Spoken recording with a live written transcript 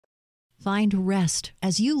Find rest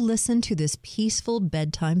as you listen to this peaceful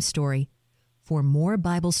bedtime story. For more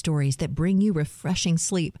Bible stories that bring you refreshing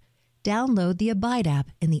sleep, download the Abide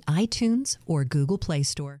app in the iTunes or Google Play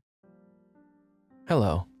Store.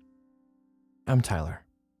 Hello, I'm Tyler.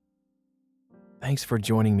 Thanks for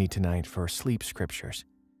joining me tonight for Sleep Scriptures,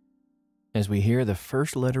 as we hear the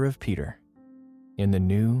first letter of Peter in the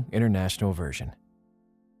New International Version.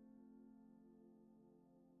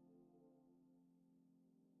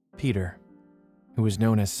 Peter, who was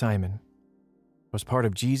known as Simon, was part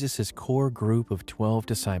of Jesus' core group of 12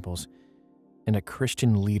 disciples and a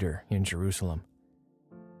Christian leader in Jerusalem.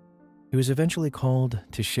 He was eventually called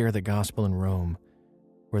to share the gospel in Rome,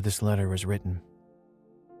 where this letter was written.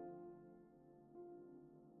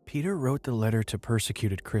 Peter wrote the letter to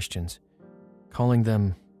persecuted Christians, calling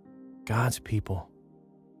them God's people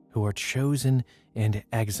who are chosen and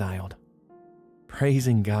exiled,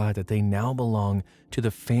 praising God that they now belong to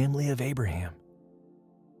the family of Abraham,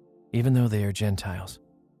 even though they are Gentiles.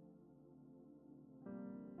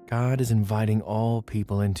 God is inviting all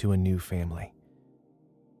people into a new family,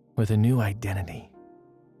 with a new identity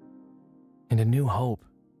and a new hope.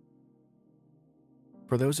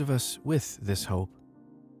 For those of us with this hope,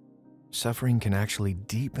 suffering can actually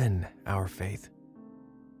deepen our faith,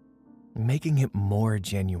 making it more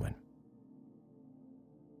genuine.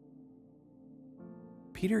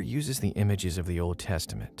 Peter uses the images of the Old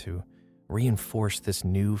Testament to reinforce this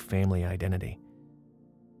new family identity.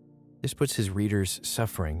 This puts his readers'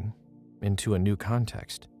 suffering into a new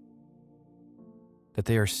context, that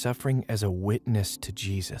they are suffering as a witness to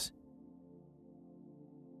Jesus.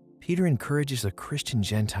 Peter encourages the Christian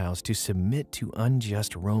Gentiles to submit to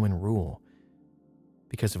unjust Roman rule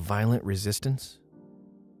because violent resistance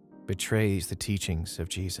betrays the teachings of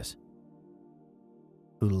Jesus,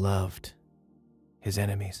 who loved his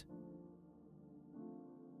enemies.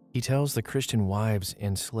 He tells the Christian wives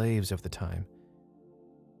and slaves of the time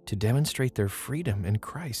to demonstrate their freedom in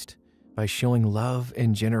Christ by showing love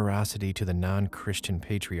and generosity to the non-Christian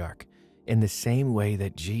patriarch in the same way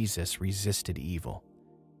that Jesus resisted evil.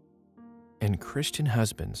 And Christian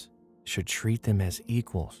husbands should treat them as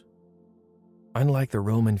equals, unlike the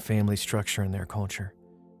Roman family structure in their culture.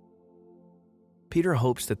 Peter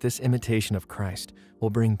hopes that this imitation of Christ will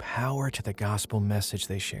bring power to the gospel message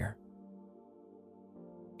they share.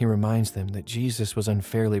 He reminds them that Jesus was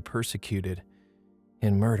unfairly persecuted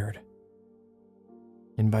and murdered.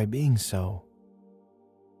 And by being so,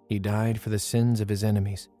 he died for the sins of his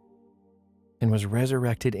enemies and was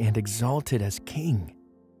resurrected and exalted as king.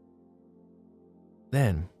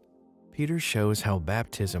 Then, Peter shows how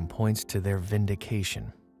baptism points to their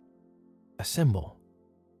vindication, a symbol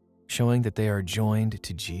showing that they are joined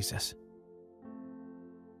to Jesus.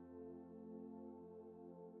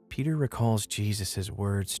 Peter recalls Jesus'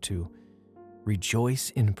 words to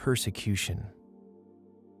rejoice in persecution,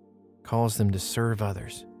 calls them to serve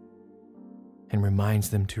others, and reminds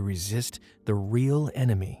them to resist the real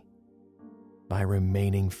enemy by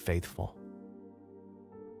remaining faithful.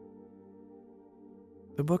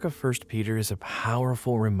 The book of 1 Peter is a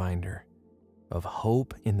powerful reminder of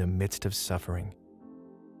hope in the midst of suffering.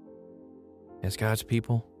 As God's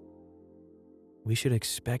people, we should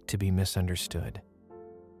expect to be misunderstood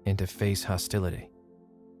and to face hostility.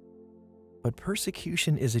 But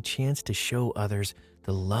persecution is a chance to show others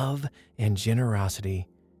the love and generosity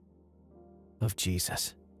of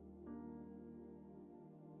Jesus.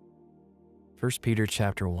 1 Peter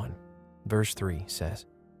chapter 1, verse 3 says,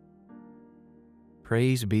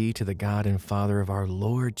 "Praise be to the God and Father of our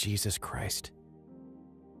Lord Jesus Christ.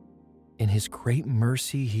 In his great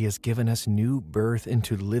mercy, he has given us new birth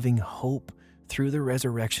into living hope through the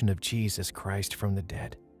resurrection of Jesus Christ from the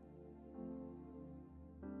dead.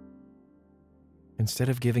 Instead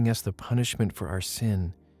of giving us the punishment for our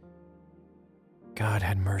sin, God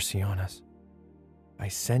had mercy on us by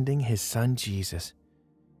sending his Son Jesus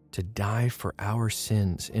to die for our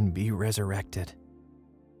sins and be resurrected.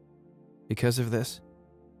 Because of this,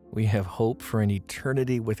 we have hope for an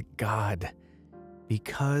eternity with God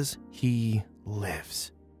because he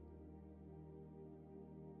lives."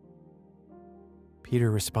 Peter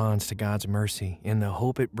responds to God's mercy and the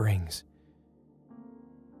hope it brings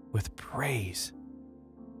with praise.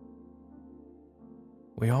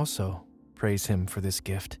 We also praise him for this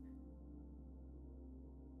gift.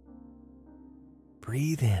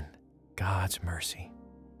 Breathe in God's mercy.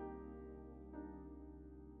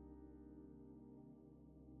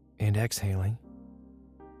 And exhaling,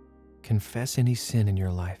 confess any sin in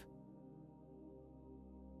your life.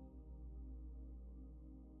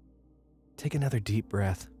 Take another deep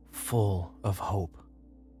breath full of hope.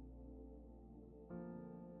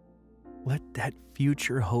 Let that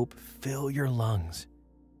future hope fill your lungs.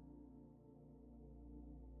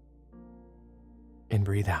 And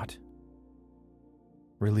breathe out,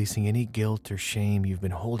 releasing any guilt or shame you've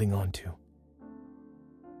been holding on to.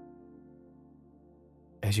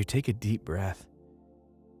 As you take a deep breath,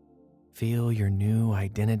 feel your new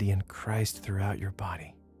identity in Christ throughout your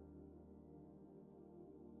body.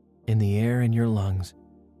 In the air in your lungs,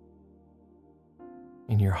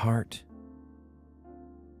 in your heart,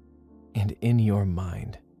 and in your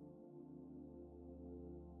mind.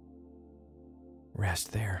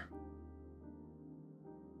 Rest there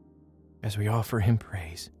as we offer him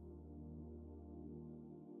praise.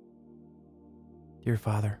 Dear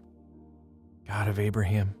Father, God of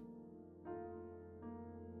Abraham,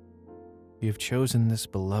 you have chosen this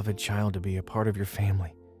beloved child to be a part of your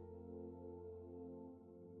family.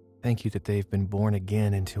 Thank you that they've been born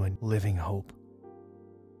again into a living hope.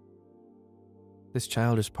 This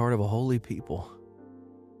child is part of a holy people,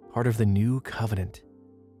 part of the new covenant,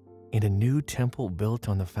 and a new temple built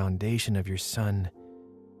on the foundation of your Son,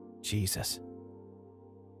 Jesus.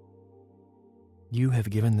 You have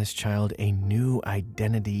given this child a new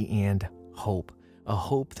identity and hope, a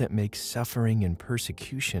hope that makes suffering and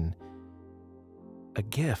persecution a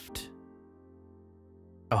gift,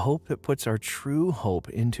 a hope that puts our true hope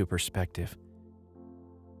into perspective.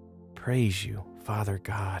 Praise you, Father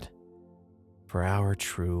God, for our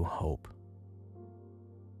true hope.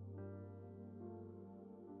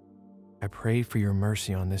 I pray for your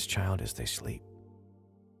mercy on this child as they sleep.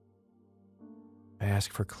 I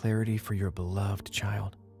ask for clarity for your beloved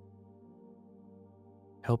child.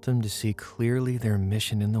 Help them to see clearly their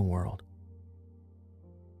mission in the world,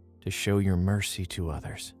 to show your mercy to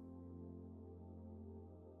others.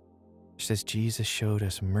 Just as Jesus showed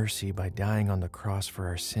us mercy by dying on the cross for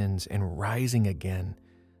our sins and rising again,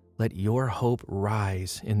 let your hope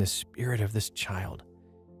rise in the spirit of this child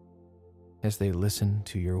as they listen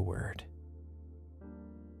to your word.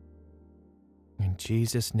 In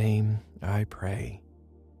Jesus' name I pray.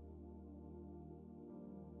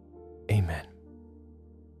 Amen.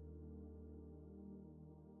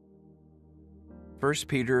 1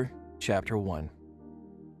 Peter chapter 1.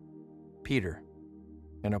 Peter,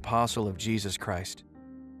 an apostle of Jesus Christ,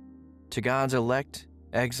 to God's elect,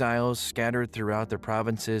 exiles scattered throughout the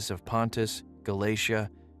provinces of Pontus, Galatia,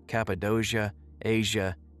 Cappadocia,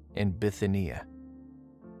 Asia, and Bithynia,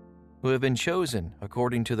 who have been chosen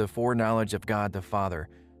according to the foreknowledge of God the Father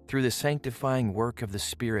through the sanctifying work of the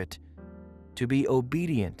Spirit to be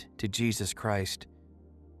obedient to Jesus Christ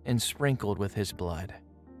and sprinkled with his blood.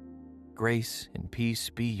 Grace and peace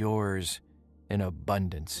be yours in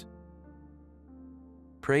abundance.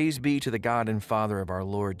 Praise be to the God and Father of our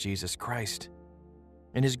Lord Jesus Christ.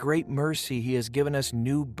 In his great mercy, he has given us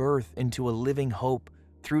new birth into a living hope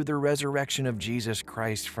through the resurrection of Jesus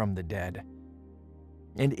Christ from the dead,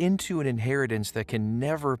 and into an inheritance that can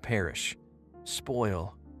never perish,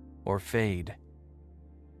 spoil, or fade.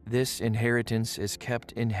 This inheritance is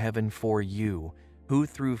kept in heaven for you, who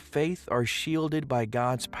through faith are shielded by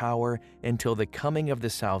God's power until the coming of the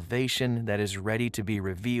salvation that is ready to be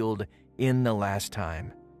revealed in the last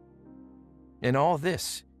time. In all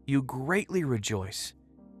this you greatly rejoice,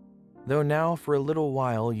 though now for a little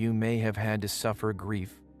while you may have had to suffer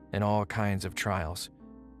grief and all kinds of trials.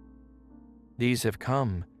 These have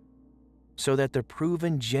come so that the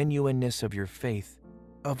proven genuineness of your faith,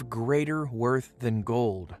 of greater worth than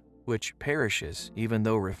gold, which perishes even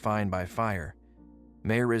though refined by fire,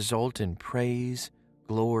 may result in praise,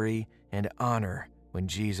 glory, and honor when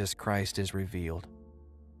Jesus Christ is revealed.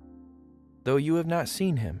 Though you have not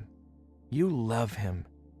seen him, you love him,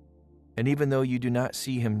 and even though you do not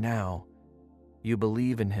see him now, you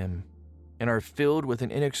believe in him and are filled with an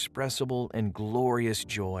inexpressible and glorious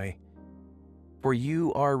joy, for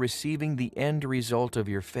you are receiving the end result of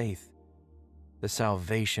your faith, the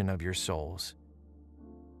salvation of your souls.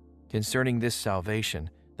 Concerning this salvation,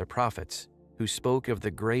 the prophets, who spoke of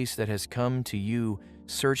the grace that has come to you,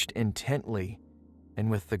 searched intently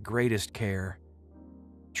and with the greatest care,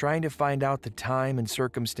 trying to find out the time and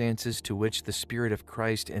circumstances to which the Spirit of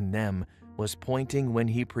Christ in them was pointing when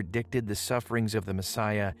he predicted the sufferings of the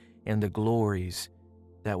Messiah and the glories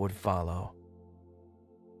that would follow.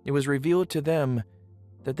 It was revealed to them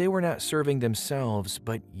that they were not serving themselves,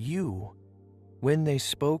 but you, when they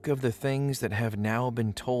spoke of the things that have now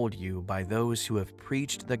been told you by those who have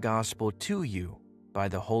preached the gospel to you by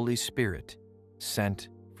the Holy Spirit sent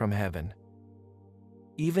from heaven.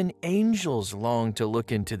 Even angels long to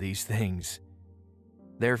look into these things.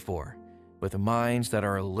 Therefore, with minds that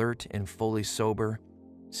are alert and fully sober,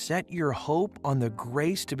 Set your hope on the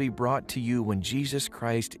grace to be brought to you when Jesus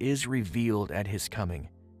Christ is revealed at his coming.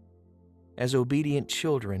 As obedient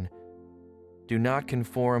children, do not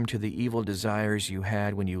conform to the evil desires you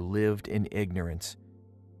had when you lived in ignorance.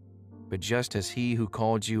 But just as he who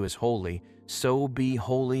called you is holy, so be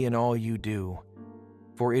holy in all you do.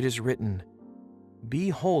 For it is written, "Be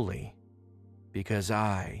holy, because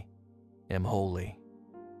I am holy."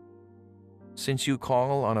 Since you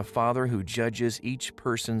call on a Father who judges each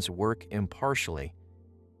person's work impartially,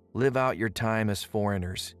 live out your time as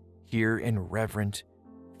foreigners here in reverent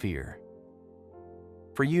fear.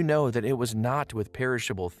 For you know that it was not with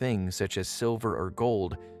perishable things such as silver or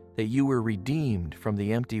gold that you were redeemed from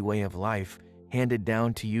the empty way of life handed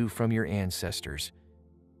down to you from your ancestors,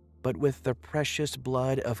 but with the precious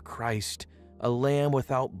blood of Christ, a lamb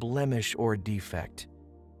without blemish or defect.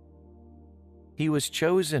 He was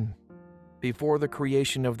chosen before the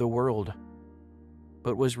creation of the world,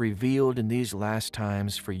 but was revealed in these last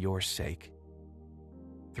times for your sake.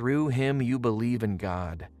 Through him you believe in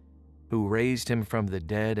God, who raised him from the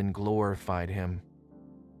dead and glorified him.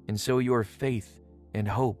 And so your faith and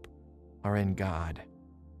hope are in God.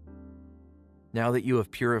 Now that you have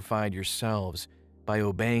purified yourselves by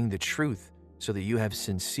obeying the truth so that you have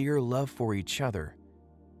sincere love for each other,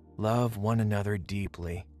 love one another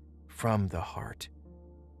deeply from the heart.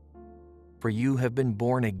 For you have been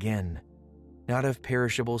born again, not of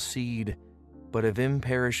perishable seed, but of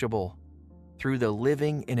imperishable, through the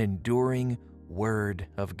living and enduring Word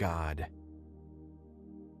of God.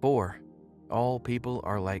 For all people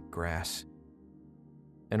are like grass,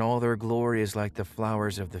 and all their glory is like the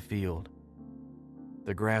flowers of the field.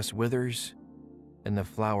 The grass withers, and the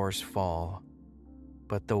flowers fall,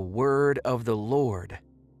 but the word of the Lord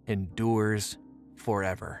endures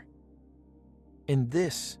forever. And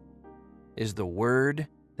this is the word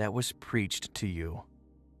that was preached to you.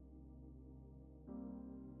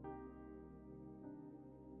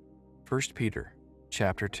 1 Peter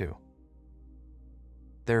chapter 2.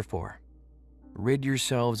 Therefore, rid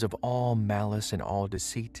yourselves of all malice and all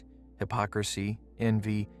deceit, hypocrisy,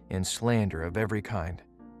 envy, and slander of every kind.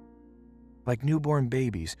 Like newborn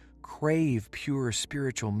babies, crave pure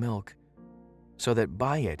spiritual milk, so that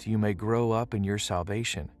by it you may grow up in your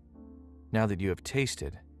salvation, now that you have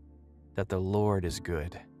tasted that the Lord is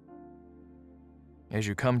good. As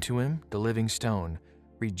you come to him, the living stone,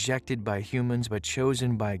 rejected by humans but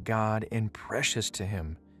chosen by God and precious to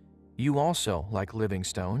him, you also, like living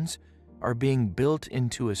stones, are being built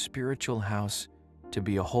into a spiritual house to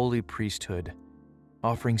be a holy priesthood,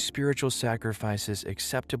 offering spiritual sacrifices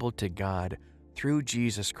acceptable to God through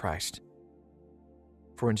Jesus Christ.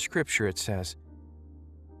 For in Scripture it says,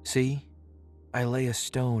 "See, I lay a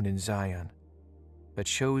stone in Zion, a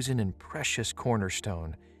chosen and precious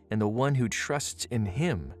cornerstone, and the one who trusts in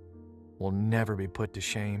him will never be put to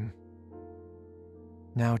shame."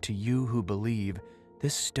 Now to you who believe,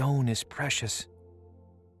 this stone is precious,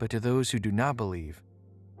 but to those who do not believe,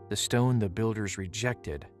 the stone the builders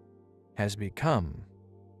rejected has become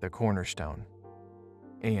the cornerstone,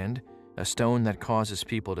 and a stone that causes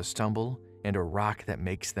people to stumble, and a rock that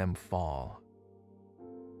makes them fall.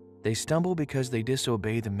 They stumble because they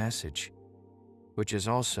disobey the message, which is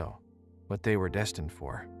also what they were destined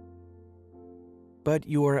for. But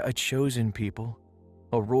you are a chosen people,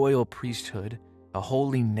 a royal priesthood, a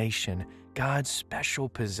holy nation, God's special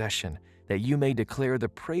possession, that you may declare the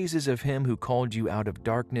praises of him who called you out of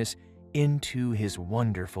darkness into his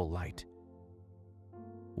wonderful light.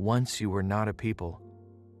 Once you were not a people,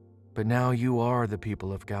 but now you are the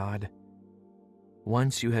people of God.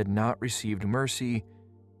 Once you had not received mercy,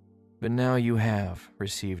 but now you have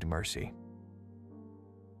received mercy.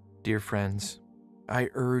 Dear friends,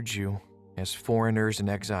 I urge you, as foreigners and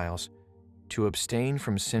exiles, to abstain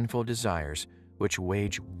from sinful desires which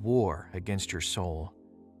wage war against your soul.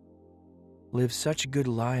 Live such good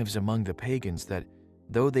lives among the pagans that,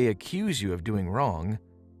 though they accuse you of doing wrong,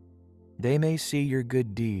 they may see your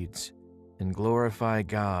good deeds and glorify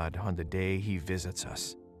God on the day he visits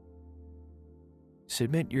us.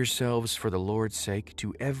 Submit yourselves for the Lord's sake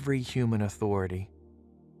to every human authority,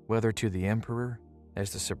 whether to the emperor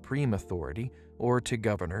as the supreme authority or to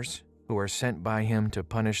governors who are sent by him to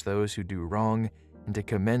punish those who do wrong and to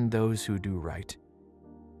commend those who do right.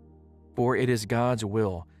 For it is God's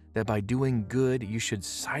will that by doing good you should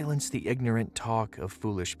silence the ignorant talk of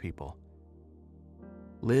foolish people.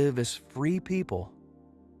 Live as free people,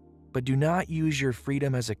 but do not use your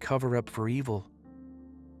freedom as a cover-up for evil.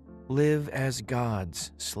 Live as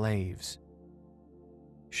God's slaves.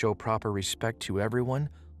 Show proper respect to everyone,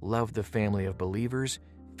 love the family of believers,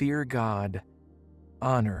 fear God,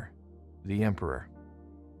 honor the emperor.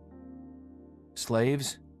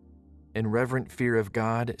 Slaves, in reverent fear of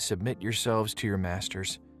God, submit yourselves to your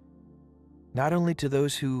masters, not only to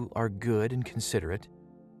those who are good and considerate,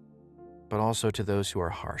 but also to those who are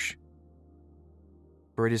harsh.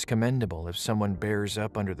 For it is commendable if someone bears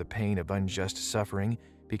up under the pain of unjust suffering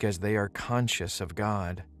because they are conscious of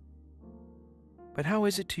God. But how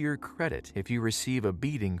is it to your credit if you receive a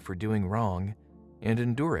beating for doing wrong and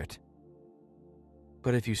endure it?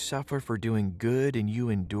 But if you suffer for doing good and you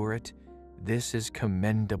endure it, this is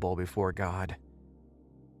commendable before God.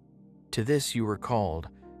 To this you were called,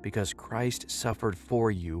 because Christ suffered for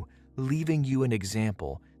you, leaving you an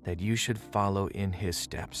example that you should follow in his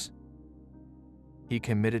steps. He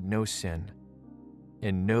committed no sin,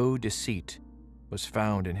 and no deceit was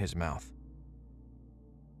found in his mouth.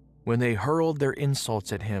 When they hurled their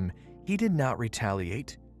insults at him, he did not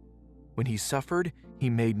retaliate. When he suffered, he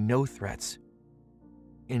made no threats.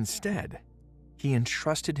 Instead, he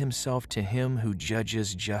entrusted himself to him who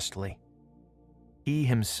judges justly. He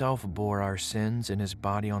himself bore our sins in his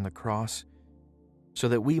body on the cross, so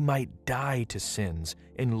that we might die to sins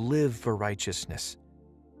and live for righteousness.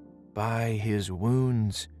 By his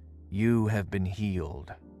wounds you have been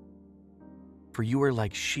healed. For you were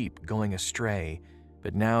like sheep going astray,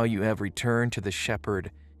 but now you have returned to the shepherd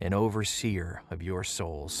and overseer of your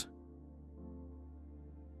souls.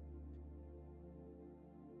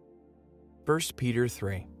 1 Peter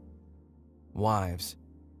 3. Wives,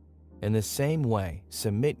 in the same way,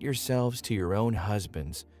 submit yourselves to your own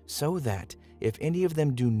husbands, so that, if any of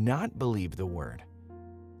them do not believe the word,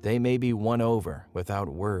 they may be won over without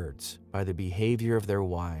words by the behavior of their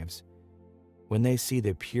wives, when they see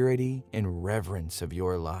the purity and reverence of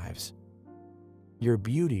your lives. Your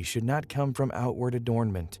beauty should not come from outward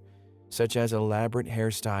adornment, such as elaborate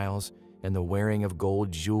hairstyles and the wearing of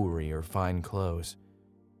gold jewelry or fine clothes.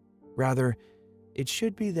 Rather, it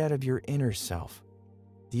should be that of your inner self,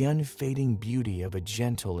 the unfading beauty of a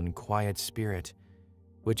gentle and quiet spirit,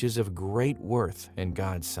 which is of great worth in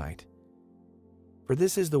God's sight. For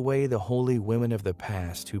this is the way the holy women of the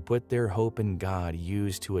past who put their hope in God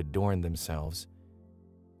used to adorn themselves.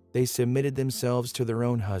 They submitted themselves to their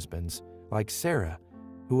own husbands, like Sarah,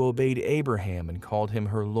 who obeyed Abraham and called him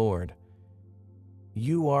her Lord.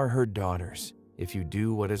 You are her daughters if you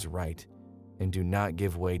do what is right and do not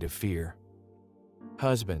give way to fear.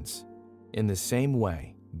 Husbands, in the same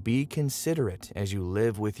way, be considerate as you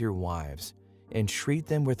live with your wives, and treat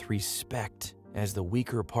them with respect as the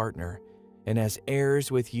weaker partner and as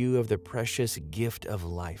heirs with you of the precious gift of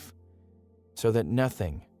life, so that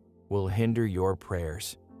nothing will hinder your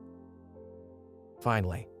prayers.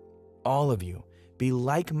 Finally, all of you, be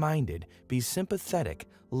like-minded, be sympathetic,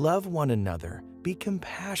 love one another, be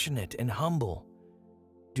compassionate and humble.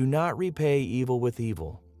 Do not repay evil with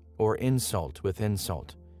evil, or insult with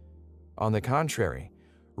insult. On the contrary,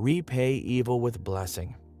 repay evil with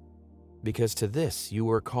blessing, because to this you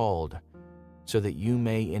were called, so that you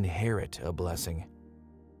may inherit a blessing.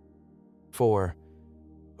 For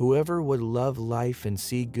whoever would love life and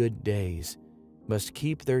see good days must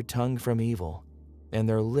keep their tongue from evil and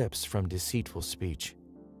their lips from deceitful speech.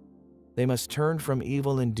 They must turn from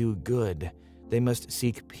evil and do good. They must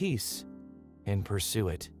seek peace and pursue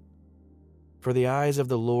it. For the eyes of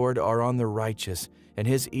the Lord are on the righteous, and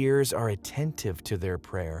his ears are attentive to their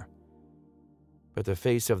prayer. But the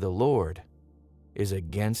face of the Lord is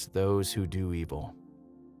against those who do evil.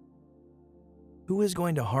 Who is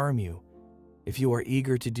going to harm you if you are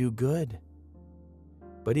eager to do good?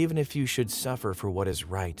 But even if you should suffer for what is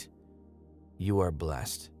right, you are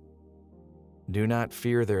blessed. Do not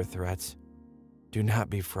fear their threats. Do not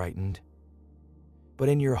be frightened. But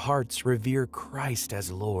in your hearts revere Christ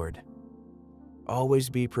as Lord. Always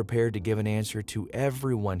be prepared to give an answer to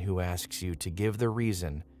everyone who asks you to give the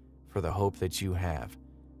reason for the hope that you have.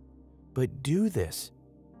 But do this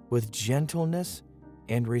with gentleness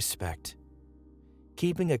and respect,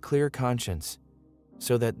 keeping a clear conscience,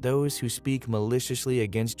 so that those who speak maliciously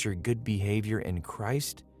against your good behavior in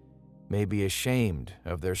Christ may be ashamed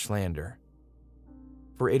of their slander.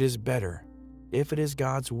 For it is better, if it is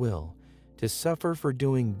God's will, to suffer for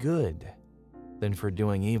doing good than for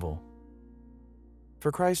doing evil.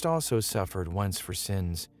 For Christ also suffered once for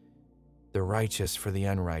sins, the righteous for the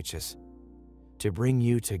unrighteous, to bring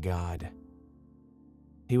you to God.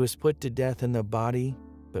 He was put to death in the body,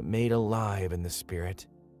 but made alive in the spirit.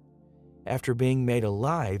 After being made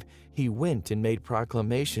alive, he went and made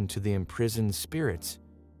proclamation to the imprisoned spirits,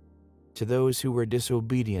 to those who were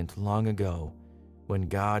disobedient long ago, when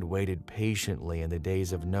God waited patiently in the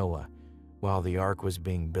days of Noah while the ark was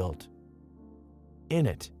being built. In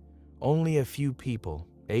it, only a few people,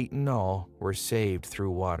 8 in all, were saved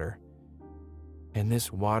through water. And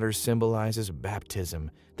this water symbolizes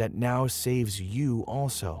baptism that now saves you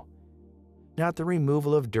also. Not the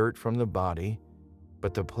removal of dirt from the body,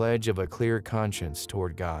 but the pledge of a clear conscience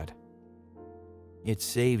toward God. It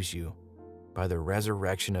saves you by the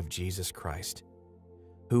resurrection of Jesus Christ,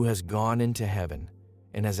 who has gone into heaven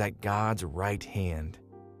and is at God's right hand,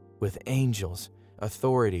 with angels,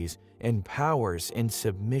 authorities, and powers in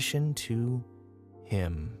submission to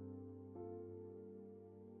Him.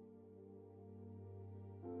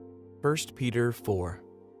 1 Peter 4.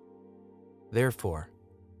 Therefore,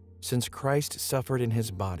 since Christ suffered in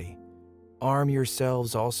His body, arm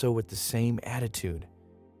yourselves also with the same attitude,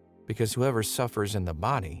 because whoever suffers in the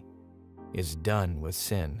body is done with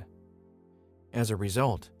sin. As a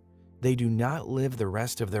result, they do not live the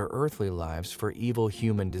rest of their earthly lives for evil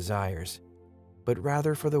human desires, but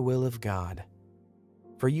rather for the will of God.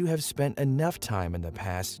 For you have spent enough time in the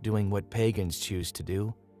past doing what pagans choose to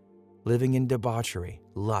do, living in debauchery,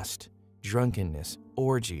 lust, drunkenness,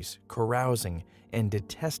 orgies, carousing, and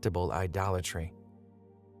detestable idolatry.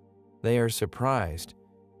 They are surprised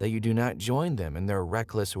that you do not join them in their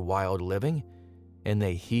reckless, wild living, and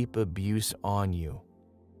they heap abuse on you.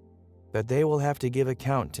 That they will have to give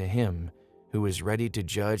account to Him who is ready to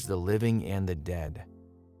judge the living and the dead.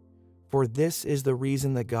 For this is the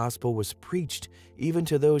reason the gospel was preached even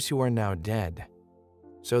to those who are now dead,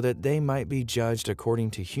 so that they might be judged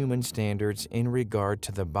according to human standards in regard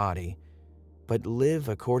to the body, but live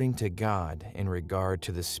according to God in regard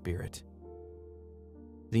to the Spirit.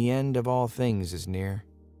 The end of all things is near.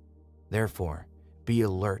 Therefore, be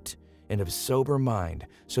alert and of sober mind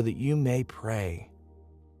so that you may pray.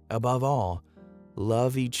 Above all,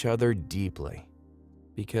 love each other deeply,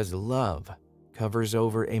 because love covers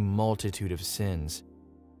over a multitude of sins.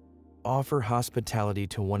 Offer hospitality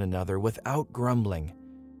to one another without grumbling.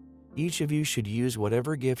 Each of you should use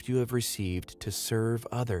whatever gift you have received to serve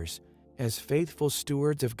others as faithful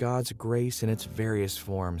stewards of God's grace in its various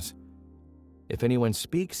forms. If anyone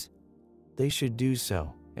speaks, they should do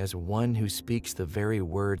so as one who speaks the very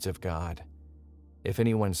words of God. If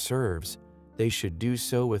anyone serves, they should do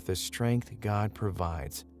so with the strength God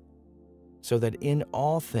provides, so that in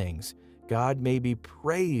all things God may be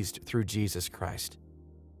praised through Jesus Christ.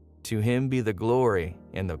 To Him be the glory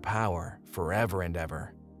and the power forever and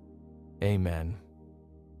ever. Amen.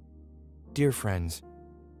 Dear friends,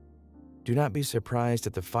 do not be surprised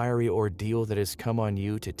at the fiery ordeal that has come on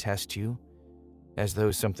you to test you, as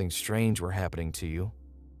though something strange were happening to you.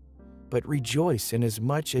 But rejoice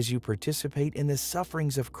inasmuch as you participate in the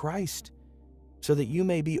sufferings of Christ, so that you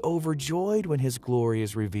may be overjoyed when His glory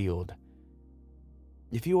is revealed.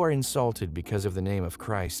 If you are insulted because of the name of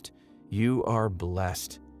Christ, you are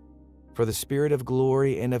blessed, for the Spirit of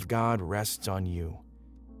glory and of God rests on you.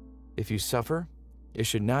 If you suffer, it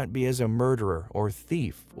should not be as a murderer or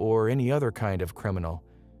thief or any other kind of criminal,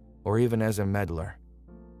 or even as a meddler.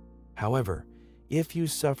 However, if you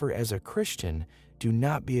suffer as a Christian, do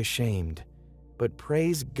not be ashamed, but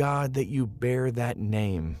praise God that you bear that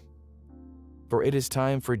name. For it is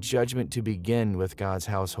time for judgment to begin with God's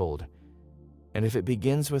household. And if it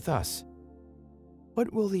begins with us,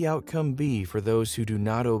 what will the outcome be for those who do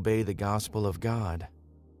not obey the gospel of God?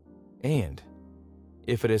 And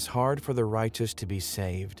if it is hard for the righteous to be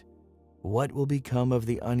saved, what will become of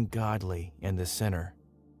the ungodly and the sinner?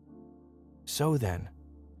 So then,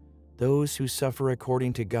 those who suffer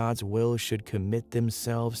according to God's will should commit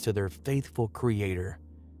themselves to their faithful Creator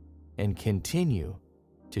and continue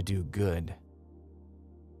to do good.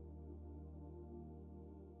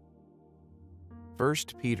 1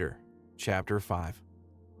 Peter chapter 5.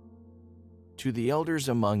 To the elders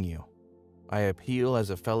among you, I appeal as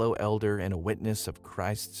a fellow elder and a witness of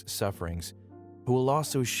Christ's sufferings, who will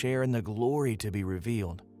also share in the glory to be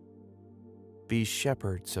revealed. Be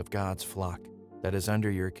shepherds of God's flock that is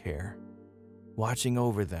under your care, watching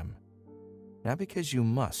over them, not because you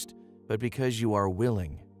must, but because you are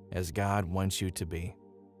willing, as God wants you to be,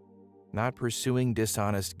 not pursuing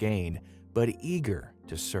dishonest gain, but eager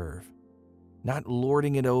to serve, not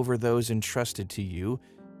lording it over those entrusted to you,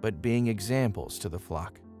 but being examples to the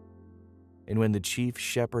flock. And when the chief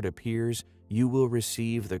shepherd appears, you will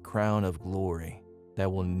receive the crown of glory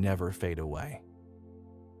that will never fade away.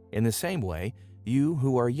 In the same way, you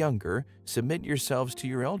who are younger, submit yourselves to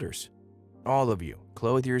your elders. All of you,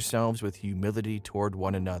 clothe yourselves with humility toward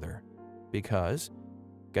one another, because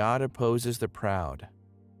God opposes the proud,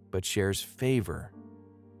 but shares favor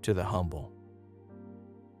to the humble.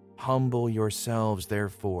 Humble yourselves,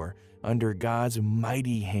 therefore, under God's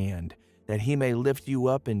mighty hand, that He may lift you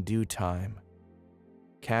up in due time.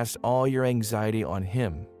 Cast all your anxiety on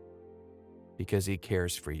Him, because He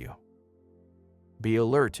cares for you. Be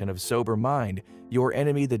alert and of sober mind. Your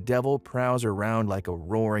enemy, the devil, prowls around like a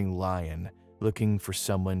roaring lion, looking for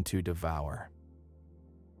someone to devour.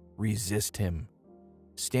 Resist him,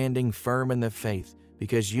 standing firm in the faith,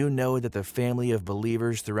 because you know that the family of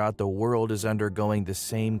believers throughout the world is undergoing the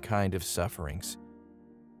same kind of sufferings.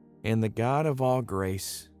 And the God of all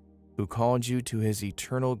grace, who called you to his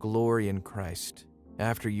eternal glory in Christ,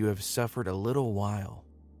 after you have suffered a little while,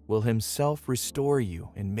 will himself restore you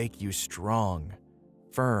and make you strong,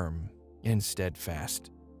 firm, and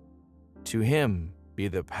steadfast. To him be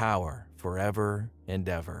the power forever and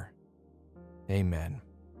ever. Amen.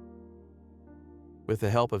 With the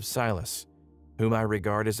help of Silas, whom I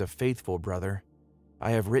regard as a faithful brother,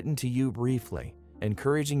 I have written to you briefly,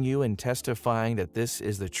 encouraging you and testifying that this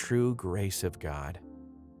is the true grace of God.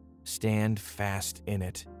 Stand fast in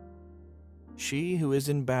it. She who is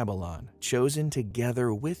in Babylon, chosen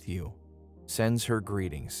together with you, sends her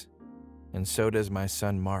greetings, and so does my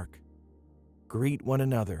son Mark. Greet one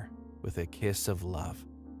another with a kiss of love.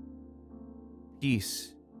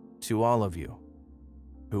 Peace to all of you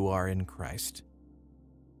who are in Christ.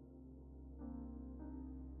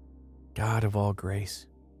 God of all grace,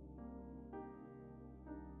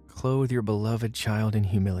 clothe your beloved child in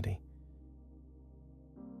humility.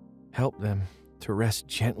 Help them to rest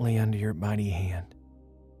gently under your mighty hand.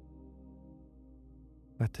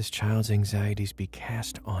 Let this child's anxieties be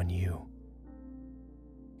cast on you,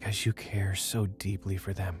 because you care so deeply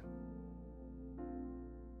for them.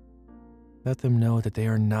 Let them know that they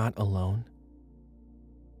are not alone,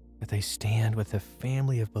 that they stand with a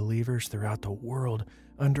family of believers throughout the world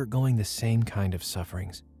undergoing the same kind of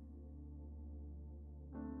sufferings.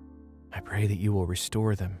 I pray that you will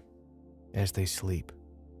restore them as they sleep,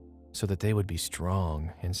 so that they would be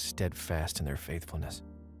strong and steadfast in their faithfulness.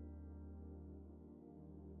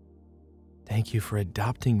 Thank you for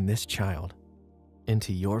adopting this child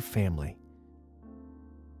into your family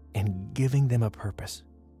and giving them a purpose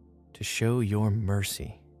to show your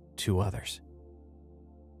mercy to others.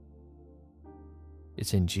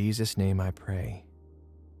 It's in Jesus' name I pray.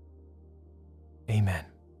 Amen.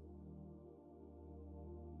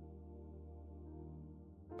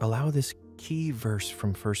 Allow this key verse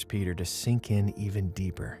from 1 Peter to sink in even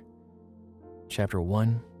deeper. Chapter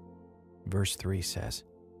 1, verse 3 says,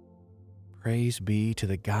 "Praise be to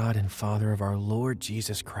the God and Father of our Lord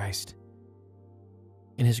Jesus Christ.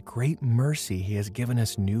 In his great mercy, he has given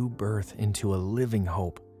us new birth into a living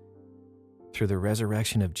hope through the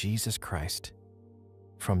resurrection of Jesus Christ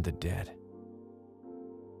from the dead."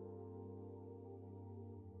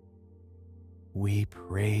 We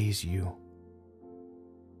praise you,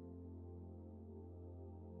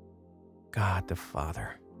 God the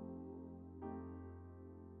Father.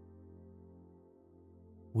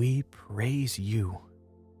 We praise you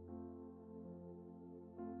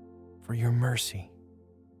for your mercy.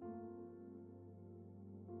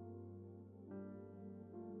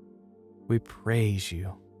 We praise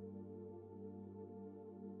you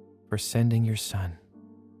for sending your Son.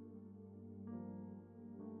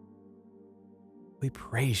 We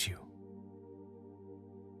praise you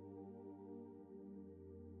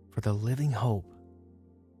for the living hope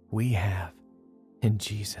we have in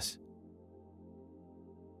Jesus.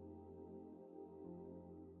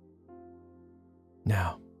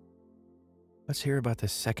 Now, let's hear about the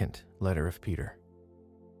second letter of Peter.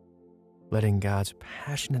 Letting God's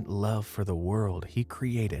passionate love for the world he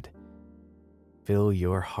created fill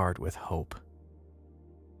your heart with hope.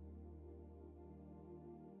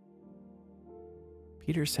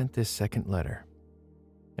 Peter sent this second letter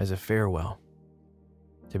as a farewell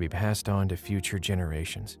to be passed on to future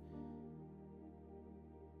generations,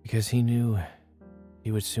 because he knew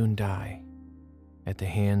he would soon die at the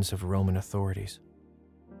hands of Roman authorities.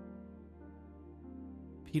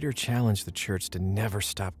 Peter challenged the church to never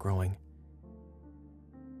stop growing,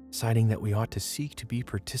 citing that we ought to seek to be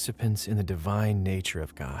participants in the divine nature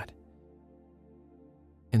of God,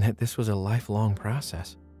 and that this was a lifelong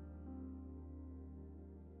process.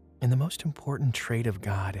 And the most important trait of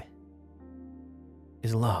God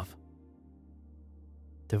is love,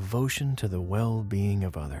 devotion to the well-being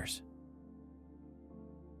of others.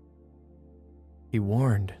 He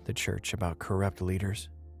warned the church about corrupt leaders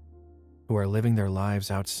who are living their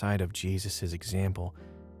lives outside of Jesus' example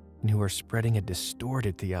and who are spreading a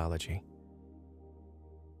distorted theology.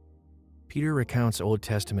 Peter recounts Old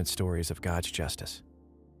Testament stories of God's justice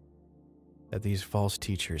that these false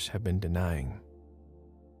teachers have been denying.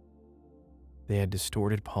 They had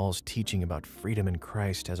distorted Paul's teaching about freedom in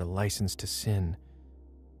Christ as a license to sin,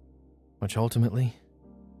 which ultimately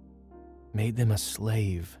made them a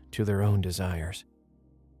slave to their own desires.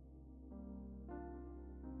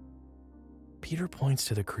 Peter points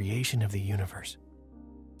to the creation of the universe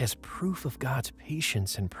as proof of God's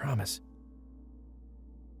patience and promise.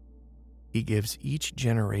 He gives each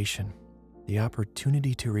generation the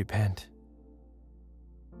opportunity to repent.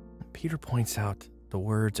 Peter points out the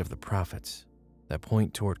words of the prophets that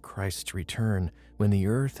point toward Christ's return, when the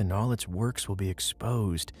earth and all its works will be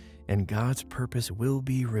exposed and God's purpose will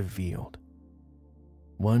be revealed,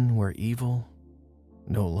 one where evil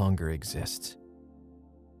no longer exists.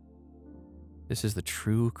 This is the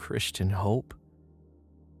true Christian hope.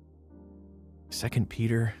 2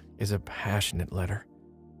 Peter is a passionate letter,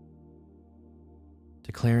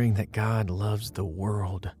 declaring that God loves the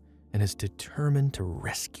world and is determined to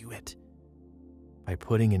rescue it by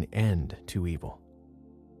putting an end to evil.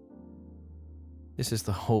 This is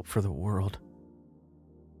the hope for the world,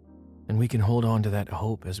 and we can hold on to that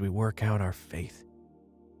hope as we work out our faith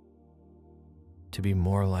to be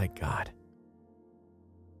more like God.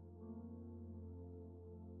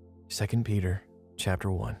 2 Peter chapter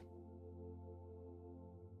 1.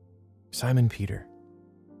 Simon Peter,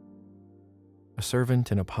 a servant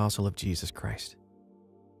and apostle of Jesus Christ,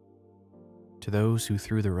 to those who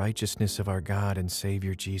through the righteousness of our God and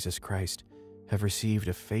Savior Jesus Christ have received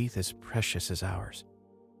a faith as precious as ours.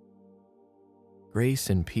 Grace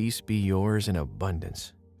and peace be yours in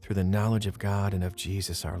abundance through the knowledge of God and of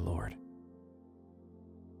Jesus our Lord.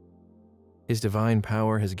 His divine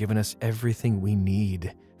power has given us everything we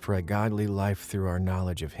need for a godly life through our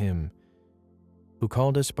knowledge of Him, who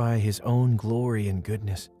called us by His own glory and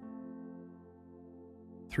goodness.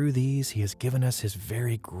 Through these He has given us His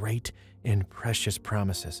very great and precious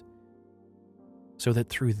promises, so that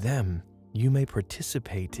through them you may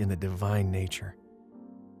participate in the divine nature,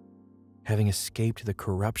 having escaped the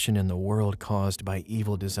corruption in the world caused by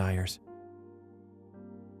evil desires.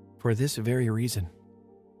 For this very reason,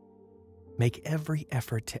 make every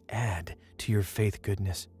effort to add to your faith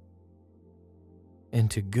goodness, and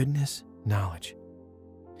to goodness knowledge,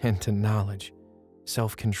 and to knowledge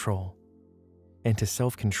self-control, and to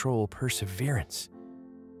self-control perseverance,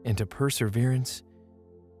 and to perseverance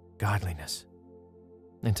godliness,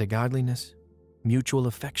 and to godliness mutual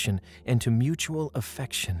affection, and to mutual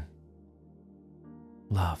affection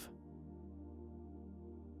love.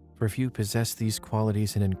 For if you possess these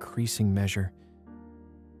qualities in increasing measure,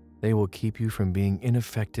 they will keep you from being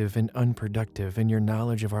ineffective and unproductive in your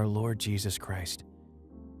knowledge of our Lord Jesus Christ.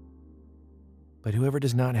 But whoever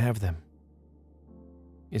does not have them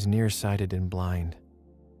is nearsighted and blind,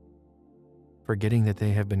 forgetting that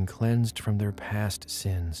they have been cleansed from their past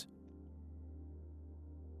sins.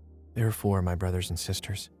 Therefore, my brothers and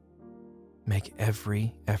sisters, make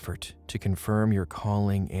every effort to confirm your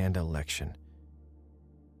calling and election.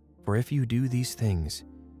 For if you do these things,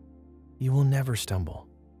 you will never stumble,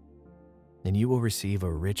 and you will receive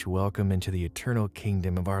a rich welcome into the eternal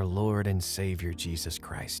kingdom of our Lord and Savior Jesus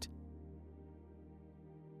Christ.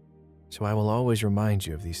 So I will always remind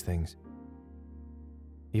you of these things,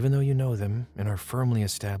 even though you know them and are firmly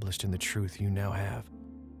established in the truth you now have.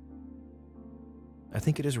 I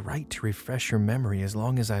think it is right to refresh your memory as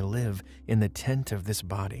long as I live in the tent of this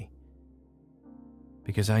body,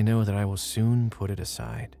 because I know that I will soon put it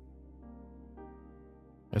aside,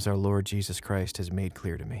 as our Lord Jesus Christ has made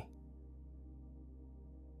clear to me.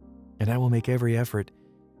 And I will make every effort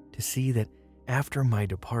to see that after my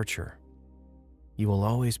departure, you will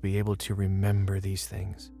always be able to remember these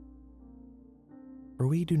things. For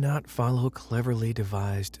we do not follow cleverly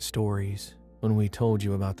devised stories when we told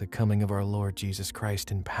you about the coming of our Lord Jesus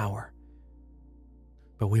Christ in power,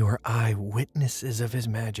 but we were eyewitnesses of His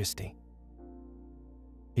majesty.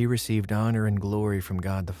 He received honor and glory from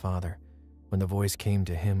God the Father when the voice came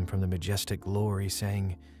to Him from the majestic glory,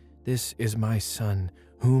 saying, "This is my Son,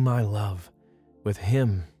 whom I love. With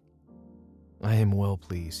Him I am well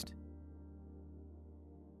pleased."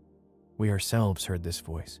 We ourselves heard this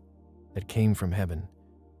voice that came from heaven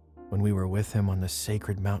when we were with Him on the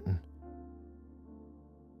sacred mountain.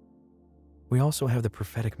 We also have the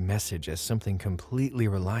prophetic message as something completely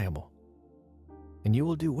reliable, and you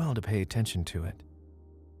will do well to pay attention to it,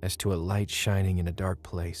 as to a light shining in a dark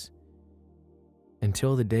place,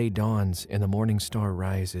 until the day dawns and the morning star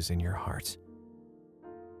rises in your hearts.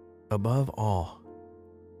 Above all,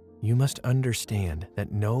 you must understand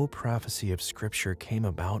that no prophecy of Scripture came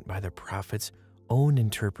about by the prophet's own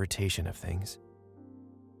interpretation of things.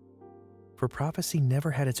 For prophecy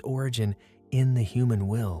never had its origin in the human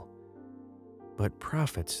will, but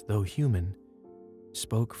prophets, though human,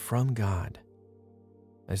 spoke from God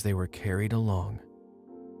as they were carried along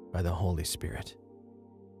by the Holy Spirit.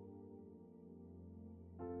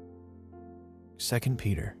 2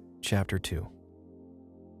 Peter chapter 2.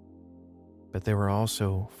 But there were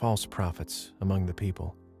also false prophets among the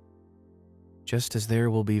people, just as there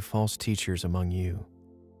will be false teachers among you.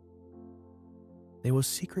 They will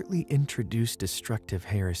secretly introduce destructive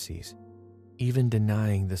heresies, even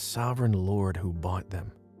denying the sovereign Lord who bought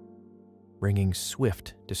them, bringing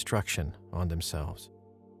swift destruction on themselves.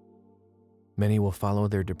 Many will follow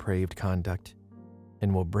their depraved conduct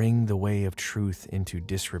and will bring the way of truth into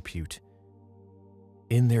disrepute.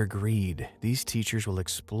 In their greed, these teachers will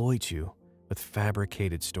exploit you with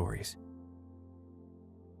fabricated stories.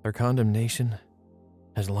 Their condemnation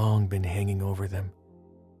has long been hanging over them,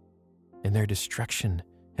 and their destruction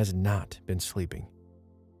has not been sleeping.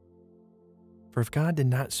 For if God did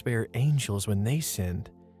not spare angels when they sinned,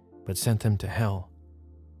 but sent them to hell,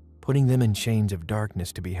 putting them in chains of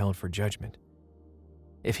darkness to be held for judgment,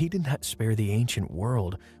 if he did not spare the ancient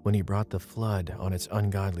world when he brought the flood on its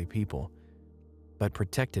ungodly people, but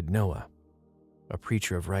protected Noah, a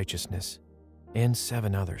preacher of righteousness, and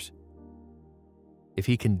 7 others, if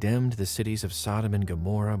he condemned the cities of Sodom and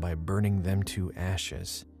Gomorrah by burning them to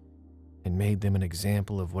ashes, and made them an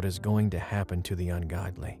example of what is going to happen to the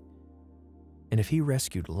ungodly, and if he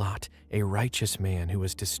rescued Lot, a righteous man who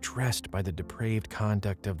was distressed by the depraved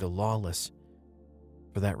conduct of the lawless,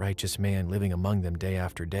 for that righteous man living among them day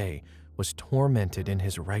after day was tormented in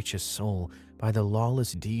his righteous soul by the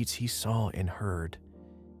lawless deeds he saw and heard.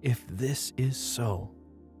 If this is so,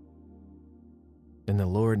 then the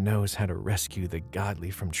Lord knows how to rescue the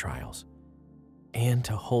godly from trials and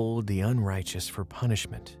to hold the unrighteous for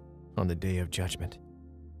punishment on the day of judgment.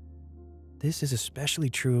 This is especially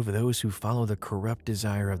true of those who follow the corrupt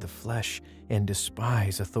desire of the flesh and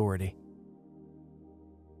despise authority.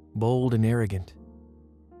 Bold and arrogant,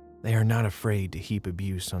 they are not afraid to heap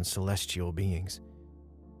abuse on celestial beings.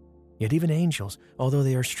 Yet even angels, although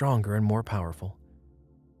they are stronger and more powerful,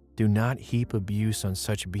 do not heap abuse on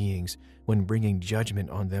such beings when bringing judgment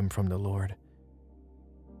on them from the Lord.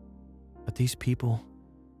 But these people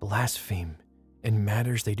blaspheme in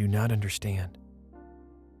matters they do not understand.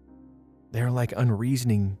 They are like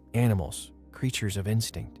unreasoning animals, creatures of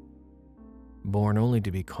instinct, born only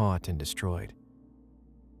to be caught and destroyed.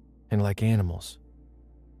 And like animals,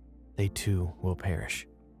 they too will perish.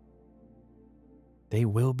 They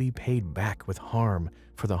will be paid back with harm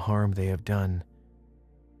for the harm they have done.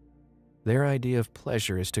 Their idea of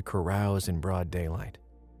pleasure is to carouse in broad daylight.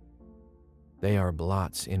 They are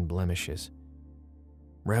blots in blemishes,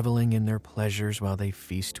 reveling in their pleasures while they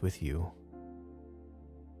feast with you.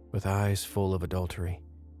 With eyes full of adultery,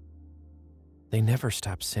 they never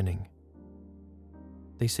stop sinning.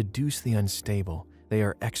 They seduce the unstable. They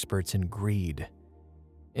are experts in greed,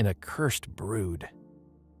 an accursed brood.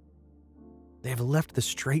 They have left the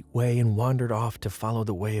straight way and wandered off to follow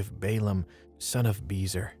the way of Balaam, son of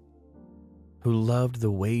Bezer, who loved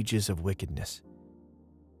the wages of wickedness.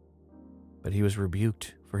 But he was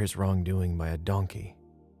rebuked for his wrongdoing by a donkey,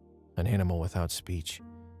 an animal without speech,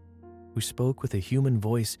 who spoke with a human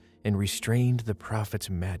voice and restrained the prophet's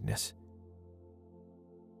madness.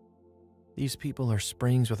 These people are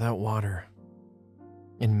springs without water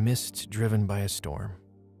and mists driven by a storm.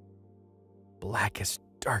 Blackest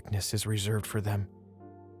darkness is reserved for them.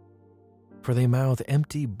 For they mouth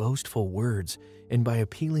empty, boastful words, and by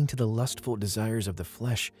appealing to the lustful desires of the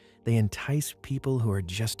flesh, they entice people who are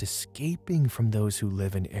just escaping from those who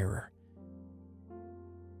live in error.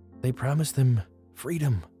 They promise them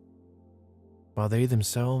freedom, while they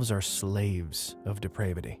themselves are slaves of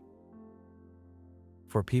depravity.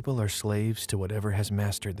 For people are slaves to whatever has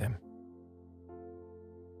mastered them.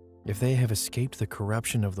 If they have escaped the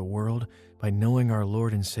corruption of the world by knowing our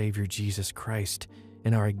Lord and Savior Jesus Christ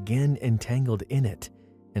and are again entangled in it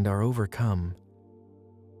and are overcome,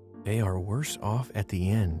 they are worse off at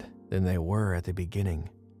the end than they were at the beginning.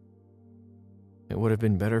 It would have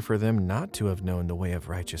been better for them not to have known the way of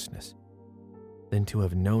righteousness than to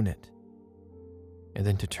have known it, and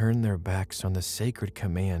then to turn their backs on the sacred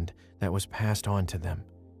command that was passed on to them.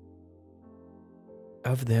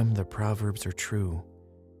 Of them the proverbs are true.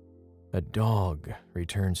 A dog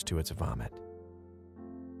returns to its vomit,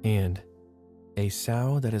 and a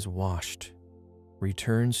sow that is washed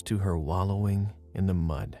returns to her wallowing in the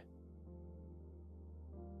mud.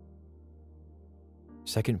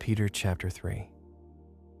 2 Peter chapter 3.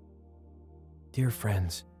 Dear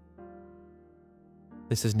friends,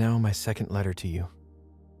 this is now my second letter to you.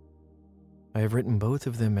 I have written both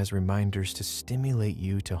of them as reminders to stimulate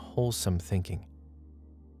you to wholesome thinking.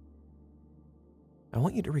 I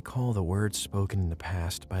want you to recall the words spoken in the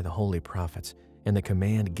past by the holy prophets and the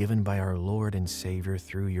command given by our Lord and Savior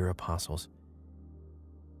through your apostles.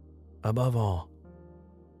 Above all,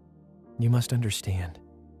 you must understand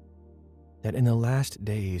that in the last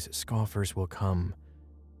days scoffers will come,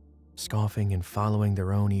 scoffing and following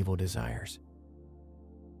their own evil desires.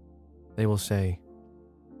 They will say,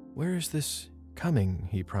 "Where is this coming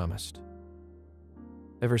he promised?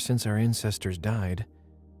 Ever since our ancestors died,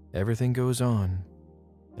 everything goes on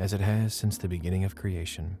as it has since the beginning of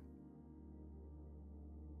creation."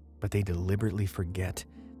 But they deliberately forget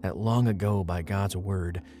that long ago by God's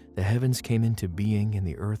word, the heavens came into being and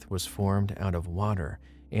the earth was formed out of water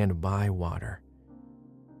and by water.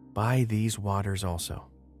 By these waters also,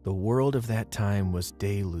 the world of that time was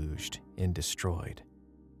deluged and destroyed.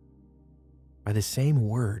 By the same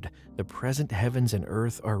word, the present heavens and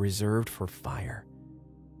earth are reserved for fire,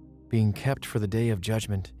 being kept for the day of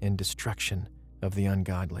judgment and destruction of the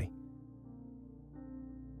ungodly.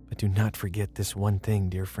 But do not forget this one thing,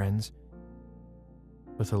 dear friends.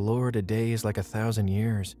 With the Lord, a day is like 1,000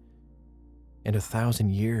 years, and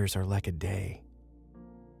 1,000 years are like a day.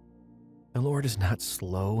 The Lord is not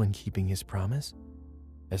slow in keeping his promise,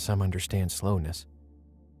 as some understand slowness.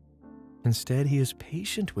 Instead, he is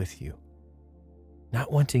patient with you,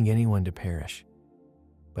 not wanting anyone to perish,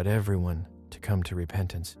 but everyone to come to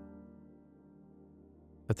repentance.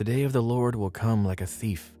 But the day of the Lord will come like a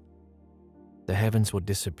thief. The heavens will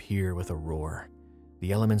disappear with a roar.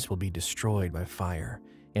 The elements will be destroyed by fire,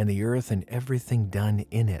 and the earth and everything done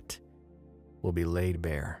in it will be laid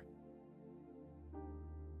bare.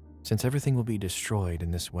 Since everything will be destroyed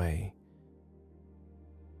in this way,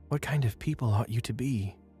 what kind of people ought you to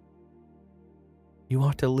be? You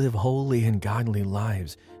ought to live holy and godly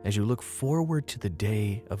lives as you look forward to the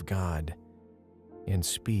day of God and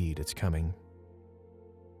speed its coming.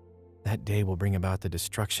 That day will bring about the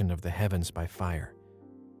destruction of the heavens by fire,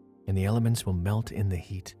 and the elements will melt in the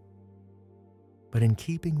heat. But in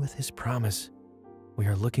keeping with his promise, we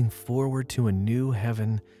are looking forward to a new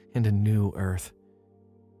heaven and a new earth,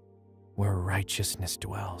 where righteousness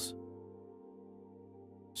dwells.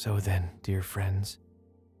 So then, dear friends,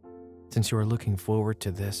 since you are looking forward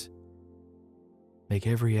to this, make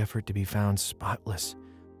every effort to be found spotless,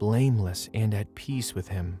 blameless, and at peace with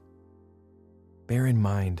him. Bear in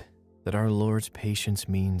mind that our Lord's patience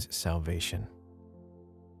means salvation,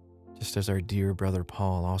 just as our dear brother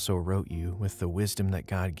Paul also wrote you with the wisdom that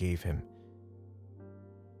God gave him.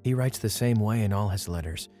 He writes the same way in all his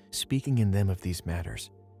letters, speaking in them of these matters.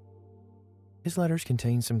 His letters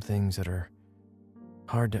contain some things that are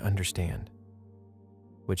hard to understand,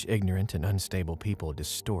 which ignorant and unstable people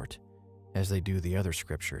distort, as they do the other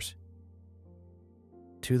scriptures,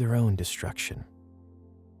 to their own destruction.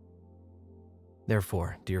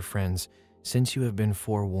 Therefore, dear friends, since you have been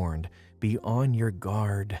forewarned, be on your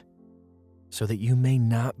guard, so that you may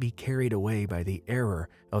not be carried away by the error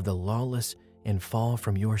of the lawless and fall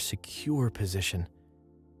from your secure position,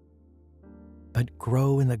 but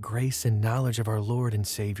grow in the grace and knowledge of our Lord and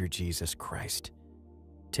Savior Jesus Christ.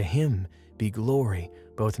 To him be glory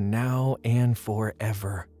both now and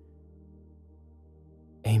forever.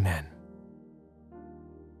 Amen.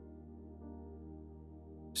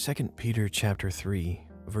 2 Peter chapter 3,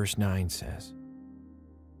 verse 9 says,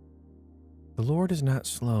 "The Lord is not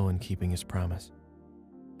slow in keeping his promise,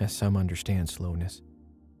 as some understand slowness.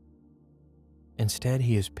 Instead,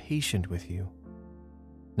 he is patient with you,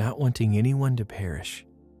 not wanting anyone to perish,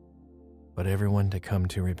 but everyone to come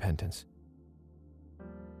to repentance."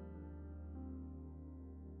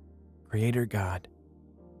 Creator God,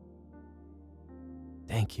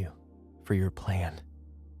 thank you for your plan.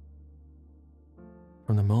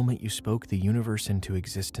 From the moment you spoke the universe into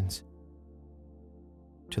existence,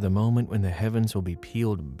 to the moment when the heavens will be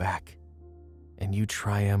peeled back and you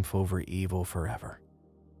triumph over evil forever.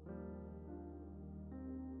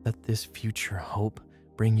 Let this future hope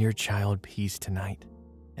bring your child peace tonight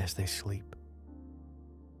as they sleep.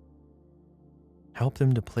 Help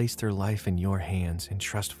them to place their life in your hands and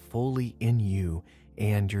trust fully in you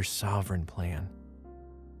and your sovereign plan.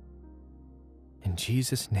 In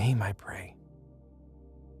Jesus' name I pray.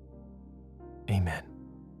 Amen.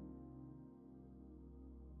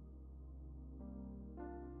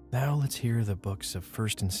 Now let's hear the books of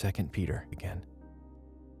 1st and 2nd Peter again.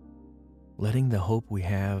 Letting the hope we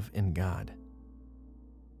have in God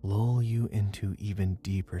lull you into even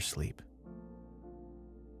deeper sleep.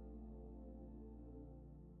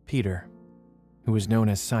 Peter, who was known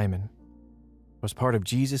as Simon, was part of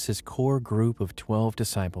Jesus' core group of 12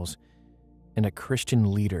 disciples and a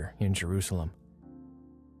Christian leader in Jerusalem.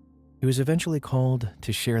 He was eventually called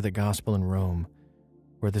to share the gospel in Rome,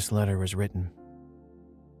 where this letter was written.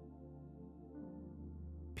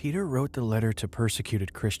 Peter wrote the letter to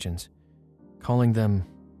persecuted Christians, calling them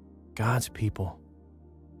God's people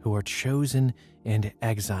who are chosen and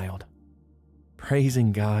exiled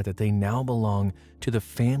praising God that they now belong to the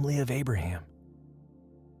family of Abraham,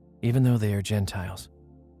 even though they are Gentiles.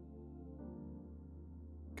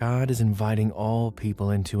 God is inviting all people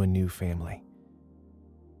into a new family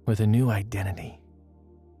with a new identity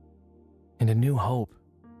and a new hope.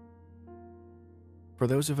 For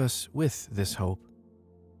those of us with this hope,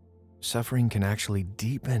 suffering can actually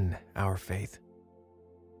deepen our faith,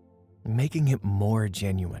 making it more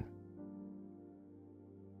genuine.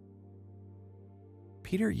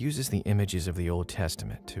 Peter uses the images of the Old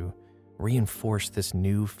Testament to reinforce this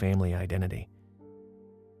new family identity.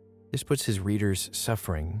 This puts his readers'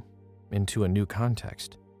 suffering into a new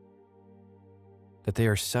context, that they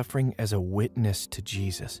are suffering as a witness to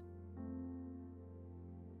Jesus.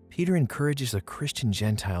 Peter encourages the Christian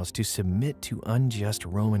Gentiles to submit to unjust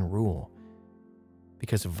Roman rule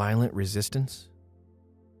because violent resistance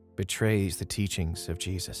betrays the teachings of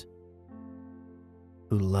Jesus,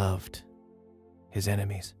 who loved his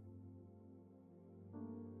enemies.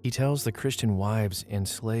 He tells the Christian wives and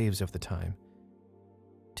slaves of the time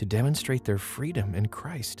to demonstrate their freedom in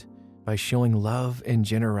Christ by showing love and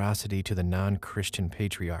generosity to the non-Christian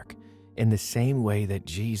patriarch in the same way that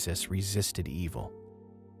Jesus resisted evil.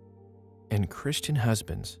 And Christian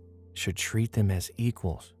husbands should treat them as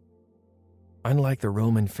equals, unlike the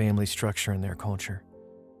Roman family structure in their culture.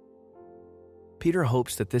 Peter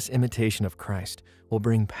hopes that this imitation of Christ will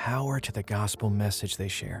bring power to the gospel message they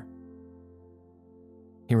share.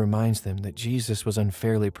 He reminds them that Jesus was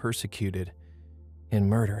unfairly persecuted and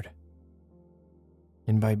murdered.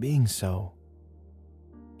 And by being so,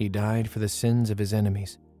 he died for the sins of his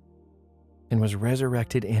enemies and was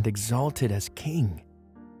resurrected and exalted as king.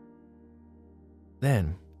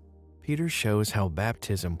 Then, Peter shows how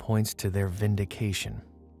baptism points to their vindication,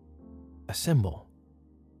 a symbol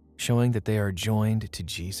showing that they are joined to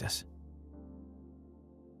Jesus.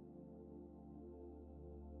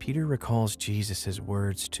 Peter recalls Jesus'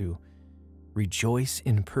 words to rejoice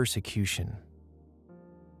in persecution,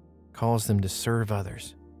 calls them to serve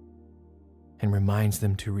others, and reminds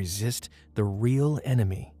them to resist the real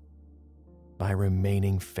enemy by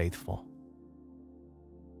remaining faithful.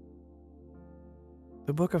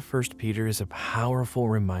 The book of 1 Peter is a powerful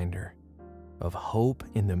reminder of hope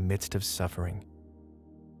in the midst of suffering.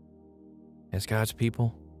 As God's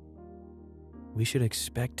people, we should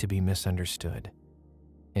expect to be misunderstood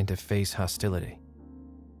and to face hostility.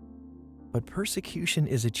 But persecution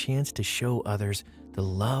is a chance to show others the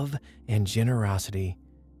love and generosity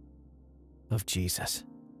of Jesus.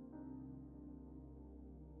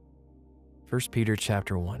 1 Peter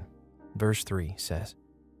chapter 1, verse 3 says,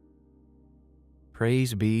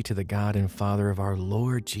 "Praise be to the God and Father of our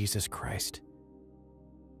Lord Jesus Christ.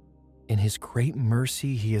 In his great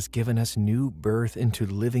mercy, he has given us new birth into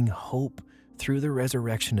living hope through the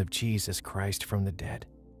resurrection of Jesus Christ from the dead.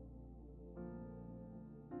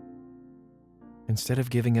 Instead of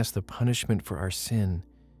giving us the punishment for our sin,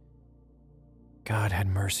 God had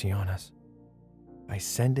mercy on us by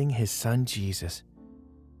sending his Son Jesus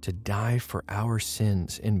to die for our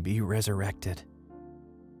sins and be resurrected.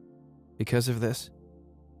 Because of this,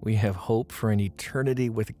 we have hope for an eternity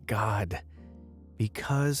with God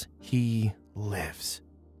because he lives."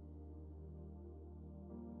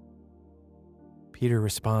 Peter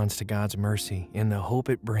responds to God's mercy and the hope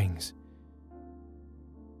it brings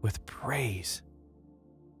with praise.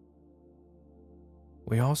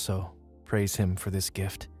 We also praise him for this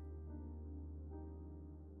gift.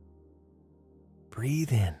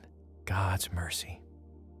 Breathe in God's mercy.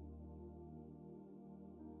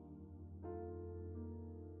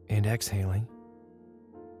 And exhaling,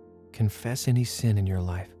 confess any sin in your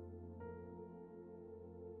life.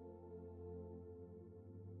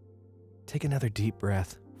 Take another deep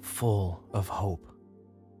breath full of hope.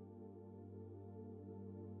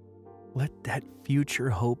 Let that future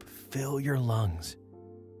hope fill your lungs.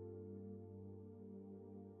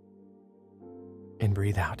 And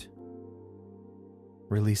breathe out,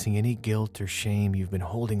 releasing any guilt or shame you've been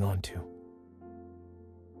holding on to.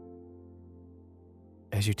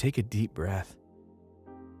 As you take a deep breath,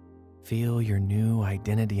 feel your new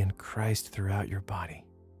identity in Christ throughout your body.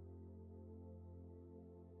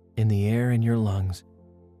 In the air in your lungs,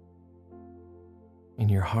 in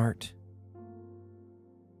your heart,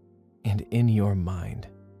 and in your mind.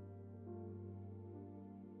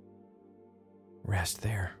 Rest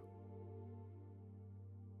there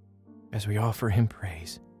as we offer him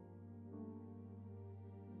praise.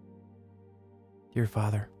 Dear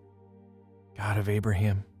Father, God of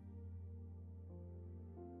Abraham,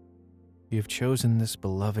 you have chosen this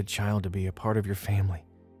beloved child to be a part of your family.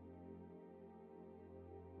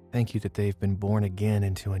 Thank you that they've been born again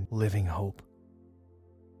into a living hope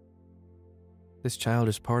This child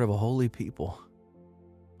is part of a holy people,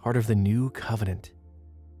 part of the new covenant,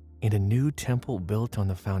 and a new temple built on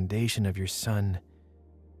the foundation of your Son,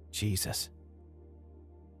 Jesus.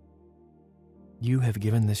 You have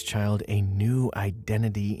given this child a new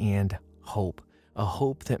identity and hope, a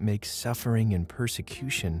hope that makes suffering and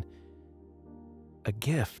persecution a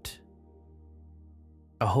gift,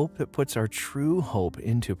 a hope that puts our true hope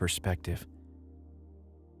into perspective.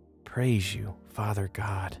 Praise you, Father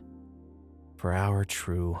God, for our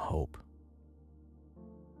true hope.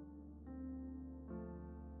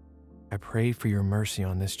 I pray for your mercy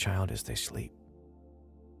on this child as they sleep.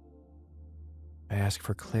 I ask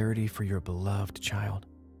for clarity for your beloved child.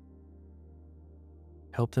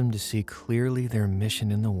 Help them to see clearly their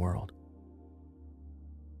mission in the world,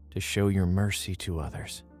 to show your mercy to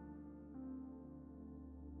others.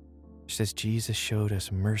 Just as Jesus showed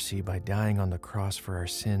us mercy by dying on the cross for our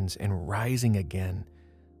sins and rising again,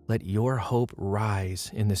 let your hope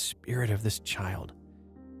rise in the spirit of this child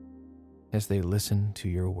as they listen to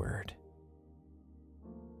your word.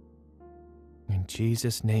 In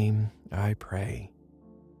Jesus' name I pray.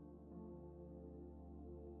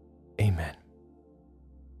 Amen.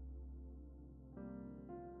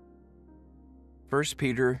 1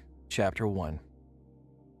 Peter chapter 1.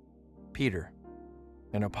 Peter,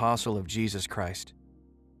 an apostle of Jesus Christ,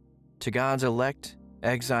 to God's elect,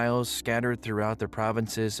 exiles scattered throughout the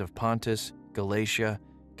provinces of Pontus, Galatia,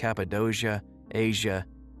 Cappadocia, Asia,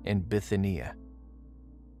 and Bithynia,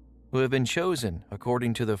 who have been chosen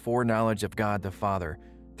according to the foreknowledge of God the Father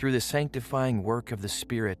through the sanctifying work of the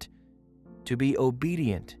Spirit to be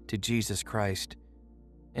obedient to Jesus Christ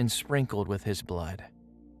and sprinkled with his blood.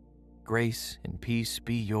 Grace and peace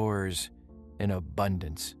be yours in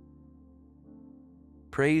abundance.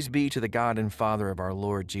 Praise be to the God and Father of our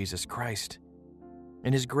Lord Jesus Christ.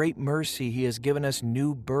 In his great mercy, he has given us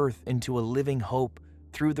new birth into a living hope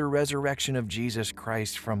through the resurrection of Jesus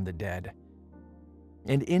Christ from the dead,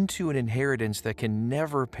 and into an inheritance that can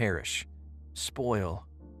never perish, spoil,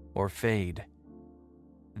 or fade.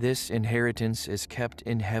 This inheritance is kept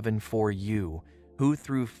in heaven for you, who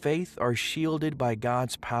through faith are shielded by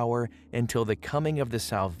God's power until the coming of the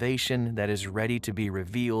salvation that is ready to be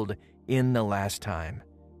revealed in the last time.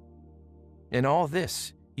 In all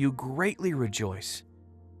this you greatly rejoice,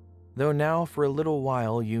 though now for a little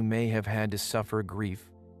while you may have had to suffer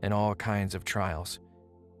grief and all kinds of trials.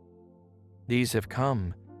 These have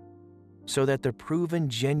come so that the proven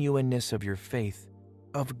genuineness of your faith,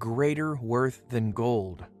 of greater worth than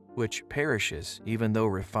gold, which perishes even though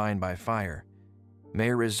refined by fire, may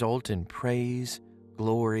result in praise,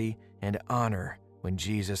 glory, and honor when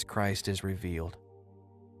Jesus Christ is revealed.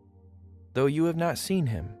 Though you have not seen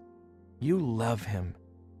him, you love him,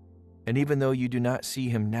 and even though you do not see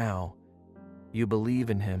him now, you believe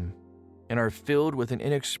in him and are filled with an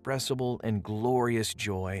inexpressible and glorious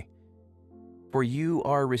joy, for you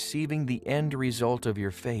are receiving the end result of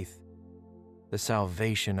your faith, the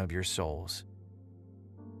salvation of your souls.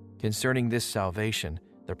 Concerning this salvation,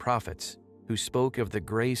 the prophets, who spoke of the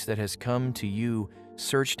grace that has come to you,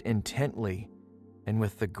 searched intently and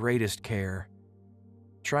with the greatest care,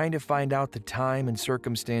 trying to find out the time and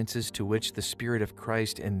circumstances to which the Spirit of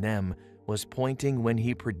Christ in them was pointing when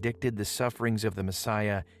he predicted the sufferings of the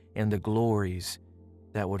Messiah and the glories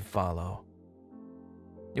that would follow.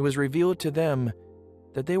 It was revealed to them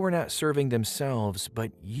that they were not serving themselves,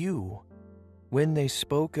 but you, when they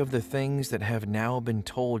spoke of the things that have now been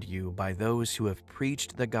told you by those who have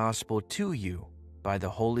preached the gospel to you by the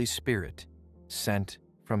Holy Spirit sent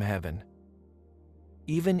from heaven.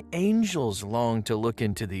 Even angels long to look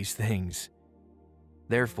into these things.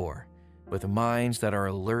 Therefore, with minds that are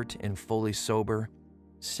alert and fully sober,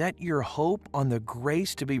 set your hope on the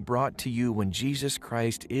grace to be brought to you when Jesus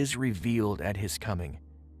Christ is revealed at his coming.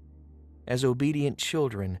 As obedient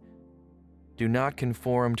children, do not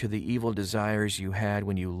conform to the evil desires you had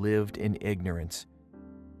when you lived in ignorance.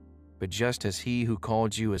 But just as he who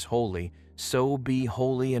called you is holy, so be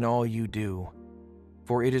holy in all you do.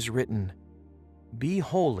 For it is written, "Be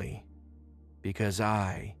holy, because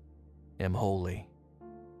I am holy."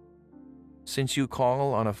 Since you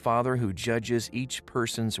call on a Father who judges each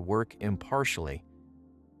person's work impartially,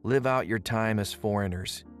 live out your time as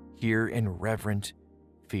foreigners here in reverent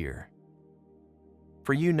fear.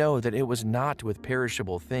 For you know that it was not with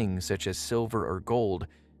perishable things such as silver or gold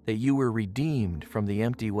that you were redeemed from the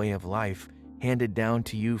empty way of life handed down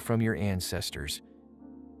to you from your ancestors,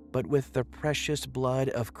 but with the precious blood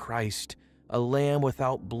of Christ, a lamb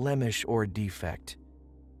without blemish or defect.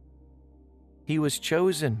 He was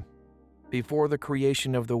chosen before the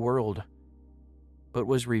creation of the world, but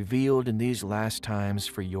was revealed in these last times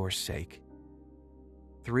for your sake.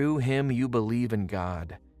 Through him you believe in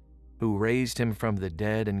God, who raised him from the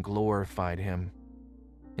dead and glorified him.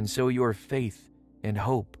 And so your faith and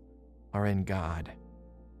hope are in God.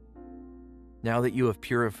 Now that you have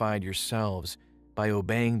purified yourselves by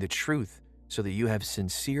obeying the truth so that you have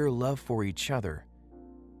sincere love for each other,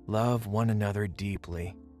 love one another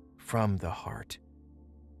deeply from the heart.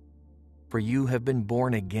 For you have been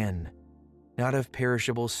born again, not of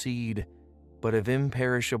perishable seed, but of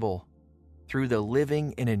imperishable, through the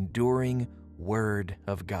living and enduring Word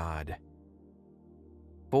of God.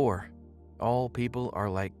 For all people are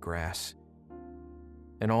like grass,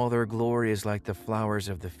 and all their glory is like the flowers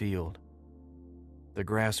of the field. The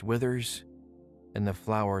grass withers, and the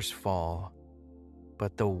flowers fall,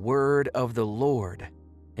 but the word of the Lord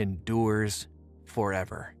endures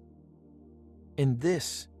forever. And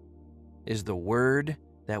this is the word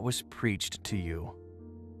that was preached to you.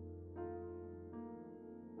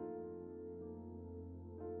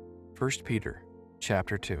 1 Peter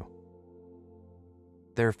chapter 2.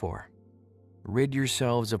 Therefore, rid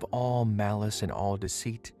yourselves of all malice and all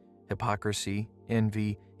deceit, hypocrisy,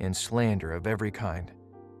 envy, and slander of every kind.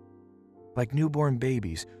 Like newborn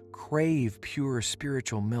babies, crave pure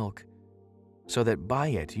spiritual milk, so that by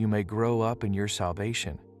it you may grow up in your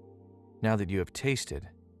salvation, now that you have tasted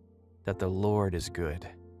that the Lord is good.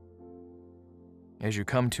 As you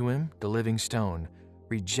come to him, the living stone,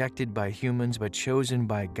 rejected by humans but chosen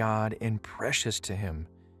by God and precious to him,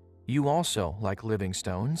 you also, like living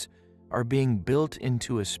stones, are being built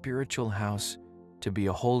into a spiritual house to be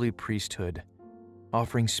a holy priesthood,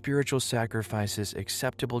 offering spiritual sacrifices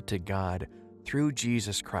acceptable to God through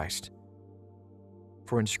Jesus Christ.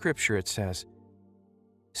 For in Scripture it says,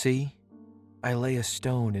 "See, I lay a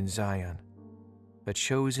stone in Zion, a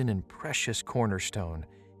chosen and precious cornerstone,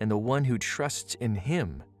 and the one who trusts in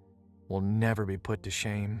him will never be put to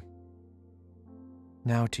shame."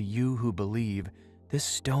 Now to you who believe, this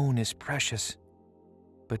stone is precious,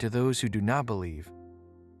 but to those who do not believe,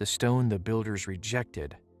 the stone the builders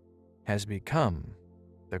rejected has become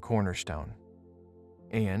the cornerstone,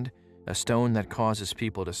 and a stone that causes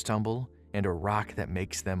people to stumble, and a rock that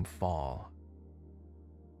makes them fall.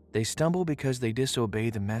 They stumble because they disobey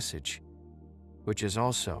the message, which is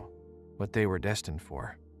also what they were destined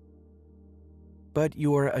for. But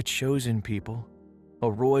you are a chosen people, a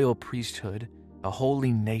royal priesthood, a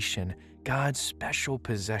holy nation, God's special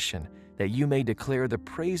possession, that you may declare the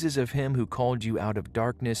praises of him who called you out of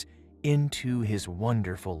darkness into his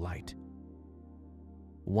wonderful light.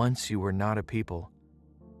 Once you were not a people,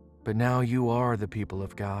 but now you are the people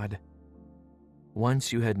of God.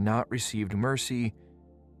 Once you had not received mercy,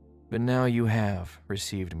 but now you have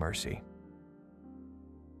received mercy.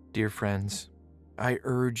 Dear friends, I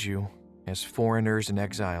urge you, as foreigners and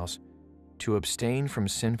exiles, to abstain from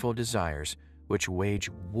sinful desires which wage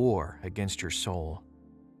war against your soul.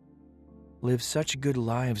 Live such good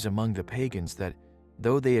lives among the pagans that,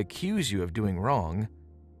 though they accuse you of doing wrong,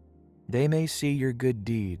 they may see your good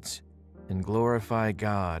deeds and glorify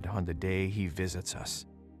God on the day he visits us.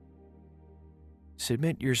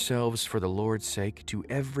 Submit yourselves for the Lord's sake to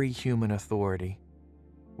every human authority,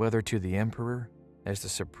 whether to the emperor as the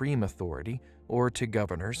supreme authority or to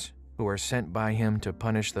governors who are sent by him to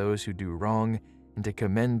punish those who do wrong and to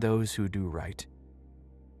commend those who do right.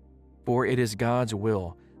 For it is God's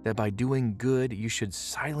will that by doing good you should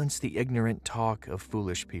silence the ignorant talk of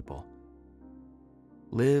foolish people.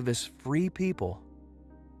 Live as free people,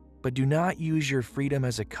 but do not use your freedom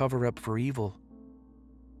as a cover-up for evil.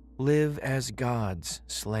 Live as God's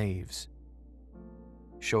slaves.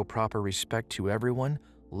 Show proper respect to everyone,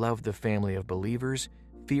 love the family of believers,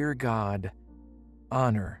 fear God,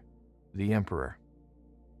 honor the emperor.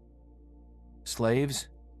 Slaves,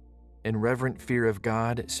 in reverent fear of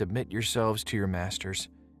God, submit yourselves to your masters,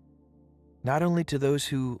 not only to those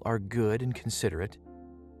who are good and considerate,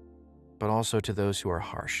 but also to those who are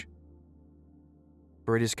harsh.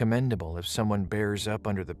 For it is commendable if someone bears up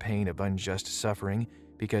under the pain of unjust suffering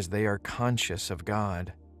because they are conscious of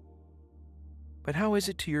God. But how is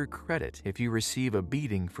it to your credit if you receive a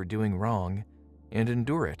beating for doing wrong and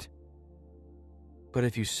endure it? But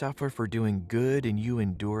if you suffer for doing good and you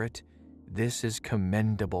endure it, this is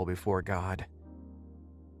commendable before God.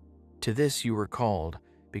 To this you were called,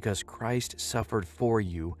 because Christ suffered for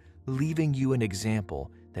you, leaving you an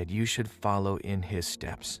example that you should follow in his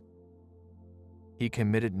steps. He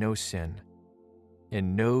committed no sin,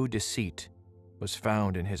 and no deceit was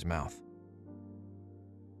found in his mouth.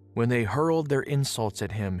 When they hurled their insults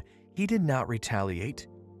at him, he did not retaliate.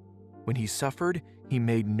 When he suffered, he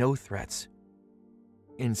made no threats.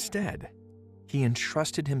 Instead, he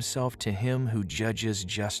entrusted himself to him who judges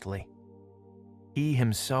justly. He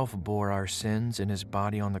himself bore our sins in his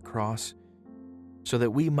body on the cross, so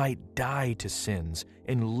that we might die to sins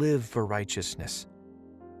and live for righteousness.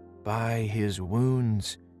 By his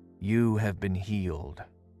wounds you have been healed.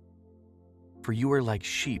 For you were like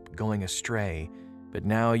sheep going astray, but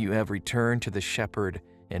now you have returned to the shepherd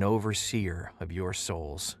and overseer of your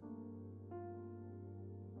souls.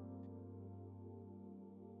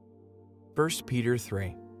 1 Peter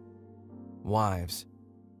 3. Wives,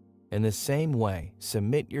 in the same way,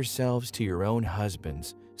 submit yourselves to your own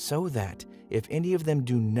husbands, so that, if any of them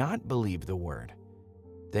do not believe the word,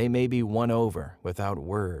 they may be won over without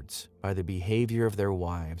words by the behavior of their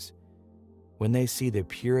wives, when they see the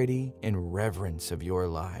purity and reverence of your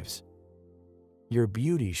lives. Your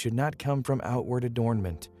beauty should not come from outward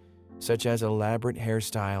adornment, such as elaborate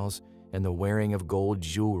hairstyles and the wearing of gold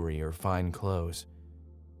jewelry or fine clothes.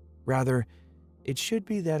 Rather, it should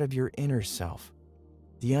be that of your inner self,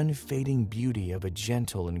 the unfading beauty of a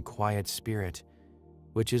gentle and quiet spirit,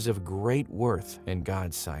 which is of great worth in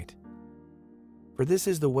God's sight. For this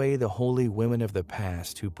is the way the holy women of the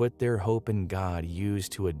past who put their hope in God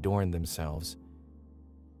used to adorn themselves.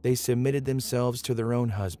 They submitted themselves to their own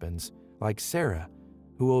husbands, like Sarah,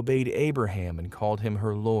 who obeyed Abraham and called him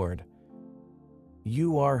her Lord.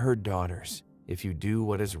 You are her daughters if you do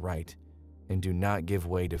what is right and do not give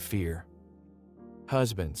way to fear.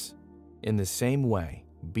 Husbands, in the same way,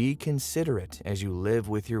 be considerate as you live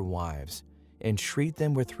with your wives, and treat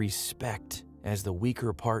them with respect as the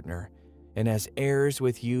weaker partner and as heirs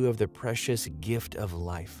with you of the precious gift of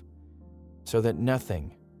life, so that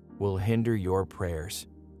nothing will hinder your prayers.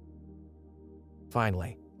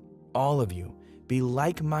 Finally, all of you, be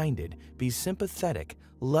like-minded, be sympathetic,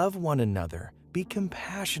 love one another, be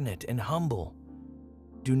compassionate and humble.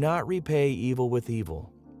 Do not repay evil with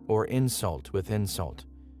evil or insult with insult.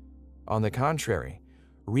 On the contrary,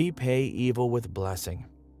 repay evil with blessing,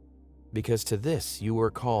 because to this you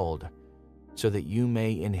were called, so that you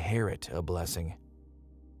may inherit a blessing.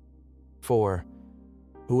 For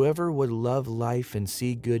whoever would love life and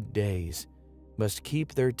see good days must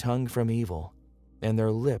keep their tongue from evil and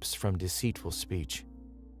their lips from deceitful speech.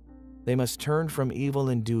 They must turn from evil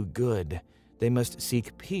and do good. They must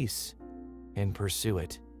seek peace and pursue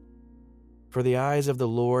it. For the eyes of the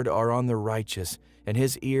Lord are on the righteous, and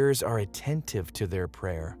his ears are attentive to their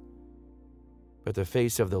prayer. But the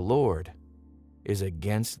face of the Lord is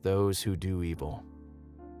against those who do evil.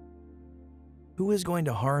 Who is going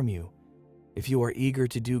to harm you if you are eager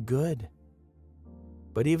to do good?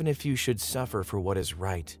 But even if you should suffer for what is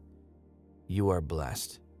right, you are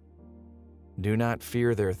blessed. Do not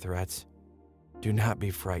fear their threats. Do not be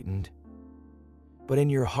frightened. But in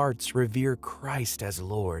your hearts revere Christ as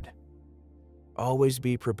Lord. Always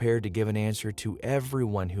be prepared to give an answer to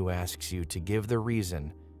everyone who asks you to give the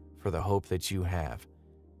reason for the hope that you have.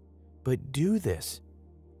 But do this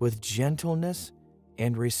with gentleness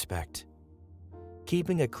and respect,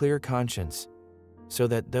 keeping a clear conscience, so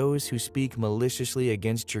that those who speak maliciously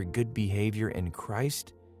against your good behavior in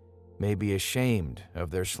Christ may be ashamed of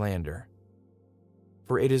their slander.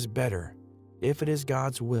 For it is better, if it is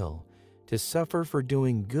God's will, to suffer for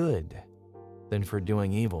doing good than for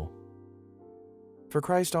doing evil. For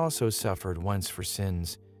Christ also suffered once for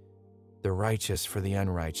sins, the righteous for the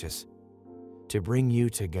unrighteous, to bring you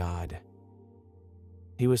to God.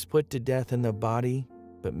 He was put to death in the body,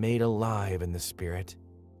 but made alive in the spirit.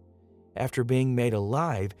 After being made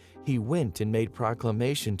alive, he went and made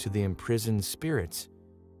proclamation to the imprisoned spirits,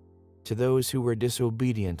 to those who were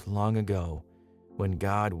disobedient long ago, when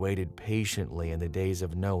God waited patiently in the days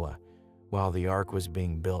of Noah while the ark was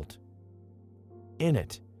being built. In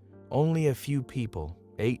it, only a few people,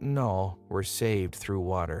 8 in all, were saved through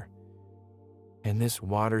water. And this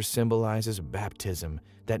water symbolizes baptism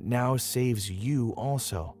that now saves you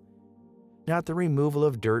also. Not the removal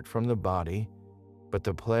of dirt from the body, but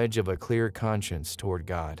the pledge of a clear conscience toward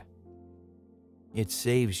God. It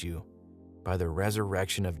saves you by the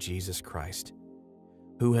resurrection of Jesus Christ,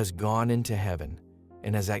 who has gone into heaven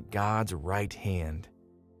and is at God's right hand,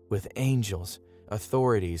 with angels,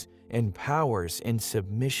 authorities, and powers in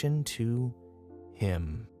submission to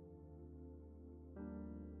him.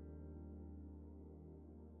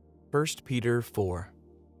 1 Peter 4.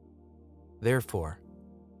 Therefore,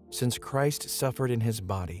 since Christ suffered in his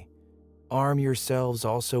body, arm yourselves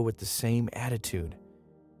also with the same attitude,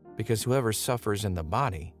 because whoever suffers in the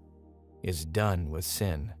body is done with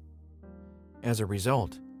sin. As a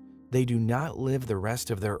result, they do not live the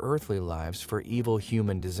rest of their earthly lives for evil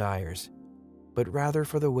human desires, but rather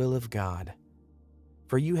for the will of God.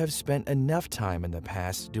 For you have spent enough time in the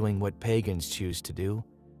past doing what pagans choose to do,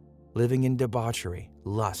 living in debauchery,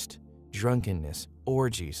 lust, drunkenness,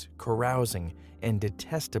 orgies, carousing, and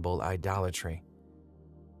detestable idolatry.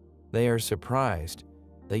 They are surprised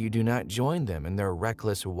that you do not join them in their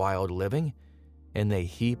reckless, wild living, and they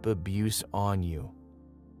heap abuse on you.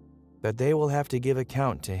 That they will have to give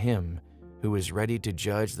account to Him who is ready to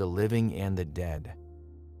judge the living and the dead.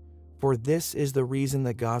 For this is the reason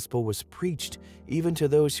the gospel was preached even to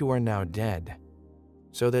those who are now dead,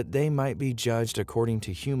 so that they might be judged according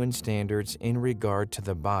to human standards in regard to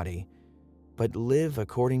the body, but live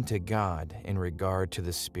according to God in regard to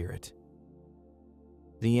the Spirit.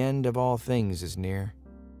 The end of all things is near.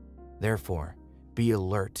 Therefore, be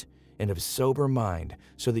alert and of sober mind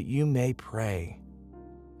so that you may pray.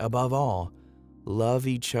 Above all, love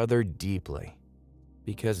each other deeply,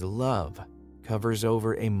 because love covers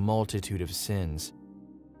over a multitude of sins.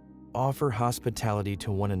 Offer hospitality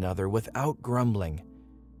to one another without grumbling.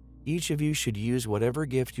 Each of you should use whatever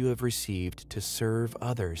gift you have received to serve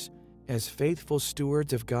others as faithful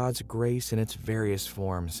stewards of God's grace in its various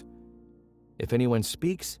forms. If anyone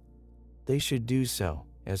speaks, they should do so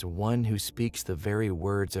as one who speaks the very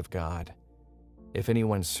words of God. If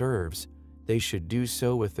anyone serves, they should do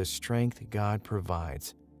so with the strength God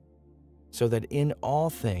provides, so that in all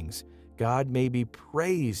things God may be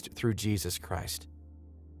praised through Jesus Christ.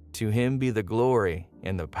 To Him be the glory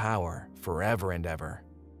and the power forever and ever.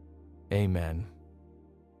 Amen.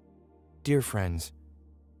 Dear friends,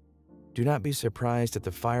 do not be surprised at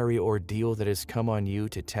the fiery ordeal that has come on you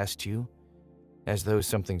to test you, as though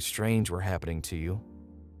something strange were happening to you.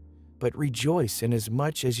 But rejoice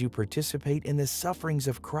inasmuch as you participate in the sufferings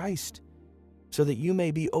of Christ, so that you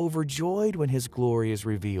may be overjoyed when His glory is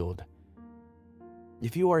revealed.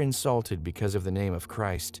 If you are insulted because of the name of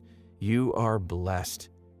Christ, you are blessed,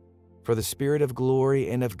 for the Spirit of glory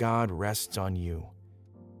and of God rests on you.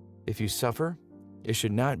 If you suffer, it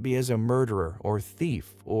should not be as a murderer or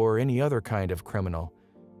thief or any other kind of criminal,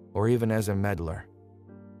 or even as a meddler.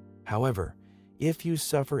 However, if you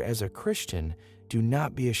suffer as a Christian, do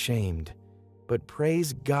not be ashamed, but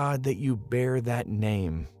praise God that you bear that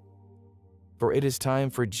name. For it is time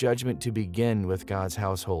for judgment to begin with God's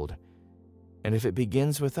household. And if it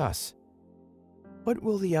begins with us, what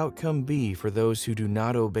will the outcome be for those who do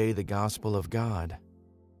not obey the gospel of God?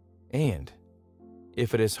 And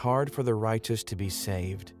if it is hard for the righteous to be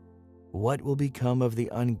saved, what will become of the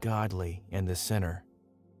ungodly and the sinner?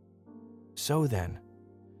 So then,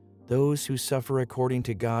 those who suffer according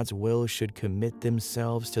to God's will should commit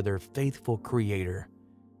themselves to their faithful Creator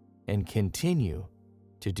and continue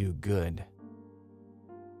to do good.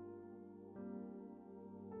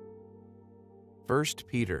 1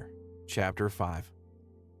 Peter chapter 5.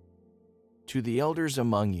 To the elders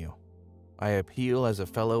among you, I appeal as a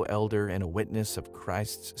fellow elder and a witness of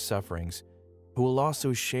Christ's sufferings, who will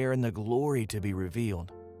also share in the glory to be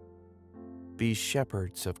revealed. Be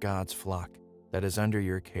shepherds of God's flock that is under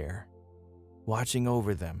your care, watching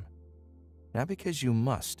over them, not because you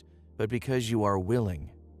must, but because you are willing,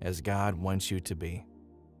 as God wants you to be,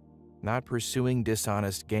 not pursuing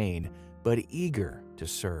dishonest gain, but eager to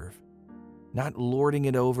serve, not lording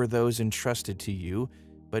it over those entrusted to you,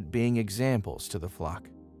 but being examples to the flock.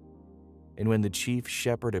 And when the chief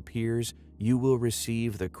shepherd appears, you will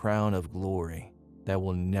receive the crown of glory that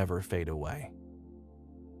will never fade away.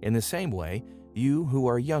 In the same way, you who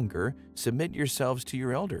are younger, submit yourselves to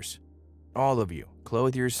your elders. All of you,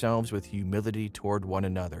 clothe yourselves with humility toward one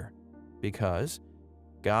another, because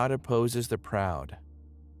God opposes the proud,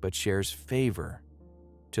 but shares favor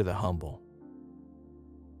to the humble.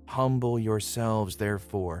 Humble yourselves,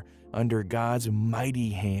 therefore, under God's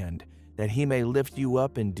mighty hand, that He may lift you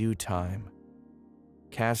up in due time.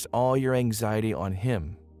 Cast all your anxiety on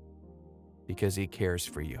Him, because He cares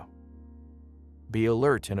for you. Be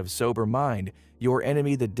alert and of sober mind. Your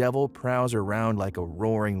enemy, the devil, prowls around like a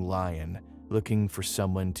roaring lion, looking for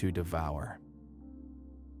someone to devour.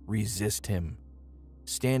 Resist him,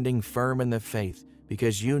 standing firm in the faith,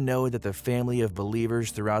 because you know that the family of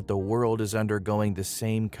believers throughout the world is undergoing the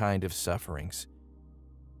same kind of sufferings.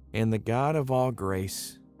 And the God of all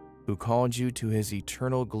grace, who called you to His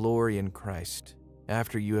eternal glory in Christ,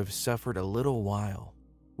 after you have suffered a little while,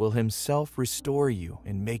 will Himself restore you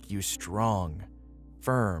and make you strong,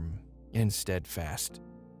 firm, and steadfast.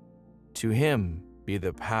 To Him be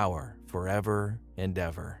the power forever and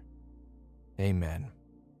ever. Amen.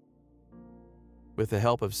 With the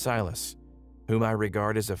help of Silas, whom I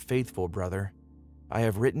regard as a faithful brother, I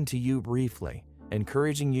have written to you briefly,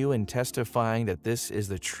 encouraging you and testifying that this is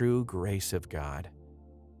the true grace of God.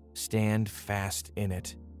 Stand fast in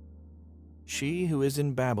it. She who is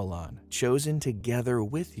in Babylon, chosen together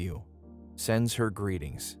with you, sends her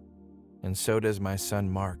greetings, and so does my son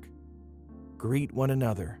Mark. greet one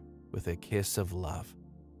another with a kiss of love.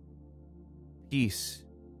 Peace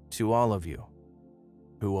to all of you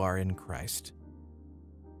who are in Christ.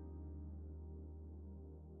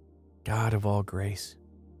 God of all grace,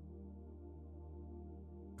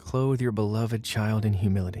 clothe your beloved child in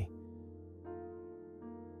humility.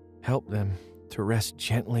 Help them to rest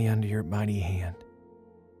gently under your mighty hand.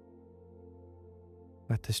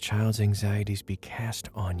 Let this child's anxieties be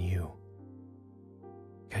cast on you,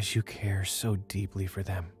 because you care so deeply for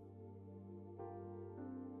them.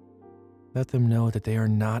 Let them know that they are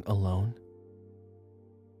not alone,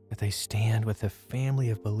 that they stand with a family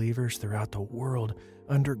of believers throughout the world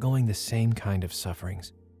undergoing the same kind of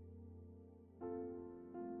sufferings.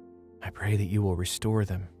 I pray that you will restore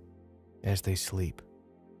them as they sleep,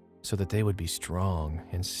 so that they would be strong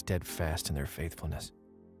and steadfast in their faithfulness.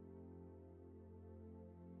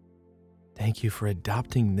 Thank you for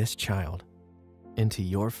adopting this child into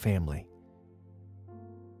your family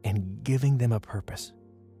and giving them a purpose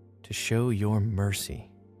to show your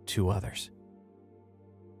mercy to others.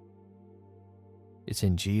 It's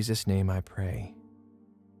in Jesus' name I pray.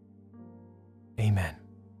 Amen.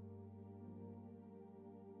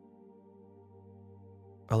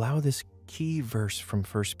 Allow this key verse from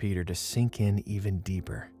 1 Peter to sink in even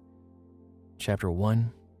deeper. Chapter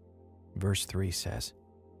 1, verse 3 says,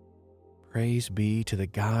 "Praise be to the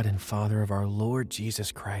God and Father of our Lord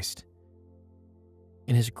Jesus Christ.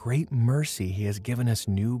 In his great mercy, he has given us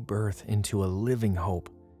new birth into a living hope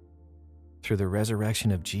through the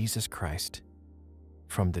resurrection of Jesus Christ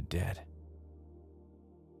from the dead."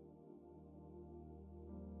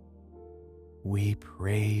 We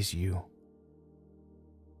praise you,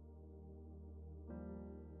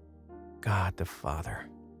 God the Father.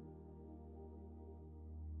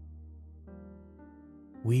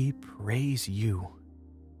 We praise you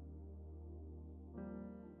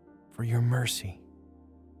for your mercy.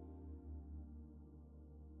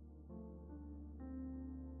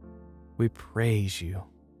 We praise you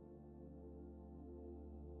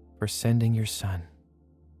for sending your Son.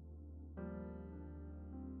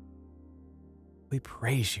 We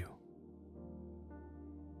praise you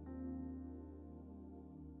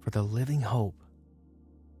for the living hope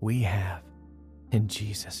we have in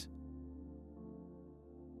Jesus.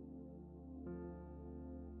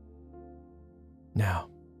 Now,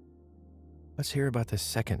 let's hear about the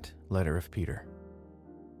second letter of Peter.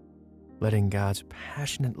 Letting God's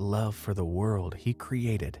passionate love for the world he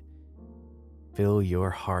created fill your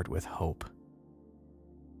heart with hope.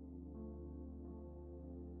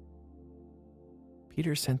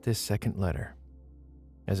 Peter sent this second letter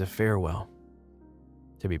as a farewell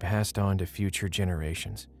to be passed on to future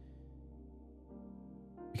generations,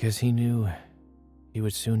 because he knew he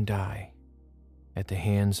would soon die at the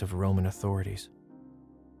hands of Roman authorities.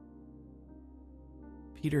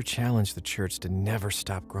 Peter challenged the church to never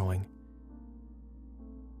stop growing,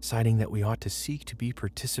 citing that we ought to seek to be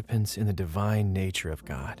participants in the divine nature of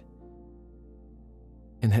God,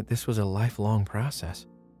 and that this was a lifelong process.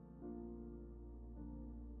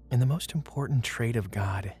 And the most important trait of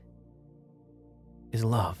God is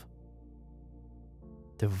love,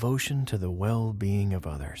 devotion to the well-being of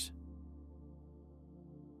others.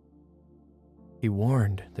 He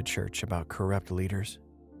warned the church about corrupt leaders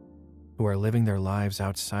who are living their lives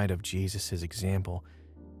outside of Jesus' example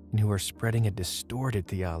and who are spreading a distorted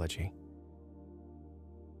theology.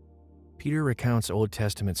 Peter recounts Old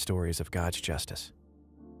Testament stories of God's justice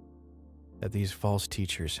that these false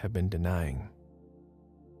teachers have been denying.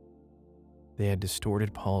 They had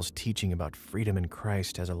distorted Paul's teaching about freedom in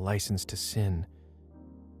Christ as a license to sin,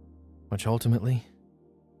 which ultimately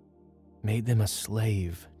made them a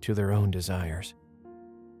slave to their own desires.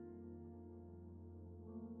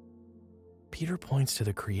 Peter points to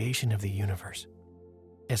the creation of the universe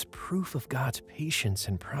as proof of God's patience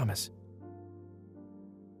and promise.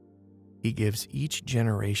 He gives each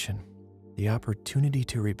generation the opportunity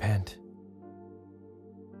to repent.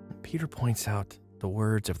 Peter points out the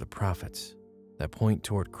words of the prophets that point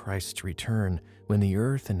toward Christ's return, when the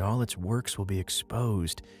earth and all its works will be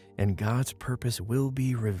exposed and God's purpose will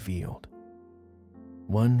be revealed,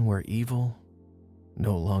 one where evil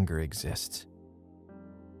no longer exists.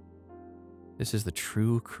 This is the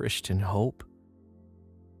true Christian hope.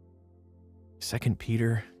 2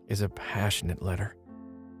 Peter is a passionate letter,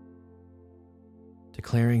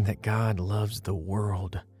 declaring that God loves the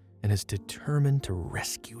world and is determined to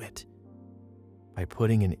rescue it by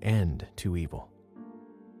putting an end to evil.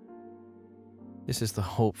 This is the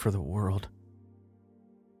hope for the world,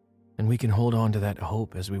 and we can hold on to that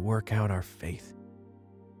hope as we work out our faith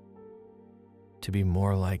to be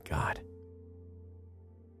more like God.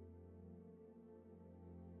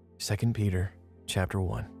 2 Peter chapter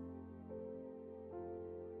 1.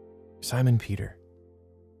 Simon Peter,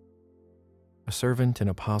 a servant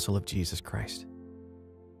and apostle of Jesus Christ,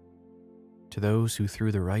 to those who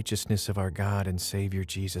through the righteousness of our God and Savior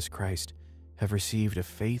Jesus Christ have received a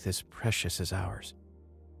faith as precious as ours.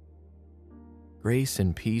 Grace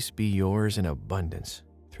and peace be yours in abundance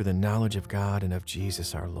through the knowledge of God and of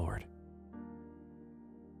Jesus our Lord.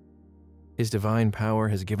 His divine power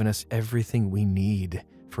has given us everything we need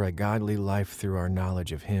for a godly life through our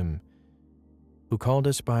knowledge of Him, who called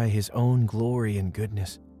us by His own glory and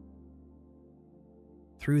goodness.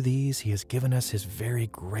 Through these He has given us His very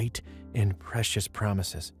great and precious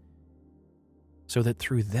promises, so that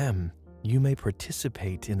through them you may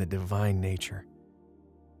participate in the divine nature,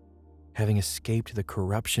 having escaped the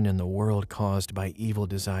corruption in the world caused by evil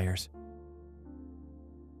desires.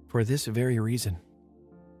 For this very reason,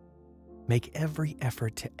 make every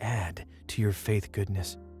effort to add to your faith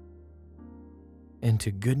goodness, and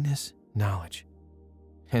to goodness knowledge,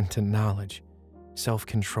 and to knowledge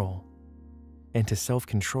self-control, and to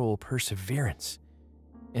self-control perseverance,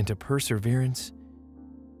 and to perseverance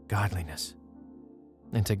godliness,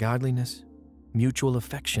 and to godliness mutual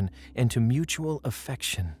affection, and to mutual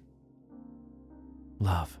affection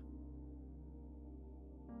love.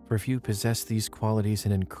 For if you possess these qualities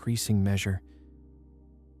in increasing measure,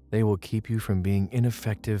 they will keep you from being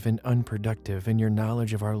ineffective and unproductive in your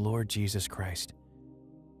knowledge of our Lord Jesus Christ.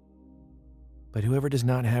 But whoever does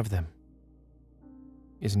not have them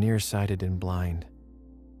is nearsighted and blind,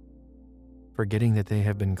 forgetting that they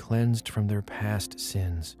have been cleansed from their past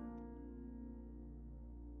sins.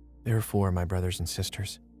 Therefore, my brothers and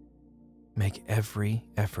sisters, make every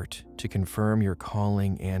effort to confirm your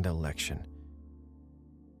calling and election.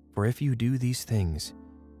 For if you do these things,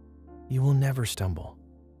 you will never stumble,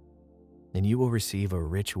 and you will receive a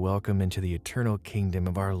rich welcome into the eternal kingdom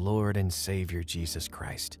of our Lord and Savior Jesus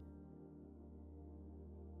Christ.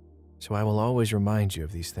 So I will always remind you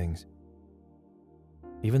of these things,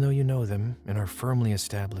 even though you know them and are firmly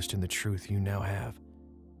established in the truth you now have.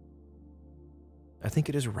 I think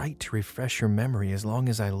it is right to refresh your memory as long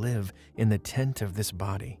as I live in the tent of this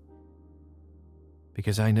body,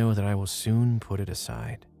 because I know that I will soon put it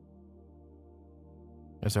aside,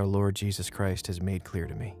 as our Lord Jesus Christ has made clear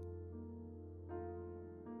to me.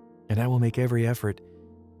 And I will make every effort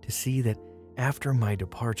to see that after my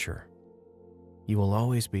departure, you will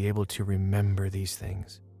always be able to remember these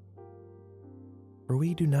things. For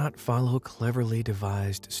we do not follow cleverly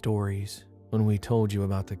devised stories when we told you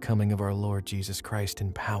about the coming of our Lord Jesus Christ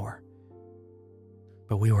in power,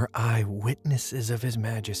 but we were eyewitnesses of His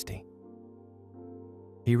majesty.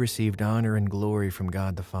 He received honor and glory from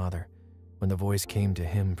God the Father when the voice came to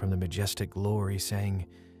Him from the majestic glory, saying,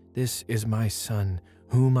 "This is my Son,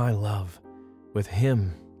 whom I love. With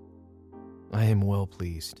Him I am well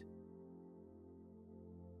pleased."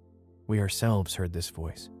 We ourselves heard this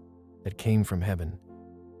voice that came from heaven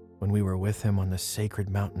when we were with Him on the sacred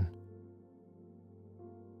mountain.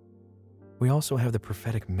 We also have the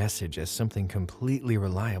prophetic message as something completely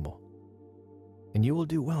reliable, and you will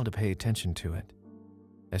do well to pay attention to it,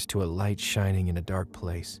 as to a light shining in a dark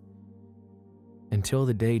place, until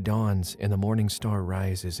the day dawns and the morning star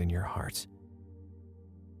rises in your hearts.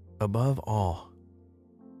 Above all,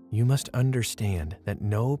 you must understand that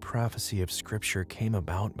no prophecy of Scripture came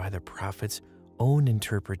about by the prophet's own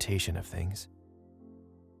interpretation of things.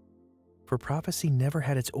 For prophecy never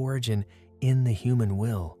had its origin in the human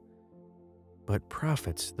will, but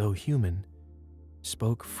prophets, though human,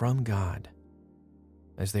 spoke from God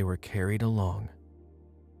as they were carried along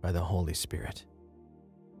by the Holy Spirit.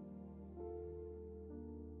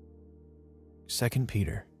 2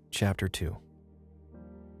 Peter chapter 2.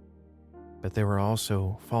 But there were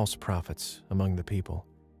also false prophets among the people,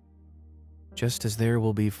 just as there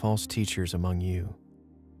will be false teachers among you.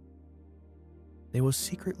 They will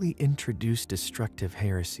secretly introduce destructive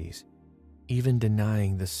heresies, even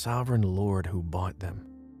denying the sovereign Lord who bought them,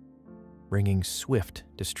 bringing swift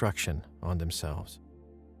destruction on themselves.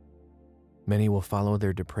 Many will follow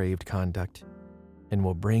their depraved conduct and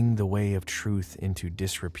will bring the way of truth into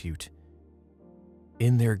disrepute.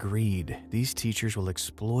 In their greed, these teachers will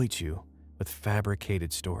exploit you with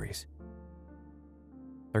fabricated stories.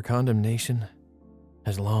 Their condemnation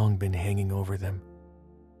has long been hanging over them,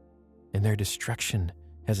 and their destruction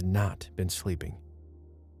has not been sleeping.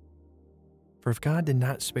 For if God did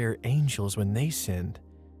not spare angels when they sinned,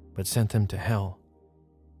 but sent them to hell,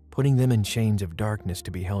 putting them in chains of darkness to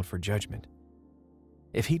be held for judgment,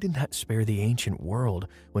 if He did not spare the ancient world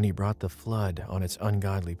when He brought the flood on its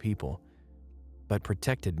ungodly people, but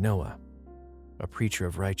protected Noah, a preacher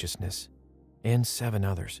of righteousness, and 7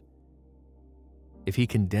 others, if he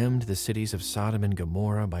condemned the cities of Sodom and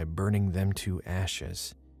Gomorrah by burning them to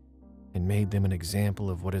ashes and made them an example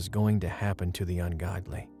of what is going to happen to the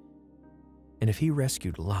ungodly, and if he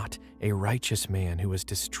rescued Lot, a righteous man who was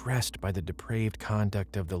distressed by the depraved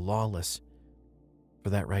conduct of the lawless,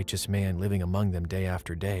 for that righteous man living among them day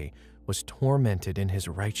after day was tormented in his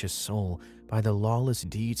righteous soul by the lawless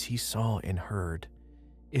deeds he saw and heard,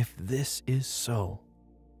 if this is so,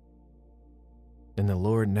 then the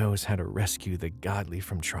Lord knows how to rescue the godly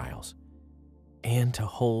from trials and to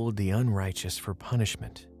hold the unrighteous for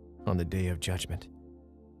punishment on the day of judgment.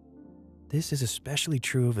 This is especially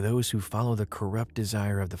true of those who follow the corrupt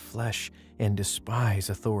desire of the flesh and despise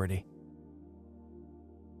authority.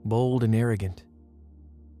 Bold and arrogant,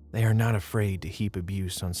 they are not afraid to heap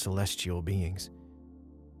abuse on celestial beings.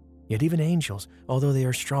 Yet even angels, although they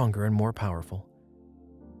are stronger and more powerful,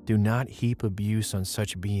 do not heap abuse on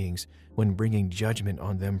such beings when bringing judgment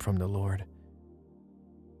on them from the Lord.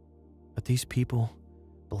 But these people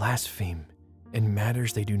blaspheme in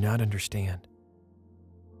matters they do not understand.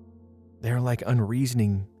 They are like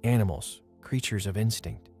unreasoning animals, creatures of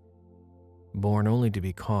instinct, born only to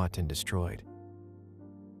be caught and destroyed.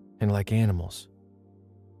 And like animals,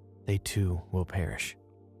 they too will perish.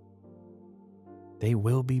 They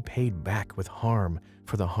will be paid back with harm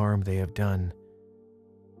for the harm they have done.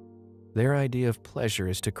 Their idea of pleasure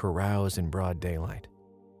is to carouse in broad daylight.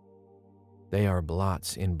 They are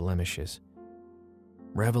blots in blemishes,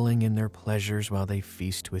 reveling in their pleasures while they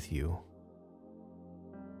feast with you.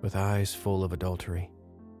 With eyes full of adultery,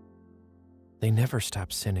 they never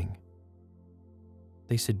stop sinning.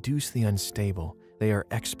 They seduce the unstable. They are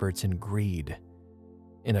experts in greed,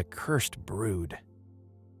 an accursed brood.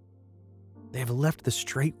 They have left the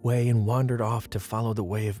straight way and wandered off to follow the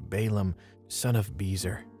way of Balaam, son of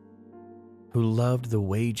Bezer, who loved the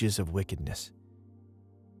wages of wickedness.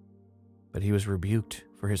 But he was rebuked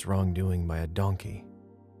for his wrongdoing by a donkey,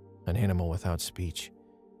 an animal without speech,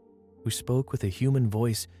 who spoke with a human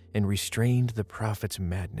voice and restrained the prophet's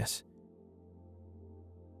madness.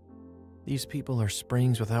 These people are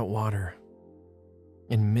springs without water,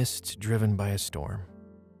 and mists driven by a storm.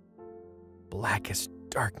 Blackest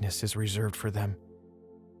darkness is reserved for them.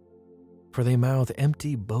 For they mouth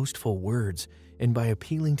empty, boastful words, and by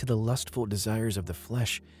appealing to the lustful desires of the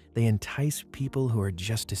flesh, they entice people who are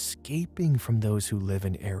just escaping from those who live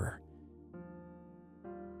in error.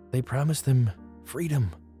 They promise them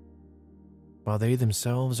freedom, while they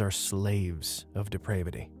themselves are slaves of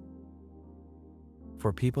depravity.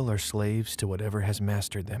 For people are slaves to whatever has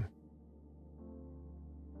mastered them.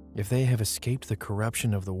 If they have escaped the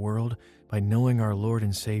corruption of the world by knowing our Lord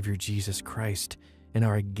and Savior Jesus Christ and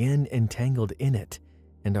are again entangled in it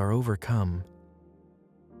and are overcome,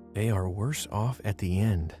 they are worse off at the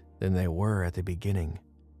end than they were at the beginning.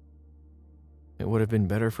 It would have been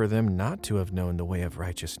better for them not to have known the way of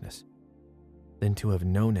righteousness than to have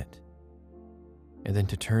known it, and then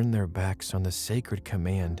to turn their backs on the sacred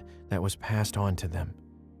command that was passed on to them.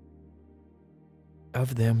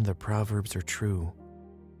 Of them the proverbs are true.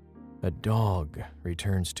 A dog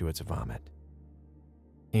returns to its vomit,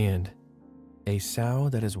 and a sow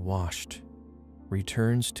that is washed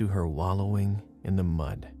returns to her wallowing in the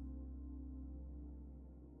mud.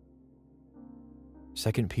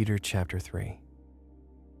 2 Peter chapter 3.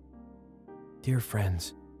 Dear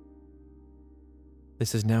friends,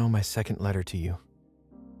 this is now my second letter to you.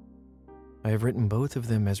 I have written both of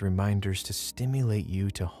them as reminders to stimulate you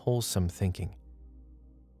to wholesome thinking.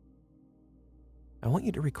 I want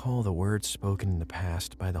you to recall the words spoken in the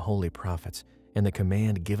past by the holy prophets and the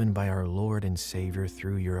command given by our Lord and Savior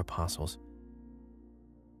through your apostles.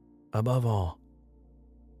 Above all,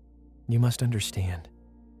 you must understand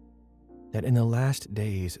that in the last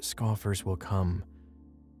days scoffers will come,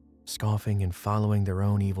 scoffing and following their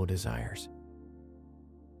own evil desires.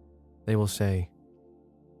 They will say,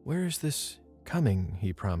 "Where is this coming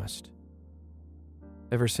he promised?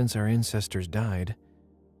 Ever since our ancestors died,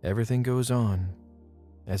 everything goes on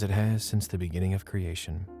as it has since the beginning of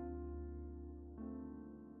creation."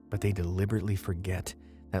 But they deliberately forget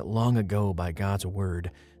that long ago by God's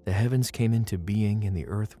word, the heavens came into being and the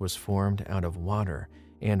earth was formed out of water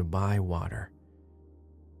and by water.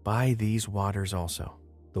 By these waters also,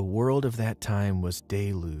 the world of that time was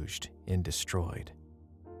deluged and destroyed.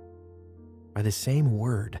 By the same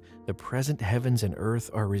word, the present heavens and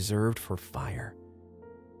earth are reserved for fire,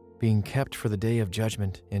 being kept for the day of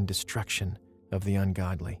judgment and destruction of the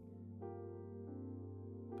ungodly.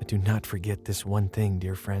 But do not forget this one thing,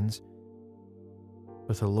 dear friends.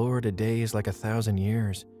 With the Lord, a day is like 1,000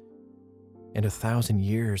 years, and 1,000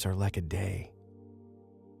 years are like a day.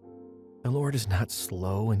 The Lord is not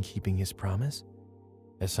slow in keeping his promise,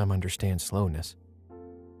 as some understand slowness.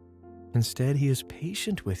 Instead, he is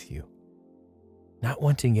patient with you, not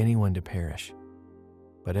wanting anyone to perish,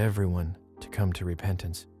 but everyone to come to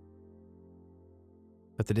repentance.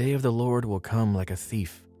 But the day of the Lord will come like a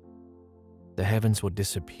thief. The heavens will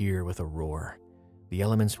disappear with a roar. The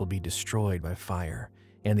elements will be destroyed by fire,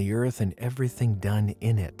 and the earth and everything done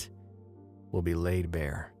in it will be laid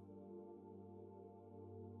bare.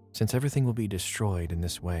 Since everything will be destroyed in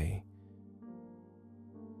this way,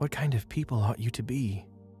 what kind of people ought you to be?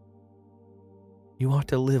 You ought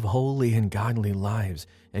to live holy and godly lives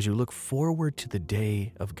as you look forward to the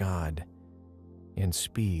day of God and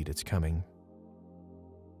speed its coming.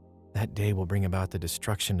 That day will bring about the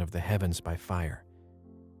destruction of the heavens by fire,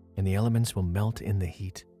 and the elements will melt in the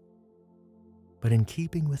heat. But in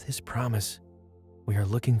keeping with his promise, we are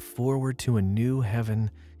looking forward to a new heaven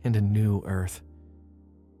and a new earth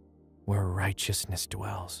where righteousness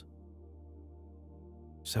dwells.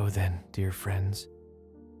 So then, dear friends,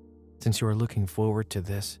 since you are looking forward to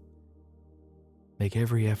this, make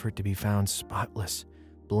every effort to be found spotless,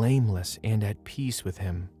 blameless, and at peace with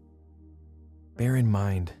him. Bear in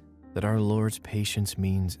mind that our Lord's patience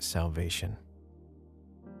means salvation.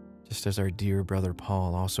 Just as our dear brother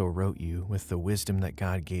Paul also wrote you with the wisdom that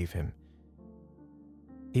God gave him.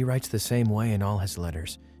 He writes the same way in all his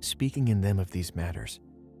letters, speaking in them of these matters.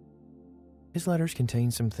 His letters contain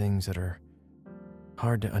some things that are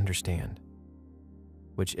hard to understand,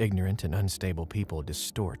 which ignorant and unstable people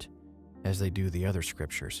distort, as they do the other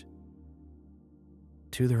scriptures,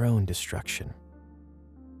 to their own destruction.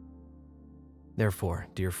 Therefore,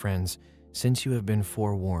 dear friends, since you have been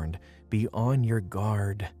forewarned, be on your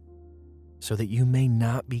guard, so that you may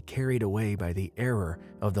not be carried away by the error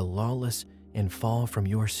of the lawless and fall from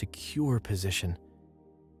your secure position,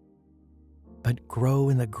 but grow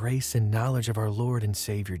in the grace and knowledge of our Lord and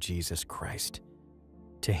Savior Jesus Christ.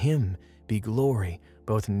 To him be glory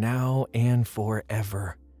both now and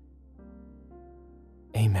forever.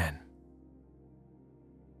 Amen.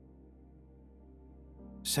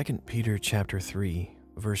 2 Peter chapter 3,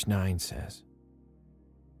 verse 9 says,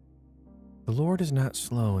 "The Lord is not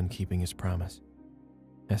slow in keeping his promise,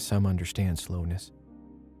 as some understand slowness.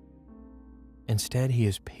 Instead, he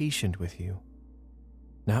is patient with you,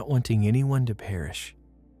 not wanting anyone to perish,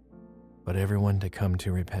 but everyone to come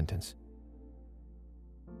to repentance."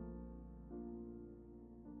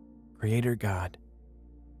 Creator God,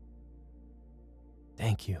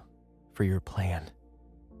 thank you for your plan.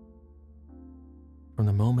 From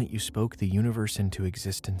the moment you spoke the universe into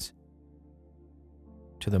existence,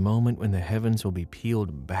 to the moment when the heavens will be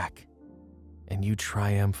peeled back and you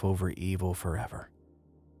triumph over evil forever.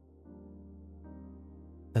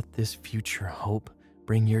 Let this future hope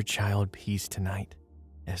bring your child peace tonight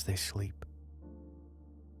as they sleep.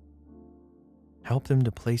 Help them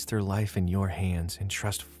to place their life in your hands and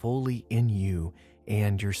trust fully in you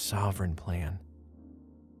and your sovereign plan.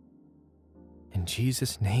 In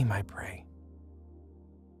Jesus' name I pray.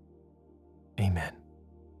 Amen.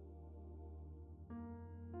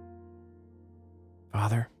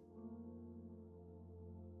 Father,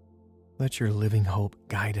 let your living hope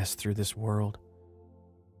guide us through this world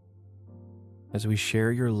as we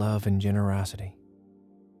share your love and generosity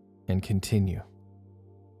and continue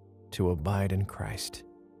to abide in Christ.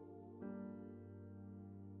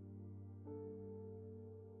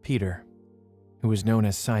 Peter, who was known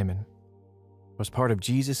as Simon, was part of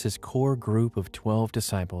Jesus' core group of 12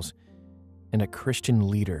 disciples and a Christian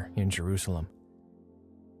leader in Jerusalem.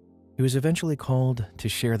 He was eventually called to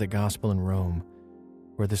share the gospel in Rome,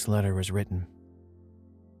 where this letter was written.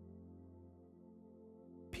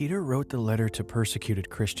 Peter wrote the letter to persecuted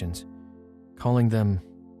Christians, calling them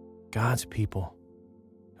God's people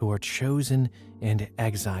who are chosen and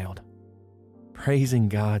exiled, praising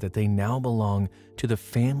God that they now belong to the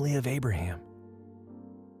family of Abraham,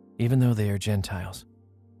 even though they are Gentiles.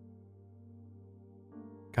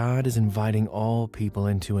 God is inviting all people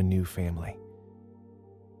into a new family,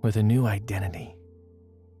 with a new identity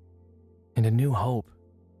and a new hope.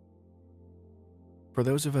 For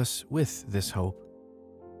those of us with this hope,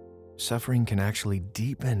 suffering can actually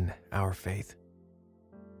deepen our faith,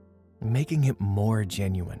 making it more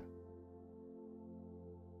genuine.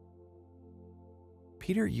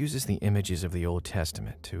 Peter uses the images of the Old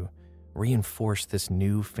Testament to reinforce this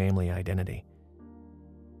new family identity.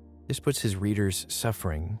 This puts his readers'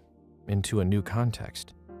 suffering into a new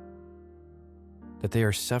context, that they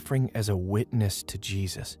are suffering as a witness to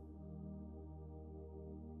Jesus.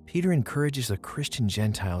 Peter encourages the Christian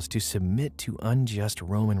Gentiles to submit to unjust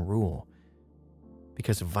Roman rule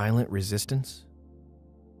because violent resistance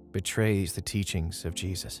betrays the teachings of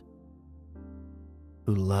Jesus.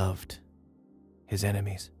 who loved his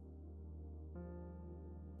enemies.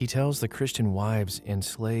 He tells the Christian wives and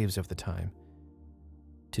slaves of the time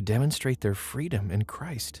to demonstrate their freedom in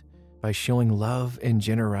Christ by showing love and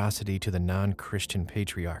generosity to the non-Christian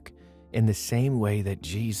patriarch in the same way that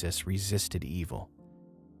Jesus resisted evil.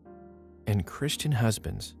 And Christian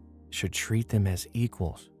husbands should treat them as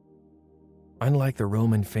equals, unlike the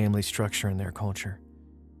Roman family structure in their culture.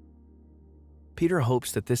 Peter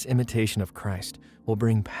hopes that this imitation of Christ will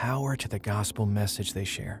bring power to the gospel message they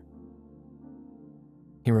share.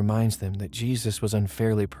 He reminds them that Jesus was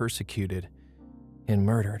unfairly persecuted and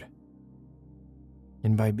murdered.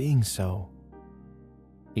 And by being so,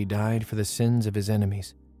 he died for the sins of his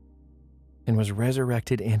enemies and was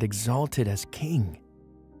resurrected and exalted as king.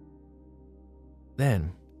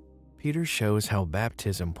 Then, Peter shows how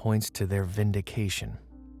baptism points to their vindication,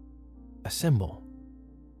 a symbol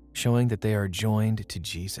showing that they are joined to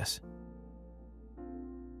Jesus.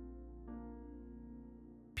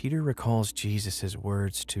 Peter recalls Jesus'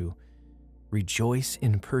 words to rejoice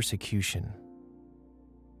in persecution,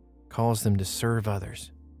 calls them to serve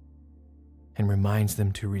others, and reminds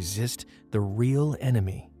them to resist the real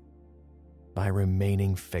enemy by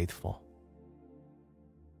remaining faithful.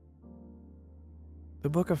 The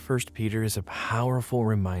book of 1 Peter is a powerful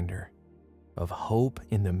reminder of hope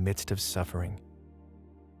in the midst of suffering.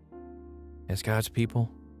 As God's people,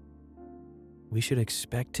 we should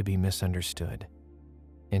expect to be misunderstood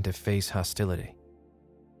and to face hostility.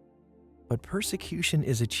 But persecution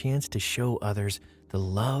is a chance to show others the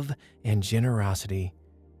love and generosity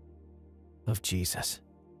of Jesus.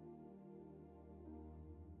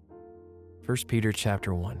 1 Peter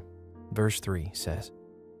chapter 1, verse 3 says,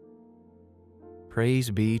 "Praise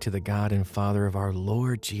be to the God and Father of our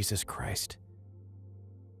Lord Jesus Christ.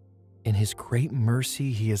 In his great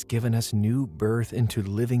mercy, he has given us new birth into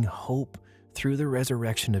living hope through the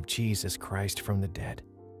resurrection of Jesus Christ from the dead.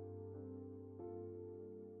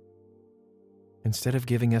 Instead of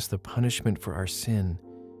giving us the punishment for our sin,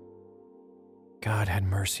 God had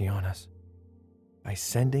mercy on us by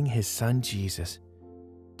sending his Son Jesus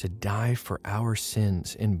to die for our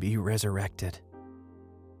sins and be resurrected.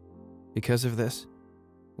 Because of this,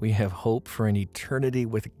 we have hope for an eternity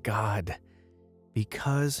with God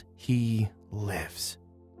because he lives."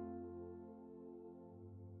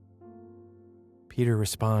 Peter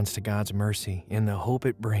responds to God's mercy and the hope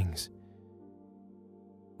it brings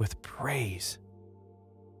with praise.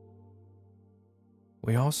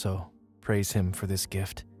 We also praise him for this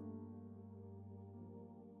gift.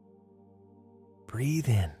 Breathe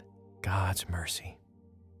in God's mercy.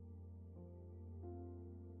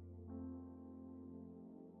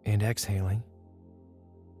 And exhaling,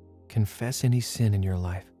 confess any sin in your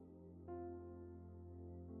life.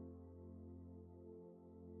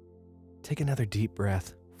 Take another deep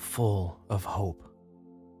breath full of hope.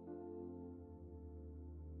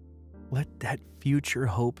 Let that future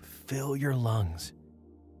hope fill your lungs.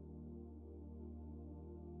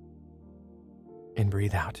 And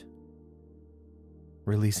breathe out,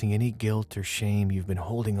 releasing any guilt or shame you've been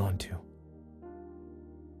holding on to.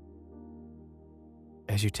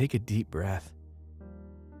 As you take a deep breath,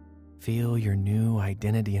 feel your new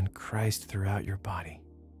identity in Christ throughout your body.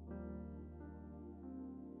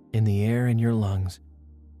 In the air in your lungs,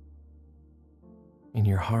 in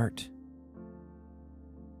your heart,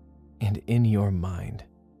 and in your mind.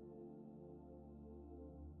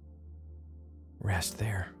 Rest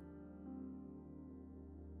there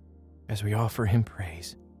as we offer him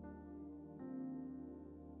praise.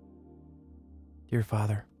 Dear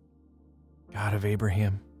Father, God of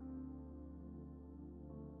Abraham,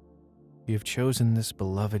 you have chosen this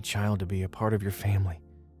beloved child to be a part of your family.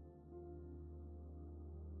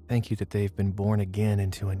 Thank you that they've been born again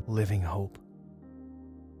into a living hope.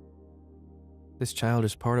 This child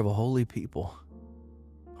is part of a holy people,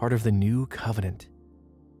 part of the new covenant,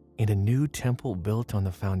 and a new temple built on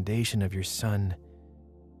the foundation of your Son,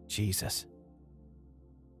 Jesus.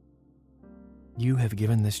 You have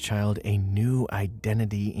given this child a new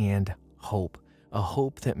identity and hope, a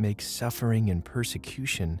hope that makes suffering and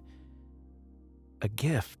persecution a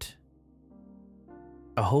gift,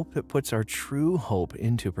 a hope that puts our true hope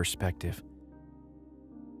into perspective.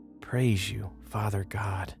 Praise you, Father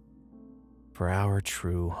God, for our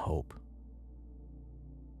true hope.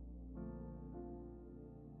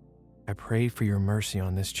 I pray for your mercy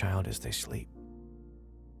on this child as they sleep.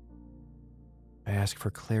 I ask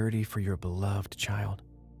for clarity for your beloved child.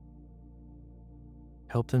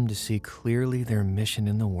 Help them to see clearly their mission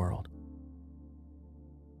in the world,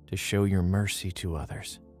 to show your mercy to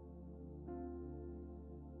others.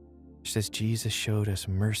 Just as Jesus showed us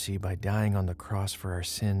mercy by dying on the cross for our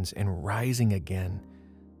sins and rising again,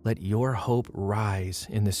 let your hope rise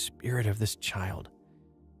in the spirit of this child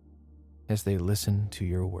as they listen to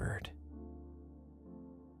your word.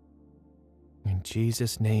 In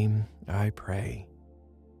Jesus' name I pray.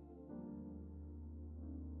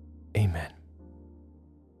 Amen.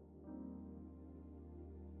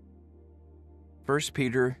 1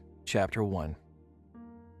 Peter chapter 1.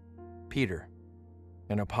 Peter,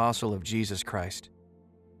 an apostle of Jesus Christ,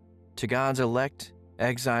 to God's elect,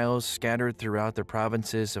 exiles scattered throughout the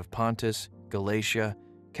provinces of Pontus, Galatia,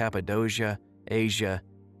 Cappadocia, Asia,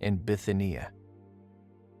 and Bithynia,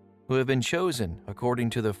 who have been chosen according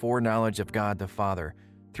to the foreknowledge of God the Father,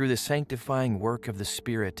 through the sanctifying work of the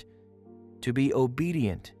Spirit, to be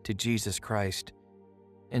obedient to Jesus Christ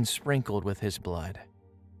and sprinkled with his blood.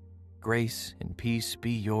 Grace and peace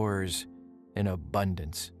be yours in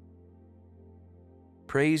abundance.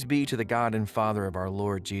 Praise be to the God and Father of our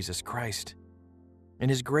Lord Jesus Christ. In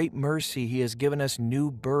his great mercy, he has given us new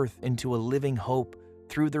birth into a living hope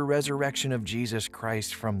through the resurrection of Jesus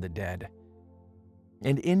Christ from the dead,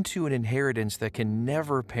 and into an inheritance that can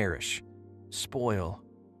never perish, spoil,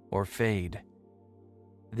 or fade.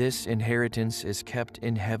 This inheritance is kept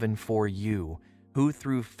in heaven for you, who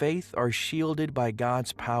through faith are shielded by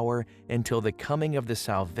God's power until the coming of the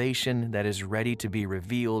salvation that is ready to be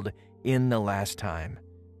revealed in the last time.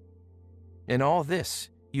 In all this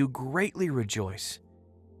you greatly rejoice,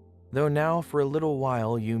 though now for a little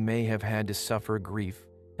while you may have had to suffer grief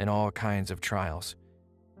and all kinds of trials.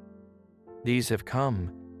 These have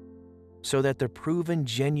come so that the proven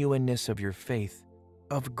genuineness of your faith,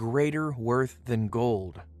 of greater worth than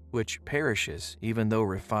gold, which perishes even though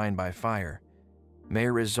refined by fire, may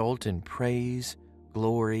result in praise,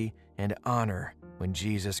 glory, and honor when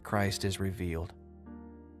Jesus Christ is revealed.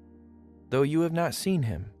 Though you have not seen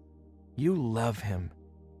him, you love him,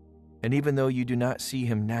 and even though you do not see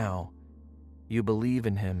him now, you believe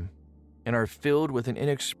in him and are filled with an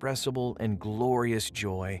inexpressible and glorious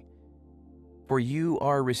joy, for you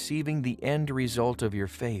are receiving the end result of your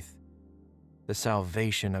faith, the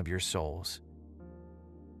salvation of your souls.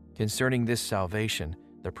 Concerning this salvation,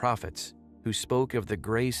 the prophets, who spoke of the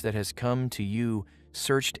grace that has come to you,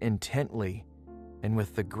 searched intently and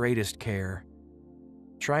with the greatest care,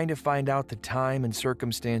 trying to find out the time and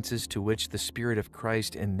circumstances to which the Spirit of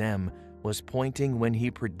Christ in them was pointing when he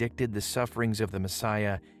predicted the sufferings of the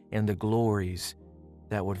Messiah and the glories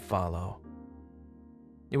that would follow.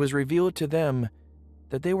 It was revealed to them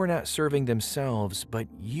that they were not serving themselves, but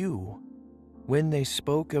you, when they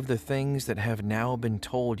spoke of the things that have now been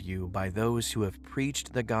told you by those who have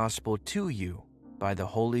preached the gospel to you by the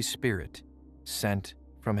Holy Spirit sent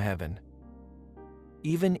from heaven.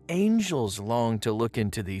 Even angels long to look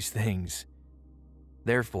into these things.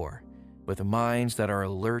 Therefore, with minds that are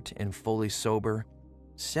alert and fully sober,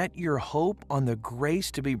 set your hope on the grace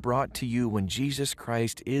to be brought to you when Jesus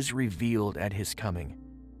Christ is revealed at his coming.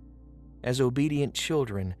 As obedient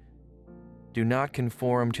children, do not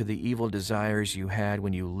conform to the evil desires you had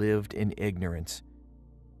when you lived in ignorance.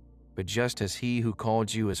 But just as he who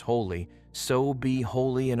called you is holy, so be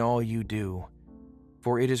holy in all you do.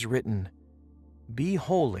 For it is written, "Be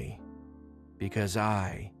holy, because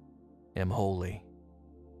I am holy."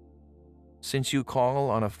 Since you call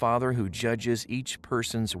on a Father who judges each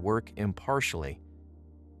person's work impartially,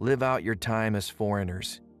 live out your time as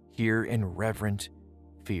foreigners, here in reverent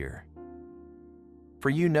fear. For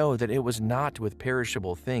you know that it was not with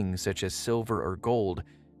perishable things such as silver or gold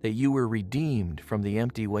that you were redeemed from the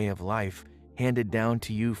empty way of life handed down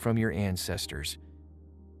to you from your ancestors,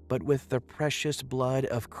 but with the precious blood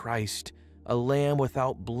of Christ, a lamb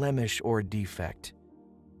without blemish or defect.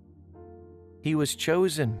 He was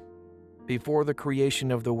chosen before the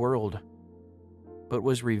creation of the world, but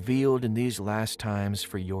was revealed in these last times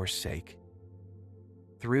for your sake.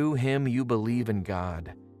 Through him you believe in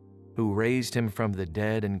God, who raised him from the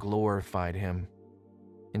dead and glorified him,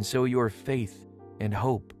 and so your faith and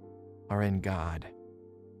hope are in God.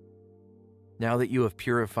 Now that you have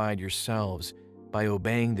purified yourselves by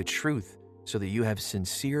obeying the truth, so that you have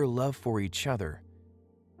sincere love for each other,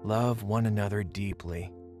 love one another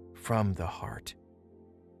deeply from the heart.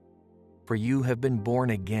 For you have been born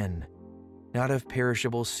again, not of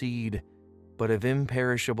perishable seed, but of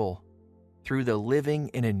imperishable, through the living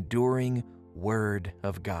and enduring Word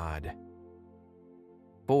of God.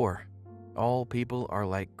 For all people are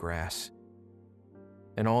like grass,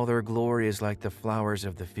 and all their glory is like the flowers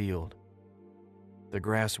of the field. The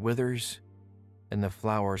grass withers, and the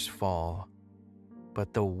flowers fall,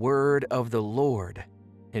 but the word of the Lord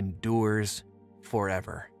endures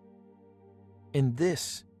forever. In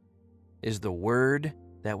this is the word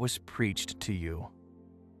that was preached to you.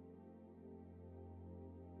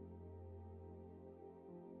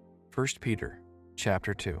 First Peter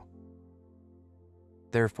chapter 2.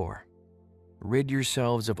 Therefore, rid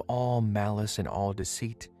yourselves of all malice and all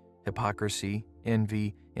deceit, hypocrisy,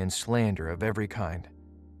 envy, and slander of every kind.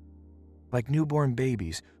 Like newborn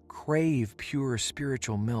babies, crave pure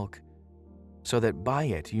spiritual milk, so that by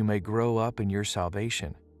it you may grow up in your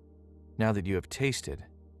salvation, now that you have tasted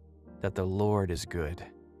that the Lord is good.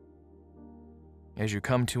 As you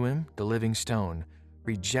come to him, the living stone,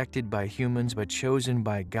 rejected by humans but chosen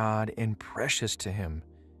by God and precious to him,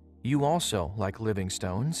 you also, like living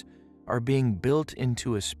stones, are being built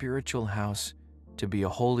into a spiritual house to be a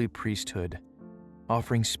holy priesthood,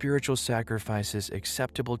 offering spiritual sacrifices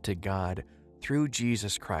acceptable to God through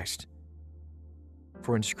Jesus Christ.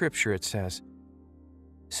 For in Scripture it says,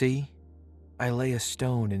 "See, I lay a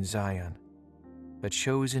stone in Zion, a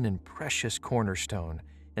chosen and precious cornerstone,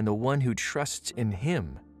 and the one who trusts in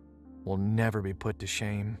him will never be put to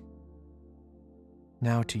shame."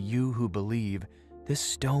 Now to you who believe, this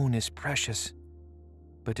stone is precious,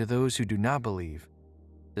 but to those who do not believe,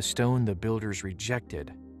 the stone the builders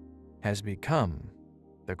rejected has become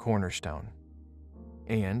the cornerstone,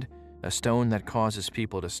 and a stone that causes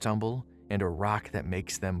people to stumble, and a rock that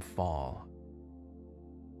makes them fall.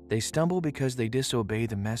 They stumble because they disobey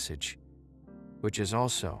the message, which is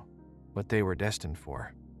also what they were destined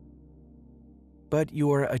for. But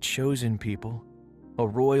you are a chosen people, a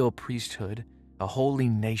royal priesthood, a holy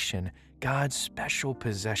nation, God's special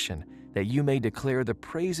possession, that you may declare the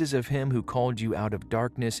praises of him who called you out of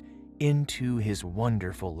darkness into his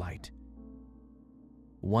wonderful light.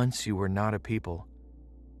 Once you were not a people,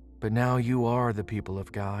 but now you are the people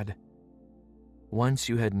of God. Once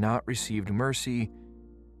you had not received mercy,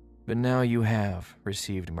 but now you have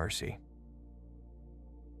received mercy.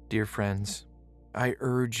 Dear friends, I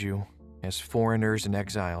urge you, as foreigners and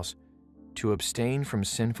exiles, to abstain from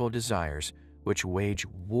sinful desires which wage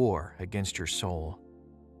war against your soul.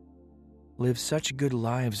 Live such good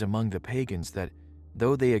lives among the pagans that,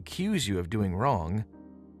 though they accuse you of doing wrong,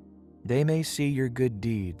 they may see your good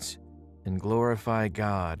deeds and glorify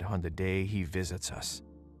God on the day he visits us.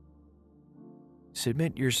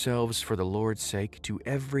 Submit yourselves for the Lord's sake to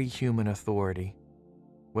every human authority,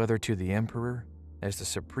 whether to the emperor as the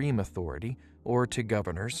supreme authority or to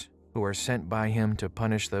governors who are sent by him to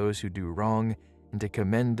punish those who do wrong and to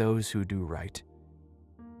commend those who do right.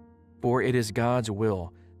 For it is God's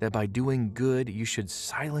will that by doing good you should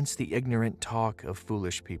silence the ignorant talk of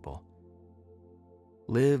foolish people.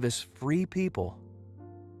 Live as free people,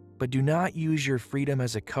 but do not use your freedom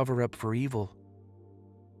as a cover-up for evil.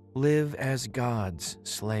 Live as God's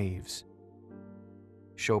slaves.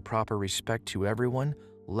 Show proper respect to everyone,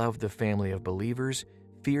 love the family of believers,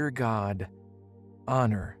 fear God,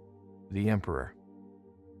 honor the emperor.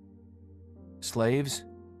 Slaves,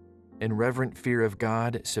 in reverent fear of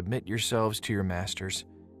God, submit yourselves to your masters,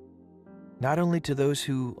 not only to those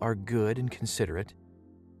who are good and considerate,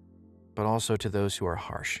 but also to those who are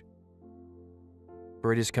harsh.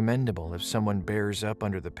 For it is commendable if someone bears up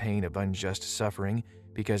under the pain of unjust suffering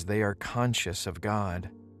because they are conscious of God.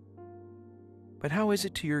 But how is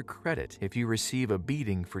it to your credit if you receive a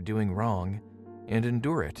beating for doing wrong and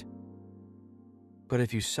endure it? But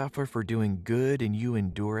if you suffer for doing good and you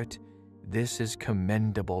endure it, this is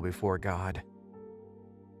commendable before God.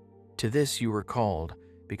 To this you were called,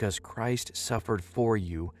 because Christ suffered for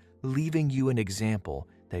you, leaving you an example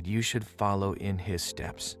that you should follow in his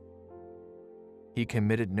steps. He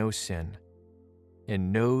committed no sin,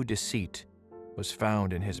 and no deceit was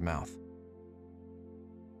found in his mouth.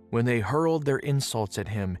 When they hurled their insults at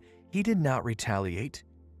him, he did not retaliate.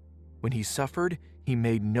 When he suffered, he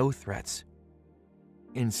made no threats.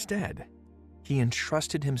 Instead, he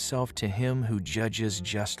entrusted himself to him who judges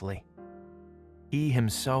justly. He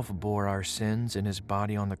himself bore our sins in his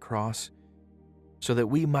body on the cross, so that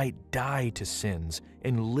we might die to sins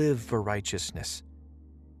and live for righteousness.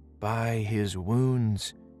 By his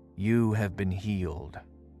wounds you have been healed.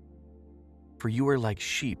 For you were like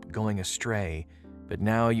sheep going astray, but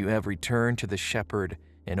now you have returned to the shepherd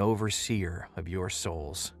and overseer of your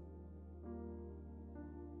souls.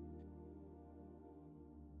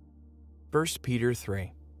 1 Peter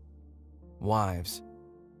 3. Wives,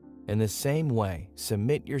 in the same way,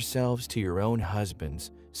 submit yourselves to your own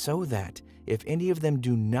husbands, so that, if any of them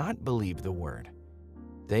do not believe the word,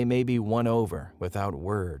 they may be won over without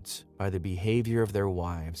words by the behavior of their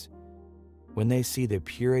wives, when they see the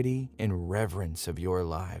purity and reverence of your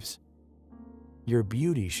lives. Your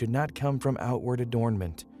beauty should not come from outward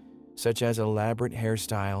adornment, such as elaborate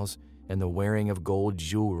hairstyles and the wearing of gold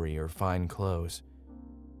jewelry or fine clothes.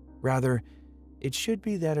 Rather, it should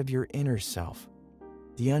be that of your inner self,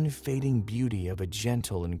 the unfading beauty of a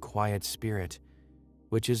gentle and quiet spirit,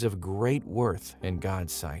 which is of great worth in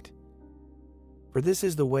God's sight. For this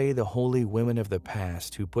is the way the holy women of the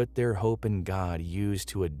past who put their hope in God used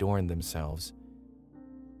to adorn themselves.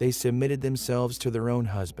 They submitted themselves to their own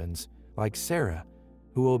husbands, like Sarah,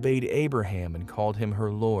 who obeyed Abraham and called him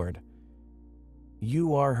her Lord.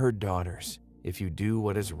 You are her daughters if you do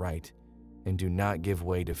what is right and do not give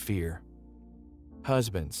way to fear.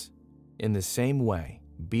 Husbands, in the same way,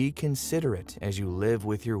 be considerate as you live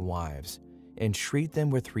with your wives, and treat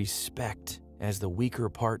them with respect as the weaker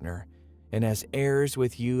partner and as heirs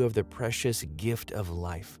with you of the precious gift of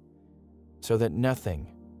life, so that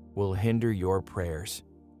nothing will hinder your prayers.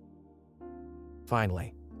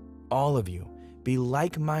 Finally, all of you, be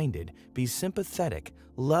like-minded, be sympathetic,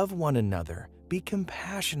 love one another, be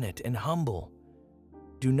compassionate and humble.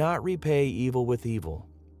 Do not repay evil with evil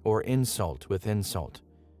or insult with insult.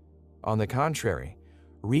 On the contrary,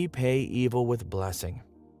 repay evil with blessing,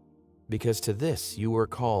 because to this you were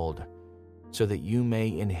called, so that you may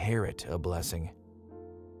inherit a blessing.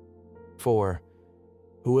 For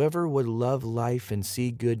whoever would love life and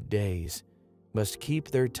see good days must keep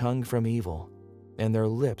their tongue from evil and their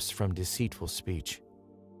lips from deceitful speech.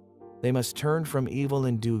 They must turn from evil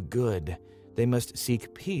and do good. They must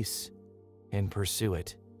seek peace and pursue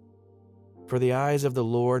it. For the eyes of the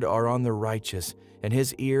Lord are on the righteous, and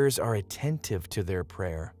his ears are attentive to their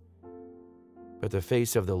prayer. But the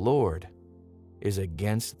face of the Lord is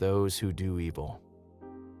against those who do evil.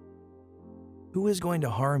 Who is going to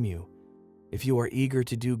harm you if you are eager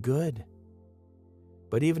to do good?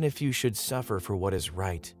 But even if you should suffer for what is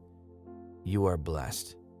right, you are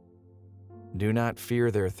blessed. Do not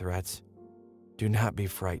fear their threats. Do not be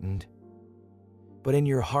frightened. But in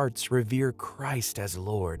your hearts revere Christ as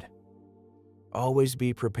Lord. Always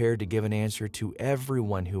be prepared to give an answer to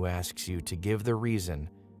everyone who asks you to give the reason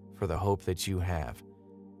for the hope that you have.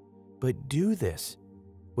 But do this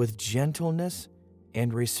with gentleness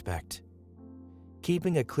and respect,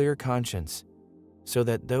 keeping a clear conscience, so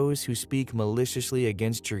that those who speak maliciously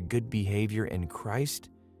against your good behavior in Christ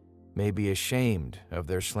may be ashamed of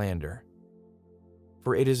their slander.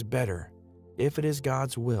 For it is better, if it is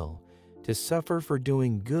God's will, to suffer for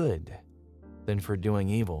doing good than for doing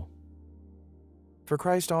evil. For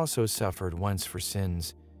Christ also suffered once for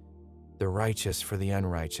sins, the righteous for the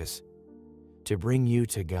unrighteous, to bring you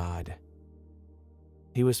to God.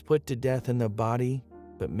 He was put to death in the body,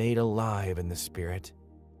 but made alive in the spirit.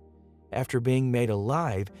 After being made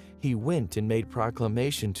alive, he went and made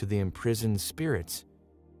proclamation to the imprisoned spirits,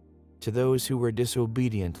 to those who were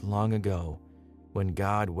disobedient long ago, when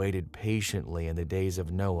God waited patiently in the days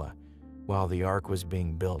of Noah while the ark was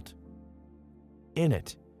being built. In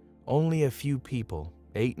it, only a few people,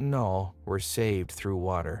 8 in all, were saved through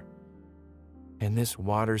water. And this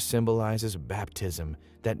water symbolizes baptism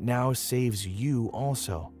that now saves you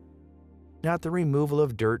also. Not the removal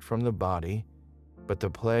of dirt from the body, but the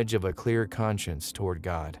pledge of a clear conscience toward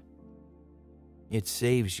God. It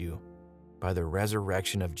saves you by the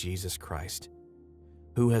resurrection of Jesus Christ,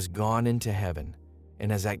 who has gone into heaven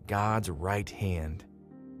and is at God's right hand,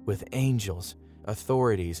 with angels,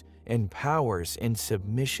 authorities, and powers in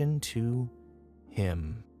submission to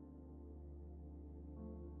him.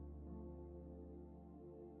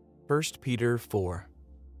 1 Peter 4.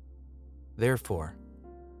 Therefore,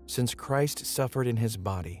 since Christ suffered in his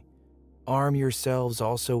body, arm yourselves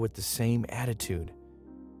also with the same attitude,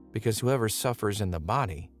 because whoever suffers in the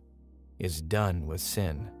body is done with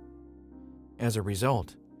sin. As a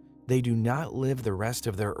result, they do not live the rest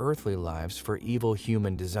of their earthly lives for evil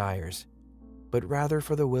human desires, but rather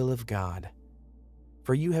for the will of God.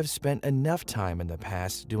 For you have spent enough time in the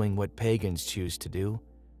past doing what pagans choose to do,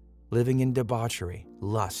 living in debauchery,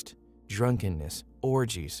 lust, drunkenness,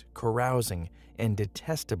 orgies, carousing, and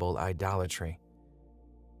detestable idolatry.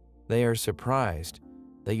 They are surprised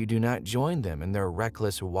that you do not join them in their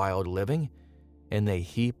reckless, wild living, and they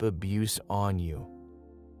heap abuse on you.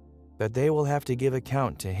 That they will have to give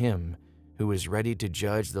account to him who is ready to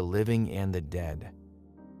judge the living and the dead.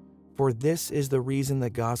 For this is the reason the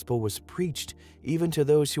gospel was preached even to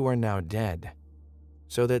those who are now dead,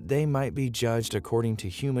 so that they might be judged according to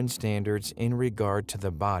human standards in regard to the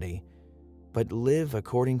body, but live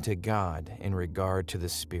according to God in regard to the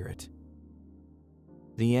Spirit.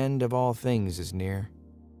 The end of all things is near.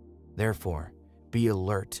 Therefore, be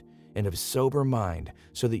alert and of sober mind,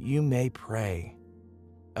 so that you may pray.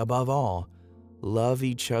 Above all, love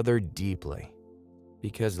each other deeply,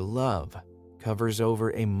 because love covers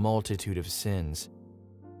over a multitude of sins.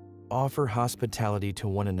 offer hospitality to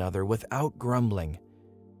one another without grumbling.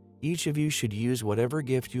 Each of you should use whatever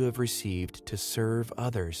gift you have received to serve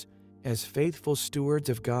others as faithful stewards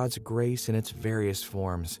of God's grace in its various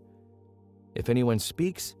forms. If anyone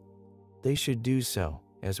speaks, they should do so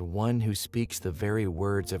as one who speaks the very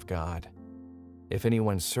words of God. If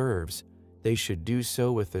anyone serves, they should do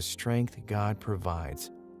so with the strength God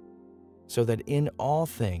provides, so that in all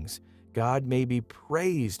things God may be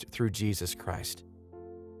praised through Jesus Christ.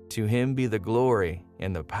 To him be the glory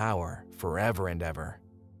and the power forever and ever.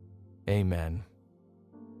 Amen.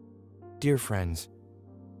 Dear friends,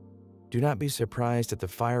 do not be surprised at the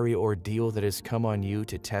fiery ordeal that has come on you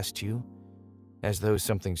to test you, as though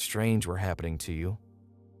something strange were happening to you.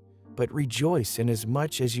 But rejoice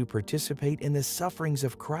inasmuch as you participate in the sufferings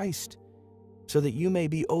of Christ, so that you may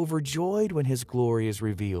be overjoyed when his glory is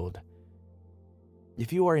revealed.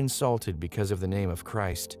 If you are insulted because of the name of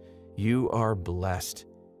Christ, you are blessed,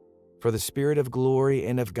 for the Spirit of glory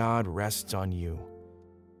and of God rests on you.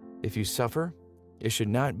 If you suffer, it should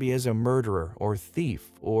not be as a murderer or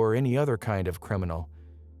thief or any other kind of criminal,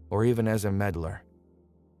 or even as a meddler.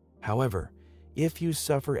 However, if you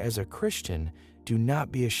suffer as a Christian, do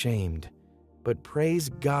not be ashamed, but praise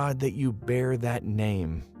God that you bear that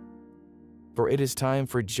name. For it is time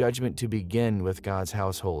for judgment to begin with God's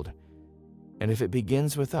household. And if it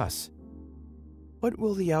begins with us, what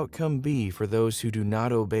will the outcome be for those who do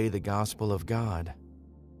not obey the gospel of God?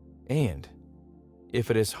 And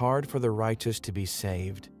if it is hard for the righteous to be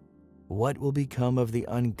saved, what will become of the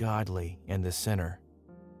ungodly and the sinner?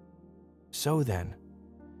 So then,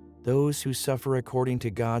 those who suffer according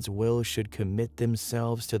to God's will should commit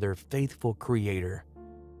themselves to their faithful Creator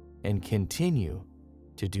and continue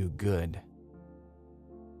to do good.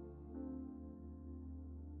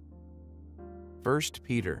 1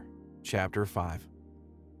 Peter chapter 5.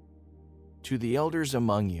 To the elders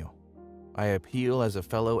among you, I appeal as a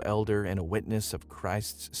fellow elder and a witness of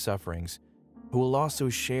Christ's sufferings, who will also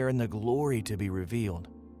share in the glory to be revealed.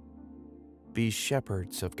 Be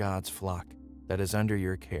shepherds of God's flock that is under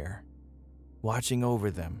your care, watching over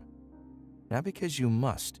them, not because you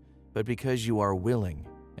must, but because you are willing,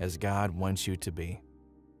 as God wants you to be.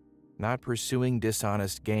 Not pursuing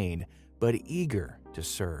dishonest gain, but eager to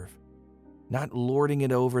serve. Not lording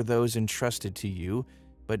it over those entrusted to you,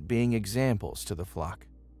 but being examples to the flock.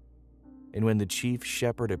 And when the chief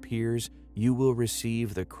shepherd appears, you will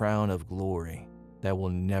receive the crown of glory that will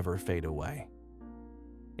never fade away.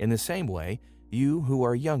 In the same way, you who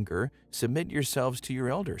are younger, submit yourselves to your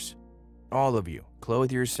elders. All of you,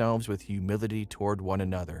 clothe yourselves with humility toward one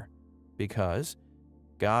another, because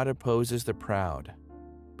God opposes the proud,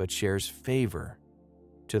 but shares favor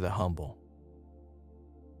to the humble.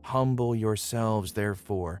 Humble yourselves,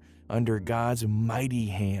 therefore, under God's mighty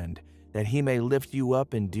hand, that he may lift you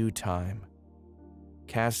up in due time.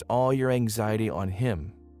 Cast all your anxiety on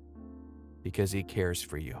him, because he cares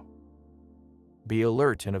for you. Be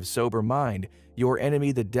alert and of sober mind. Your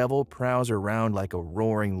enemy, the devil, prowls around like a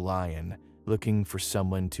roaring lion, looking for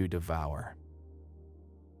someone to devour.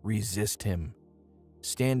 Resist him,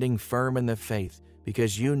 standing firm in the faith,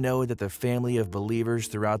 because you know that the family of believers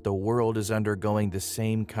throughout the world is undergoing the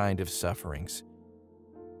same kind of sufferings.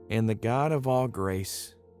 And the God of all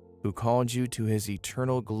grace, who called you to his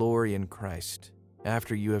eternal glory in Christ,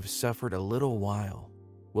 after you have suffered a little while,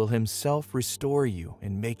 will himself restore you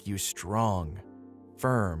and make you strong,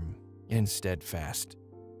 firm, and steadfast.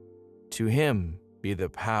 To him be the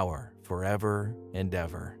power forever and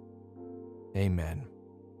ever. Amen.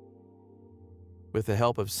 With the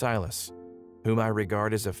help of Silas, whom I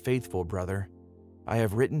regard as a faithful brother, I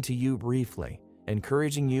have written to you briefly,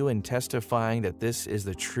 encouraging you and testifying that this is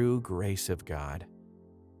the true grace of God.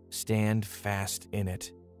 Stand fast in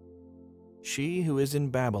it. She who is in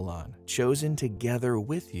Babylon, chosen together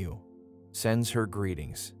with you, sends her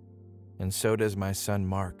greetings, and so does my son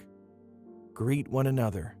Mark. Greet one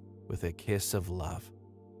another with a kiss of love.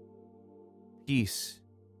 Peace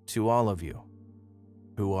to all of you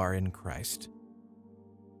who are in Christ.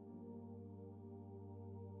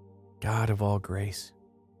 God of all grace,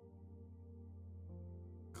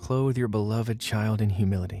 clothe your beloved child in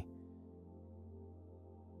humility.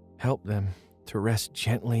 Help them to rest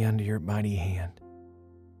gently under your mighty hand.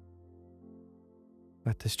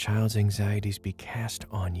 Let this child's anxieties be cast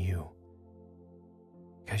on you,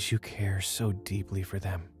 because you care so deeply for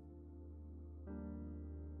them.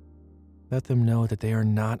 Let them know that they are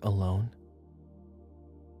not alone,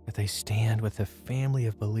 that they stand with the family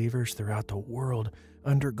of believers throughout the world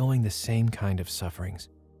undergoing the same kind of sufferings.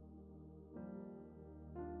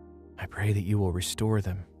 I pray that you will restore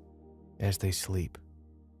them as they sleep,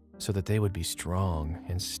 so that they would be strong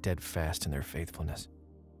and steadfast in their faithfulness.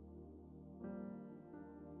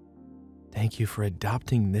 Thank you for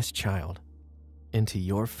adopting this child into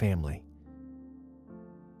your family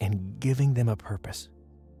and giving them a purpose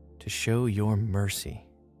to show your mercy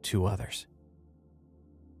to others.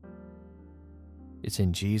 It's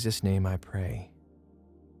in Jesus' name I pray.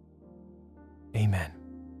 Amen.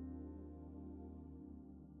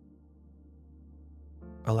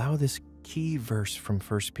 Allow this key verse from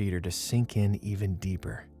 1 Peter to sink in even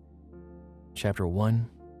deeper. Chapter 1,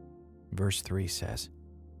 verse 3 says,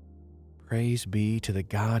 "Praise be to the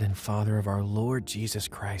God and Father of our Lord Jesus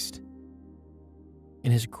Christ.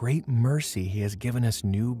 In his great mercy, he has given us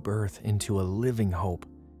new birth into a living hope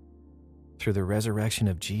through the resurrection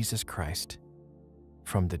of Jesus Christ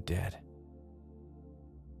from the dead."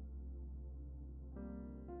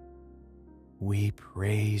 We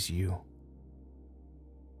praise you,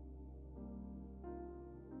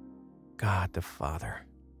 God the Father.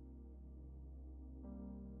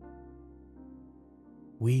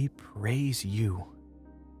 We praise you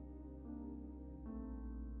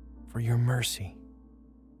for your mercy.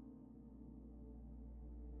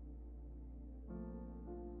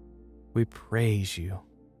 We praise you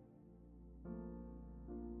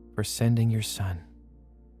for sending your Son.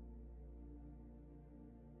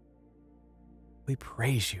 We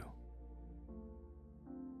praise you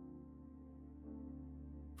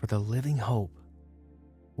for the living hope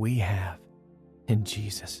we have in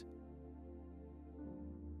Jesus.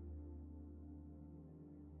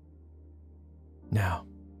 Now,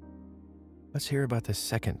 let's hear about the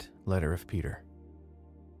second letter of Peter.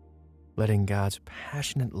 Letting God's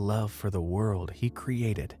passionate love for the world he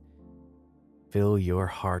created fill your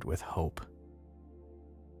heart with hope.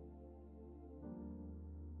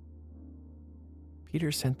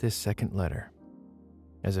 Peter sent this second letter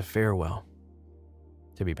as a farewell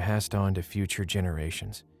to be passed on to future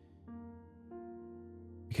generations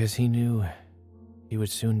because he knew he would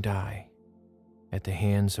soon die at the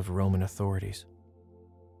hands of Roman authorities.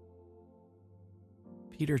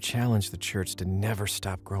 Peter challenged the church to never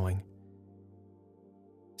stop growing,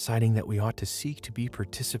 citing that we ought to seek to be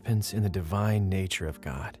participants in the divine nature of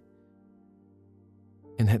God,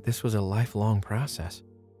 and that this was a lifelong process.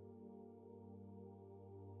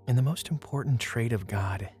 And the most important trait of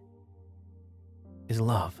God is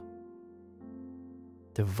love,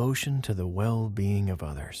 devotion to the well-being of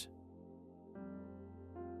others.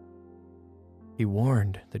 He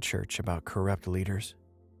warned the church about corrupt leaders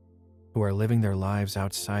who are living their lives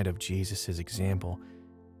outside of Jesus' example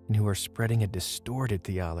and who are spreading a distorted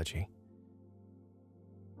theology.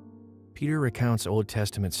 Peter recounts Old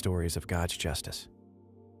Testament stories of God's justice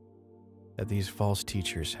that these false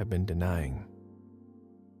teachers have been denying.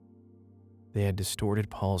 They had distorted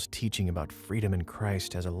Paul's teaching about freedom in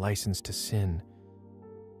Christ as a license to sin,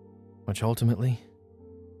 which ultimately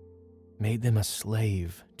made them a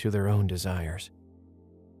slave to their own desires.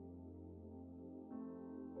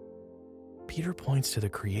 Peter points to the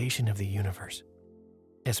creation of the universe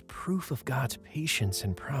as proof of God's patience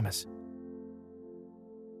and promise.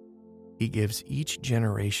 He gives each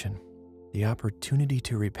generation the opportunity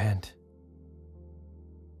to repent.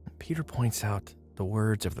 Peter points out the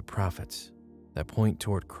words of the prophets that point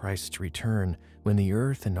toward Christ's return, when the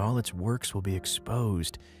earth and all its works will be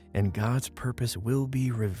exposed and God's purpose will be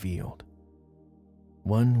revealed,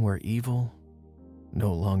 one where evil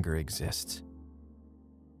no longer exists.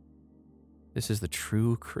 This is the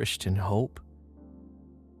true Christian hope.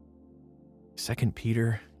 2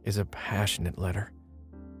 Peter is a passionate letter,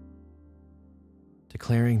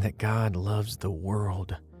 declaring that God loves the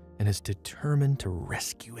world and is determined to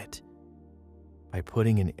rescue it by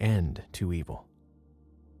putting an end to evil.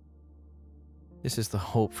 This is the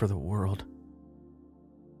hope for the world,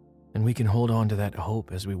 and we can hold on to that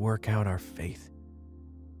hope as we work out our faith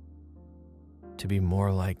to be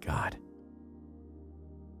more like God.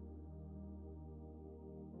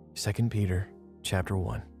 2 Peter chapter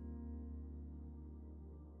 1.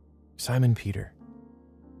 Simon Peter,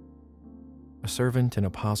 a servant and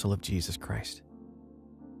apostle of Jesus Christ,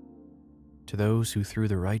 to those who through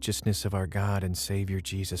the righteousness of our God and Savior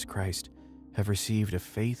Jesus Christ have received a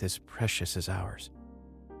faith as precious as ours.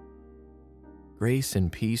 Grace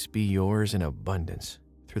and peace be yours in abundance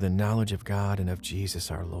through the knowledge of God and of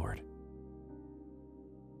Jesus our Lord.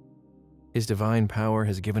 His divine power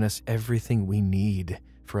has given us everything we need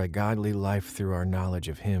for a godly life through our knowledge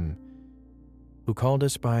of Him, who called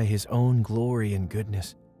us by His own glory and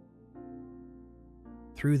goodness.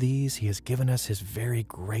 Through these He has given us His very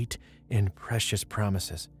great and precious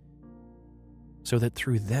promises, so that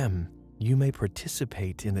through them you may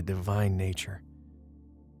participate in the divine nature,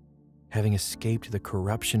 having escaped the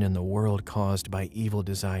corruption in the world caused by evil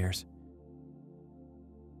desires.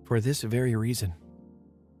 For this very reason,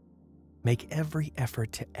 make every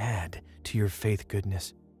effort to add to your faith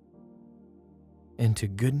goodness, and to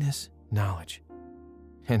goodness, knowledge,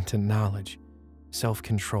 and to knowledge,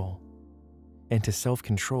 self-control, and to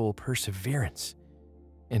self-control, perseverance,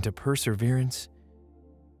 and to perseverance,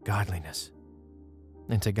 godliness,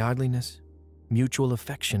 and to godliness, mutual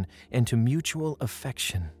affection, and to mutual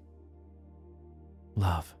affection,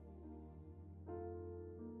 love.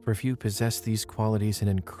 For if you possess these qualities in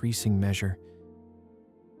increasing measure,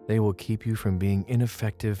 they will keep you from being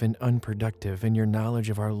ineffective and unproductive in your knowledge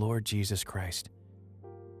of our Lord Jesus Christ.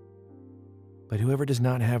 But whoever does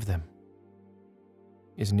not have them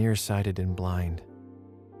is nearsighted and blind,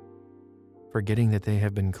 forgetting that they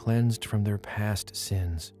have been cleansed from their past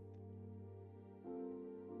sins.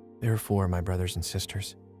 Therefore, my brothers and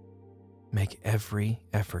sisters, make every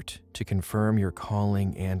effort to confirm your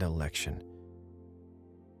calling and election.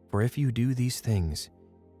 For if you do these things,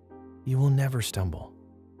 you will never stumble,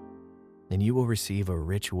 and you will receive a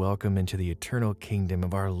rich welcome into the eternal kingdom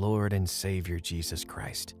of our Lord and Savior Jesus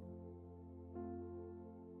Christ.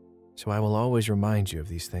 So I will always remind you of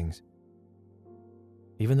these things,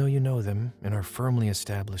 even though you know them and are firmly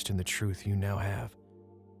established in the truth you now have.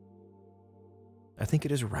 I think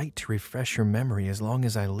it is right to refresh your memory as long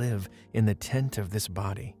as I live in the tent of this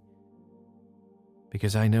body,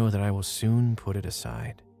 because I know that I will soon put it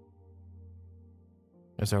aside,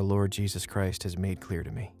 as our Lord Jesus Christ has made clear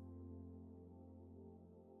to me.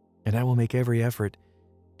 And I will make every effort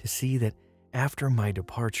to see that after my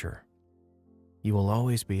departure, you will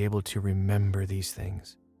always be able to remember these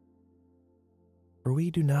things. For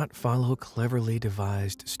we do not follow cleverly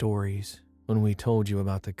devised stories when we told you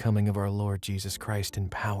about the coming of our Lord Jesus Christ in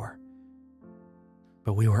power,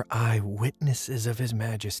 but we were eyewitnesses of his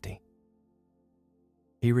majesty.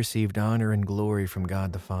 He received honor and glory from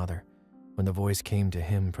God the Father when the voice came to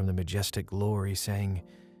him from the majestic glory, saying,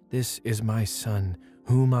 "This is my Son,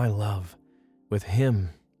 whom I love. With him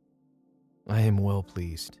I am well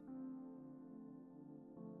pleased."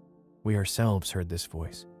 We ourselves heard this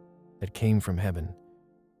voice that came from heaven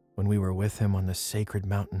when we were with him on the sacred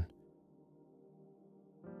mountain.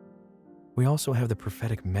 We also have the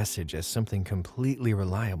prophetic message as something completely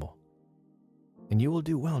reliable, and you will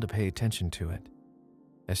do well to pay attention to it,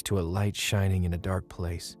 as to a light shining in a dark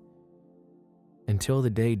place, until the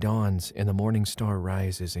day dawns and the morning star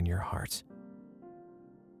rises in your hearts.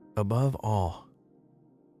 Above all,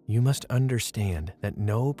 you must understand that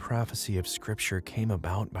no prophecy of Scripture came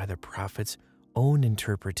about by the prophet's own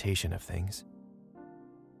interpretation of things.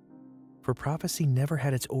 For prophecy never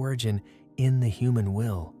had its origin in the human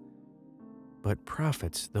will, but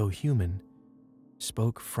prophets, though human,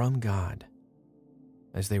 spoke from God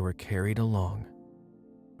as they were carried along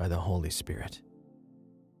by the Holy Spirit.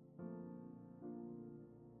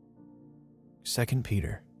 2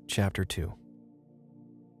 Peter chapter 2.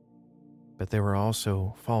 But there were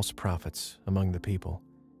also false prophets among the people,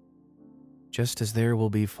 just as there will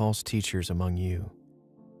be false teachers among you.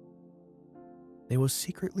 They will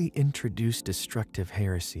secretly introduce destructive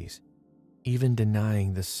heresies, even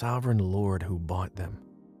denying the sovereign Lord who bought them,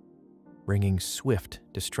 bringing swift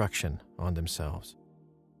destruction on themselves.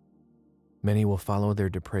 Many will follow their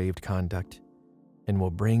depraved conduct and will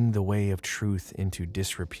bring the way of truth into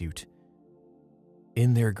disrepute.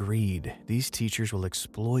 In their greed, these teachers will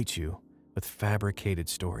exploit you with fabricated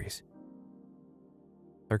stories.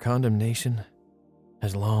 Their condemnation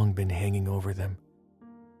has long been hanging over them,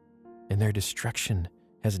 and their destruction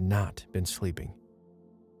has not been sleeping.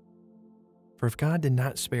 For if God did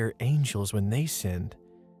not spare angels when they sinned,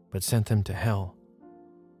 but sent them to hell,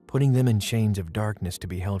 putting them in chains of darkness to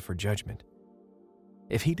be held for judgment,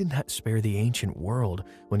 if he did not spare the ancient world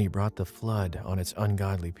when he brought the flood on its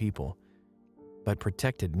ungodly people, but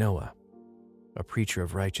protected Noah, a preacher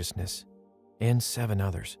of righteousness, and 7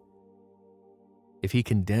 others, if he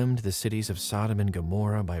condemned the cities of Sodom and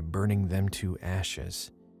Gomorrah by burning them to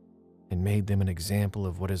ashes, and made them an example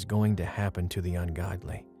of what is going to happen to the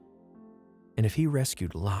ungodly, and if he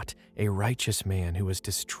rescued Lot, a righteous man who was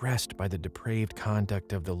distressed by the depraved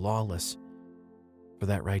conduct of the lawless, for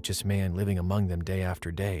that righteous man living among them day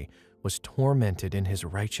after day was tormented in his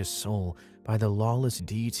righteous soul by the lawless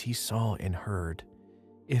deeds he saw and heard.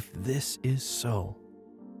 If this is so,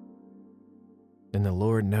 then the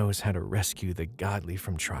Lord knows how to rescue the godly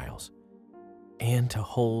from trials and to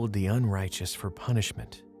hold the unrighteous for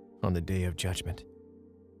punishment on the day of judgment.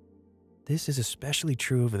 This is especially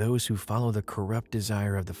true of those who follow the corrupt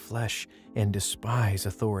desire of the flesh and despise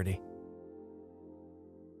authority.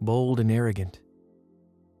 Bold and arrogant,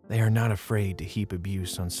 They are not afraid to heap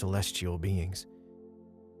abuse on celestial beings.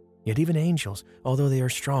 Yet even angels, although they are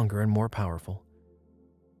stronger and more powerful,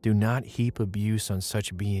 do not heap abuse on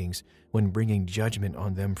such beings when bringing judgment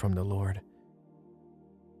on them from the Lord.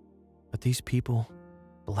 But these people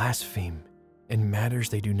blaspheme in matters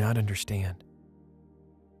they do not understand.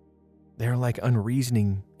 They are like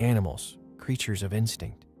unreasoning animals, creatures of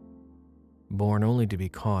instinct, born only to be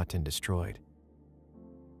caught and destroyed.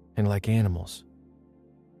 And like animals,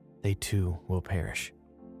 they too will perish.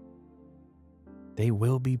 They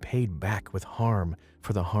will be paid back with harm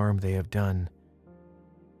for the harm they have done.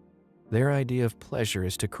 Their idea of pleasure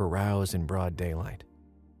is to carouse in broad daylight.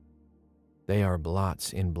 They are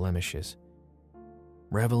blots in blemishes,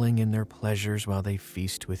 reveling in their pleasures while they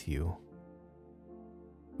feast with you.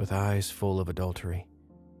 With eyes full of adultery,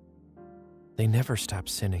 they never stop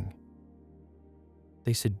sinning.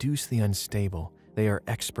 They seduce the unstable. They are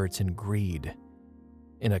experts in greed,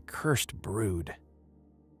 an accursed brood.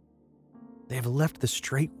 They have left the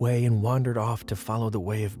straight way and wandered off to follow the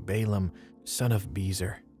way of Balaam, son of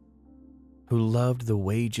Bezer, who loved the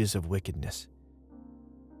wages of wickedness.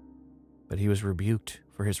 But he was rebuked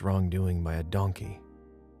for his wrongdoing by a donkey,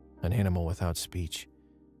 an animal without speech,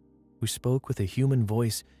 who spoke with a human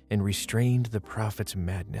voice and restrained the prophet's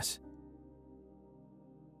madness.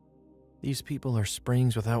 These people are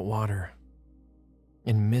springs without water,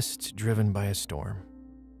 and mists driven by a storm.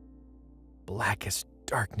 Blackest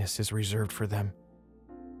darkness is reserved for them.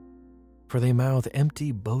 For they mouth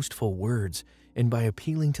empty, boastful words, and by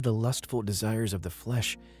appealing to the lustful desires of the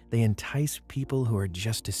flesh, they entice people who are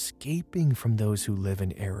just escaping from those who live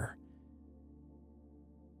in error.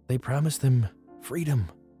 They promise them freedom,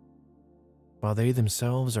 while they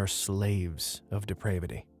themselves are slaves of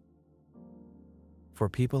depravity. For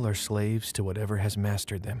people are slaves to whatever has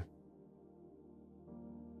mastered them.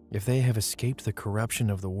 If they have escaped the corruption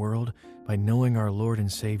of the world by knowing our Lord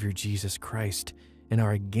and Savior Jesus Christ and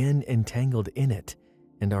are again entangled in it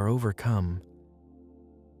and are overcome,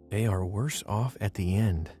 they are worse off at the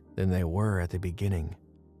end than they were at the beginning.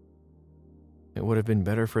 It would have been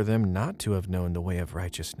better for them not to have known the way of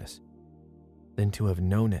righteousness than to have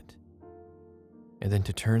known it, and then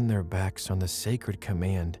to turn their backs on the sacred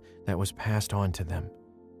command that was passed on to them.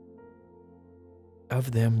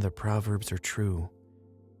 Of them the proverbs are true.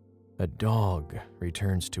 A dog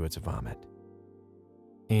returns to its vomit,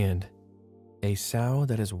 and a sow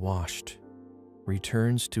that is washed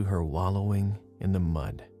returns to her wallowing in the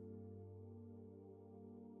mud.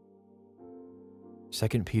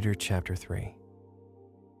 2 Peter chapter 3.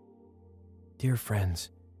 Dear friends,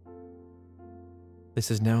 this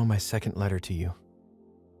is now my second letter to you.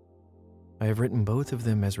 I have written both of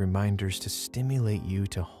them as reminders to stimulate you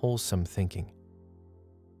to wholesome thinking.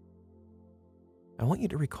 I want you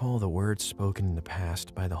to recall the words spoken in the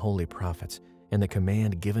past by the holy prophets and the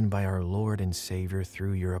command given by our Lord and Savior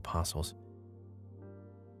through your apostles.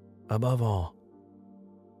 Above all,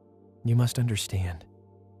 you must understand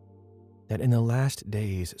that in the last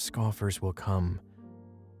days scoffers will come,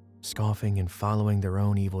 scoffing and following their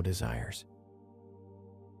own evil desires.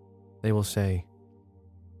 They will say,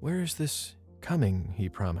 "Where is this coming he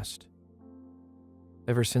promised?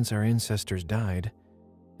 Ever since our ancestors died,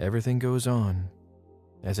 everything goes on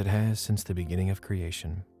as it has since the beginning of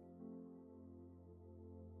creation."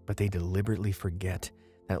 But they deliberately forget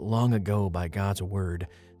that long ago by God's word,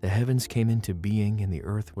 the heavens came into being and the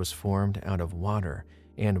earth was formed out of water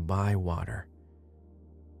and by water.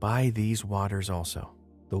 By these waters also,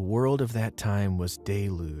 the world of that time was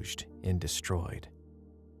deluged and destroyed.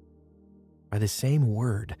 By the same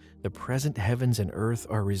word, the present heavens and earth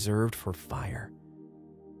are reserved for fire,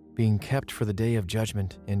 being kept for the day of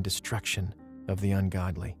judgment and destruction of the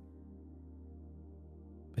ungodly.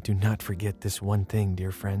 But do not forget this one thing,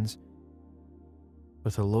 dear friends.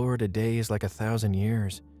 With the Lord, a day is like 1,000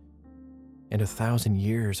 years, and 1,000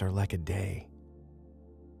 years are like a day.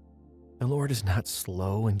 The Lord is not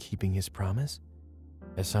slow in keeping his promise,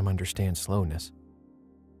 as some understand slowness.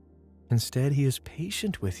 Instead, he is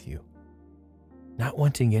patient with you, not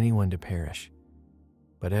wanting anyone to perish,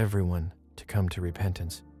 but everyone to come to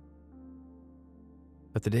repentance.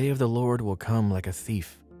 But the day of the Lord will come like a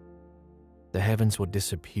thief. The heavens will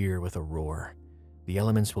disappear with a roar. The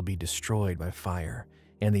elements will be destroyed by fire,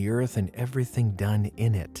 and the earth and everything done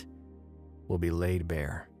in it will be laid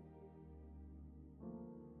bare.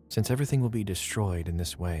 Since everything will be destroyed in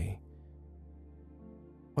this way,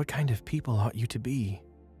 what kind of people ought you to be?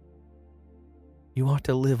 You ought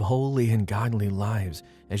to live holy and godly lives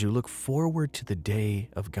as you look forward to the day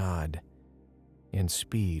of God and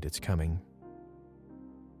speed its coming.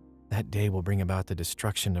 That day will bring about the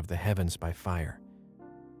destruction of the heavens by fire,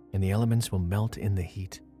 and the elements will melt in the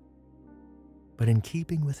heat. But in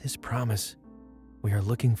keeping with his promise, we are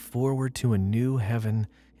looking forward to a new heaven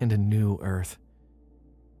and a new earth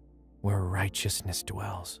where righteousness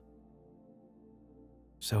dwells.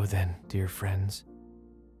 So then, dear friends,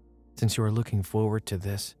 since you are looking forward to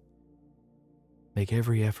this, make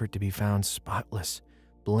every effort to be found spotless,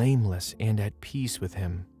 blameless, and at peace with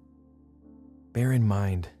him. Bear in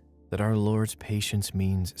mind that our Lord's patience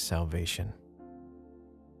means salvation,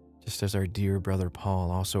 just as our dear brother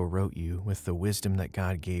Paul also wrote you with the wisdom that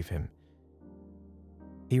God gave him.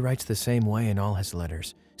 He writes the same way in all his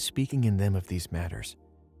letters, speaking in them of these matters.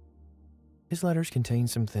 His letters contain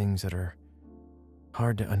some things that are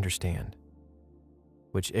hard to understand,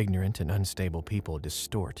 which ignorant and unstable people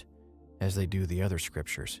distort as they do the other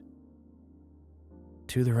scriptures,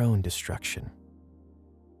 to their own destruction.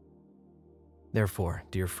 Therefore,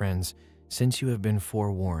 dear friends, since you have been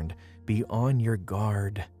forewarned, be on your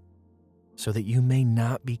guard, so that you may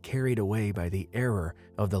not be carried away by the error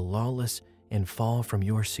of the lawless and fall from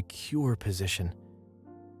your secure position,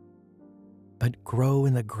 but grow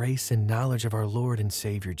in the grace and knowledge of our Lord and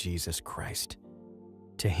Savior Jesus Christ.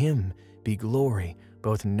 To him be glory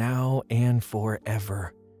both now and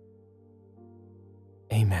forever.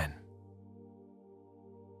 Amen.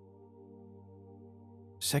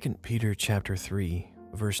 2 Peter chapter 3,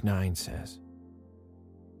 verse 9 says,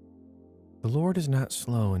 "The Lord is not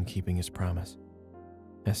slow in keeping his promise,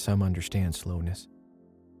 as some understand slowness.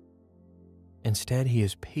 Instead, he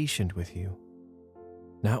is patient with you,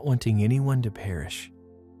 not wanting anyone to perish,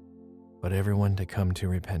 but everyone to come to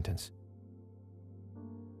repentance."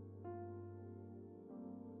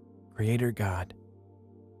 Creator God,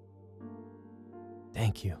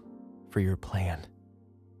 thank you for your plan.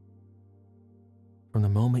 From the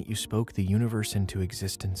moment you spoke the universe into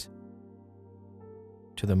existence,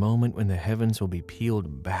 to the moment when the heavens will be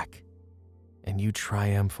peeled back and you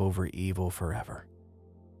triumph over evil forever.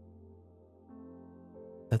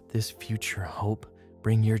 Let this future hope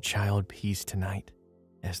bring your child peace tonight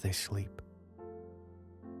as they sleep.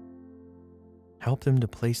 Help them to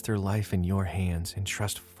place their life in your hands and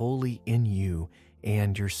trust fully in you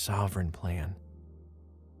and your sovereign plan.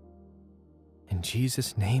 In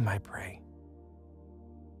Jesus' name I pray.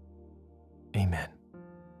 Amen.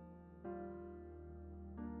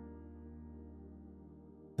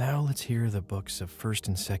 Now let's hear the books of 1st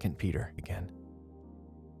and 2nd Peter again.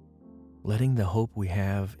 Letting the hope we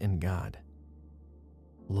have in God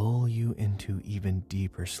lull you into even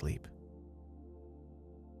deeper sleep.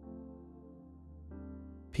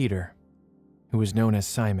 Peter, who was known as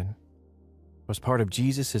Simon, was part of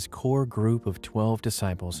Jesus' core group of 12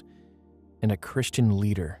 disciples and a Christian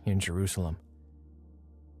leader in Jerusalem.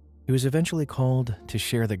 He was eventually called to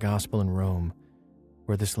share the gospel in Rome,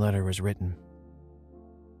 where this letter was written.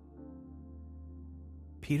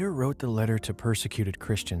 Peter wrote the letter to persecuted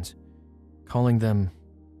Christians, calling them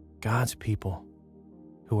God's people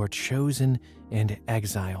who are chosen and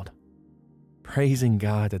exiled, praising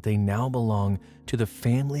God that they now belong to the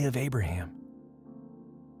family of Abraham,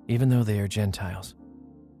 even though they are Gentiles.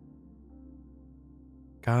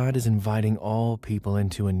 God is inviting all people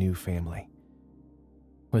into a new family,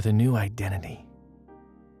 with a new identity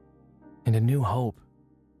and a new hope.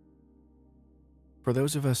 For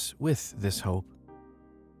those of us with this hope,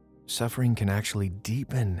 suffering can actually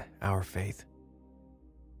deepen our faith,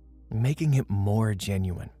 making it more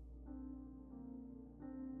genuine.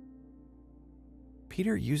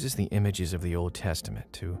 Peter uses the images of the Old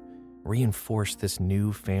Testament to reinforce this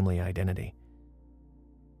new family identity.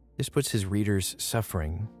 This puts his readers'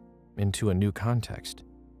 suffering into a new context,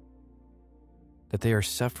 that they are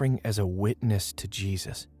suffering as a witness to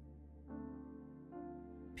Jesus.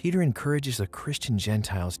 Peter encourages the Christian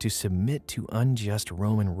Gentiles to submit to unjust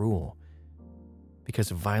Roman rule because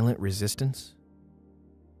violent resistance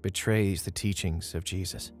betrays the teachings of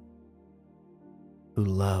Jesus, who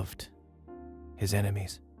loved his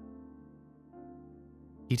enemies.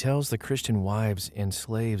 He tells the Christian wives and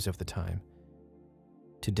slaves of the time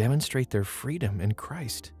to demonstrate their freedom in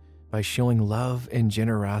Christ by showing love and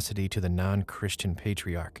generosity to the non-Christian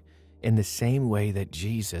patriarch in the same way that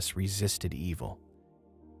Jesus resisted evil.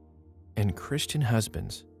 And Christian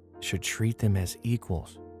husbands should treat them as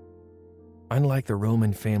equals, unlike the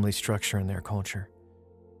Roman family structure in their culture.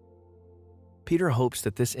 Peter hopes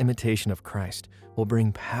that this imitation of Christ will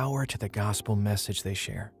bring power to the gospel message they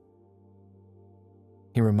share.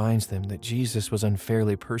 He reminds them that Jesus was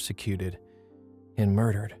unfairly persecuted and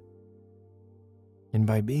murdered, and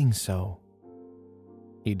by being so,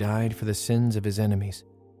 he died for the sins of his enemies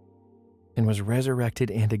and was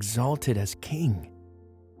resurrected and exalted as king.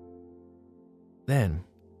 Then,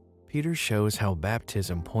 Peter shows how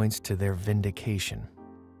baptism points to their vindication,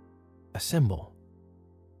 a symbol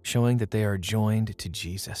showing that they are joined to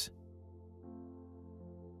Jesus.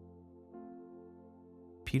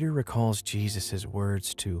 Peter recalls Jesus'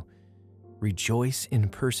 words to rejoice in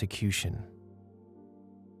persecution,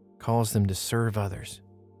 calls them to serve others,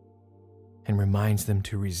 and reminds them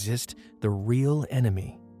to resist the real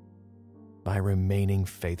enemy by remaining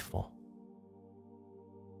faithful.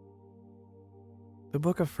 The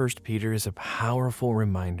book of 1 Peter is a powerful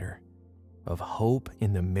reminder of hope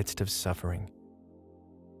in the midst of suffering.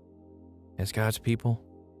 As God's people,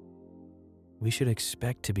 we should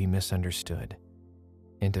expect to be misunderstood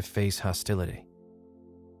and to face hostility.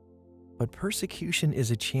 But persecution is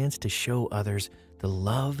a chance to show others the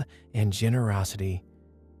love and generosity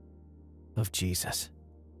of Jesus.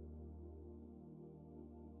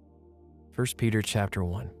 1 Peter chapter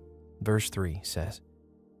 1, verse 3 says,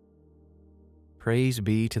 "Praise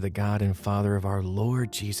be to the God and Father of our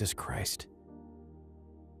Lord Jesus Christ.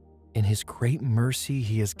 In his great mercy,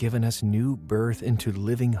 he has given us new birth into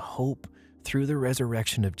living hope through the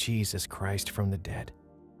resurrection of Jesus Christ from the dead."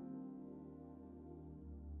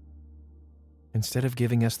 Instead of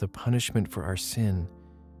giving us the punishment for our sin,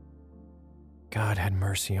 God had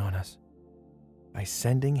mercy on us by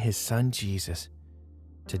sending his Son Jesus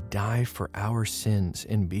to die for our sins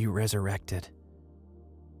and be resurrected.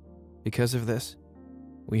 Because of this,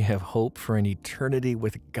 we have hope for an eternity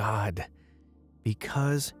with God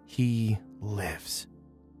because he lives.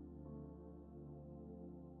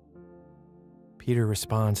 Peter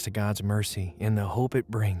responds to God's mercy and the hope it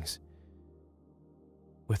brings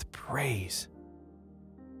with praise.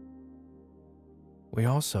 We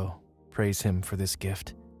also praise him for this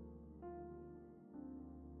gift.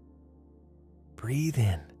 Breathe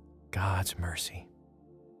in God's mercy.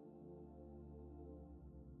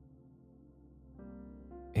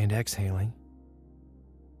 And exhaling,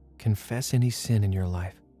 confess any sin in your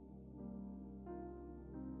life.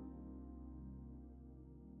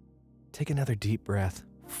 Take another deep breath,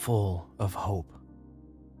 full of hope.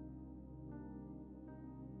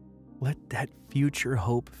 Let that future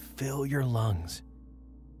hope fill your lungs.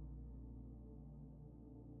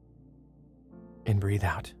 And breathe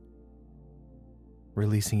out,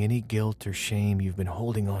 releasing any guilt or shame you've been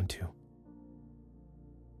holding on to.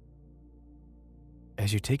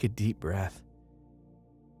 As you take a deep breath,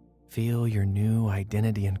 feel your new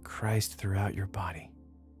identity in Christ throughout your body.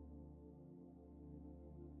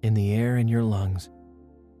 In the air in your lungs,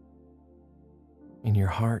 in your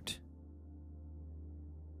heart,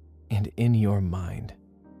 and in your mind.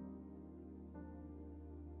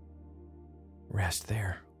 Rest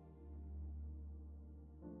there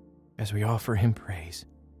as we offer him praise.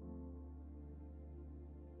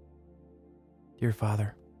 Dear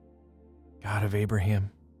Father, God of Abraham,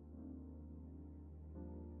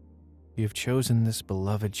 you have chosen this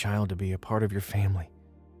beloved child to be a part of your family.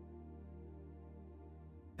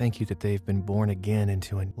 Thank you that they've been born again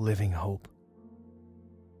into a living hope.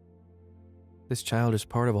 This child is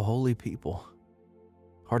part of a holy people,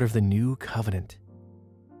 part of the new covenant,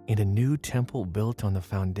 and a new temple built on the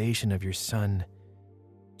foundation of your Son,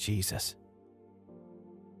 Jesus.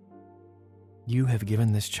 You have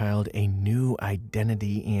given this child a new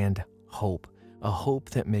identity and hope, a hope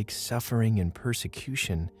that makes suffering and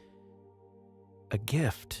persecution a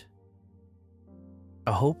gift,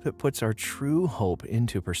 a hope that puts our true hope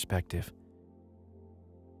into perspective.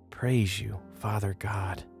 Praise you, Father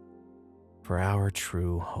God, for our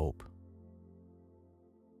true hope.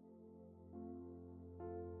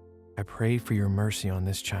 I pray for your mercy on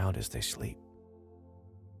this child as they sleep.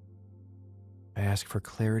 I ask for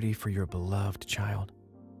clarity for your beloved child.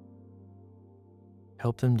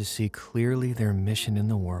 Help them to see clearly their mission in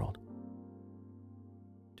the world,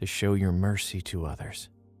 to show your mercy to others.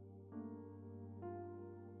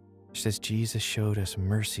 Just as Jesus showed us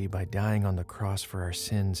mercy by dying on the cross for our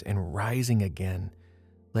sins and rising again,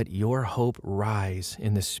 let your hope rise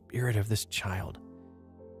in the spirit of this child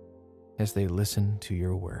as they listen to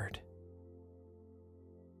your word.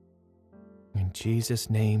 In Jesus'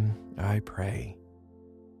 name I pray.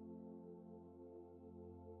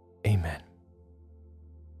 Amen.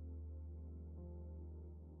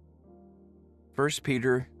 1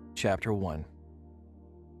 Peter chapter 1.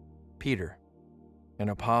 Peter, an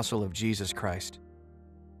apostle of Jesus Christ,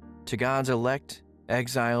 to God's elect,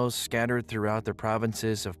 exiles scattered throughout the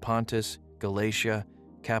provinces of Pontus, Galatia,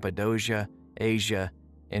 Cappadocia, Asia,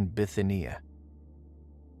 and Bithynia,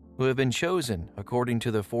 who have been chosen according to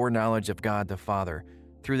the foreknowledge of God the Father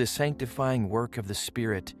through the sanctifying work of the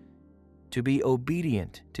Spirit to be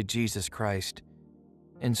obedient to Jesus Christ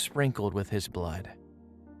and sprinkled with his blood.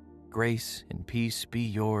 Grace and peace be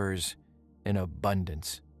yours in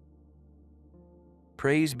abundance.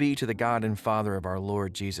 Praise be to the God and Father of our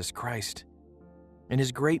Lord Jesus Christ. In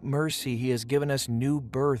His great mercy, He has given us new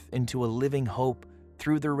birth into a living hope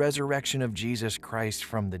through the resurrection of Jesus Christ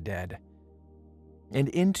from the dead, and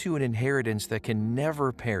into an inheritance that can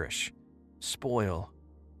never perish, spoil,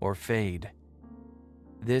 or fade.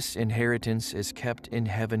 This inheritance is kept in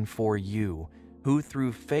heaven for you, who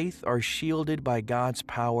through faith are shielded by God's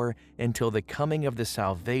power until the coming of the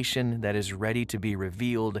salvation that is ready to be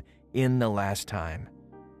revealed in the last time.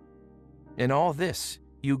 In all this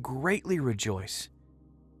you greatly rejoice,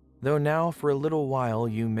 though now for a little while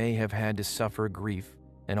you may have had to suffer grief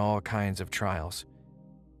and all kinds of trials.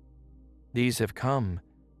 These have come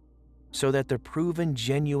so that the proven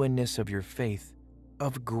genuineness of your faith,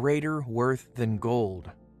 of greater worth than gold,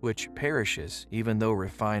 which perishes even though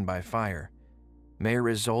refined by fire, may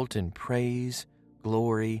result in praise,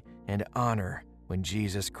 glory, and honor when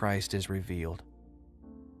Jesus Christ is revealed.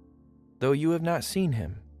 Though you have not seen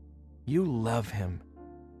Him, you love Him,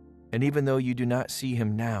 and even though you do not see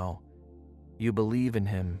Him now, you believe in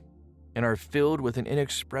Him and are filled with an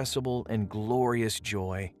inexpressible and glorious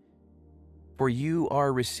joy, for you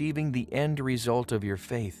are receiving the end result of your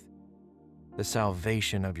faith, the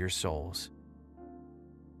salvation of your souls.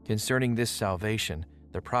 Concerning this salvation,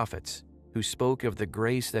 the prophets, who spoke of the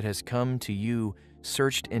grace that has come to you,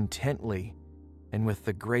 searched intently and with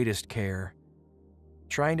the greatest care,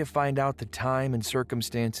 trying to find out the time and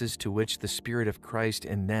circumstances to which the Spirit of Christ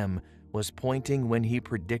in them was pointing when He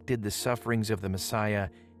predicted the sufferings of the Messiah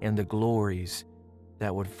and the glories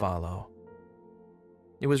that would follow.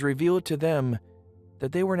 It was revealed to them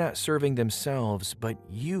that they were not serving themselves, but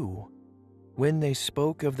you, when they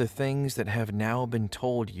spoke of the things that have now been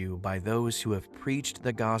told you by those who have preached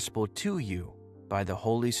the gospel to you by the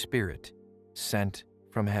Holy Spirit sent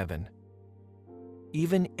from heaven.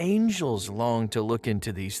 Even angels long to look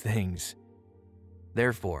into these things.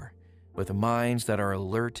 Therefore, with minds that are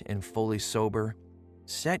alert and fully sober,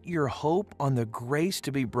 set your hope on the grace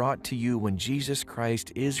to be brought to you when Jesus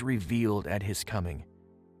Christ is revealed at His coming.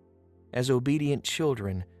 As obedient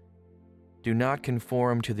children, do not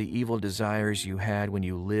conform to the evil desires you had when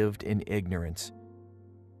you lived in ignorance.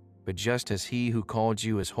 But just as He who called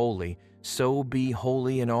you is holy, so be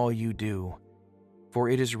holy in all you do. For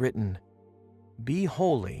it is written, "Be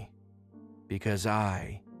holy, because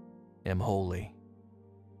I am holy."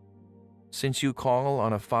 Since you call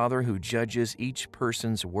on a Father who judges each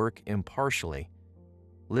person's work impartially,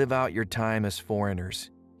 live out your time as foreigners,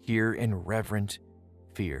 here in reverent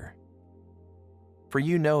fear. For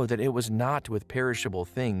you know that it was not with perishable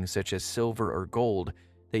things such as silver or gold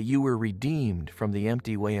that you were redeemed from the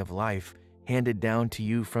empty way of life handed down to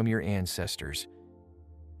you from your ancestors,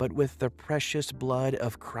 but with the precious blood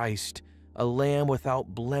of Christ, a lamb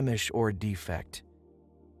without blemish or defect.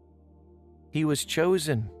 He was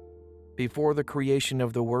chosen before the creation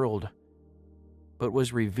of the world, but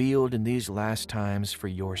was revealed in these last times for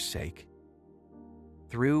your sake.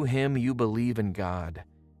 Through Him you believe in God,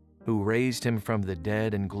 who raised Him from the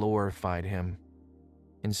dead and glorified Him,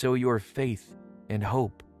 and so your faith and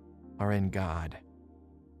hope are in God.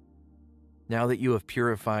 Now that you have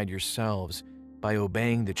purified yourselves by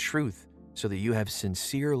obeying the truth so that you have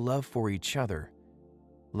sincere love for each other,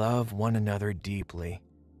 love one another deeply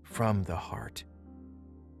from the heart.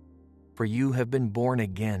 For you have been born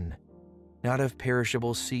again, not of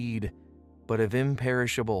perishable seed, but of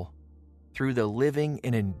imperishable, through the living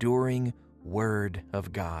and enduring Word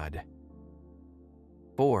of God.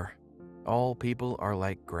 For all people are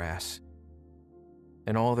like grass,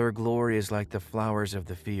 and all their glory is like the flowers of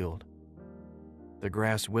the field. The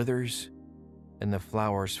grass withers, and the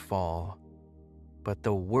flowers fall, but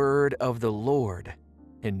the word of the Lord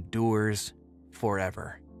endures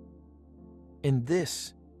forever. And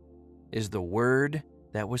this is the word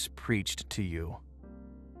that was preached to you.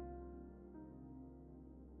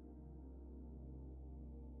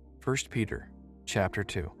 1 Peter chapter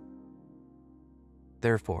 2.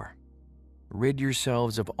 Therefore, rid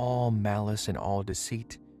yourselves of all malice and all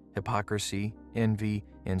deceit, hypocrisy, envy,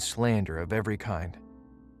 and slander of every kind.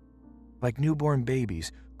 Like newborn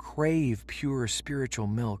babies, crave pure spiritual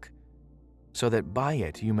milk, so that by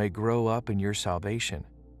it you may grow up in your salvation,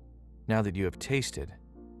 now that you have tasted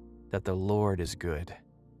that the Lord is good.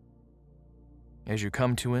 As you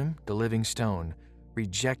come to Him, the living stone,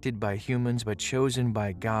 rejected by humans but chosen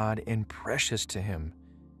by God and precious to Him,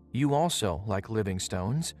 you also, like living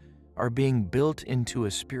stones, are being built into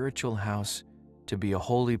a spiritual house to be a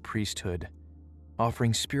holy priesthood,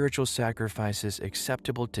 offering spiritual sacrifices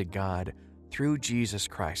acceptable to God through Jesus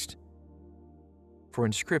Christ. For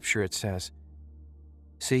in Scripture it says,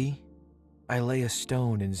 "See, I lay a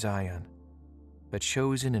stone in Zion, a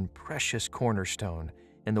chosen and precious cornerstone,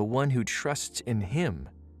 and the one who trusts in him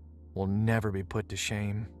will never be put to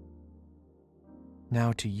shame."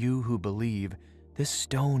 Now to you who believe, this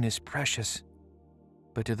stone is precious.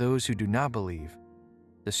 But to those who do not believe,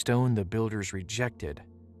 the stone the builders rejected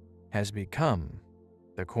has become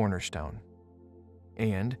the cornerstone,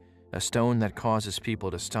 and a stone that causes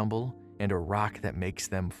people to stumble, and a rock that makes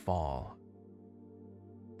them fall.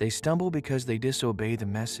 They stumble because they disobey the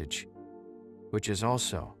message, which is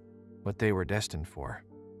also what they were destined for.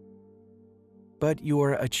 But you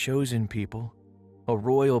are a chosen people, a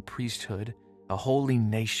royal priesthood, a holy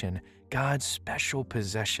nation, God's special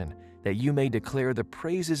possession, that you may declare the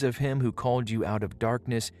praises of him who called you out of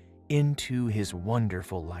darkness into his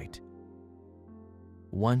wonderful light.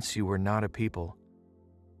 Once you were not a people,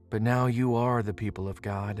 but now you are the people of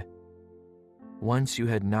God. Once you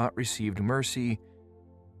had not received mercy,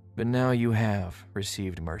 but now you have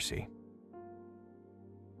received mercy.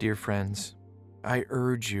 Dear friends, I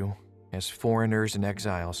urge you, as foreigners and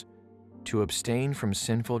exiles, to abstain from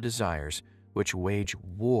sinful desires which wage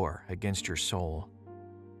war against your soul.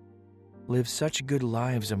 Live such good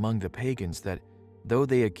lives among the pagans that, though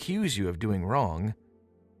they accuse you of doing wrong,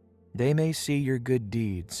 they may see your good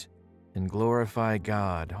deeds and glorify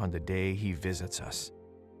God on the day he visits us.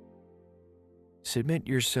 Submit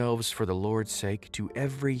yourselves for the Lord's sake to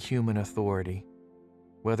every human authority,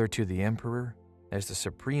 whether to the emperor as the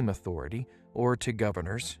supreme authority or to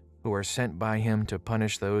governors who are sent by him to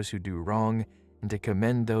punish those who do wrong and to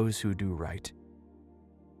commend those who do right.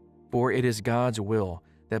 For it is God's will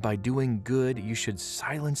that by doing good you should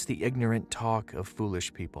silence the ignorant talk of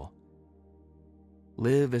foolish people.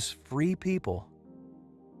 Live as free people,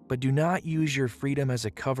 but do not use your freedom as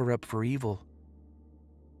a cover-up for evil.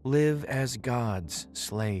 Live as God's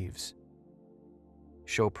slaves.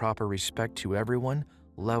 Show proper respect to everyone,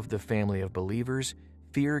 love the family of believers,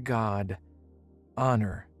 fear God,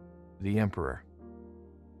 honor the emperor.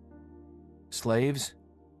 Slaves,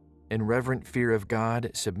 in reverent fear of God,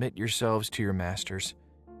 submit yourselves to your masters,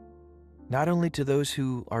 not only to those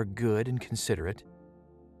who are good and considerate,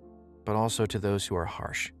 but also to those who are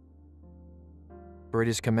harsh. For it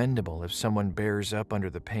is commendable if someone bears up under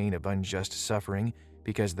the pain of unjust suffering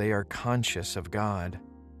because they are conscious of God.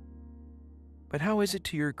 But how is it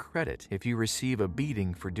to your credit if you receive a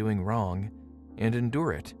beating for doing wrong and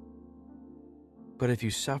endure it? But if you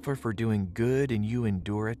suffer for doing good and you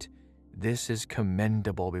endure it, this is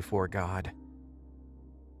commendable before God.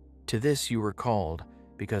 To this you were called,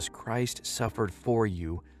 because Christ suffered for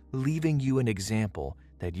you, leaving you an example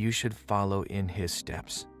that you should follow in his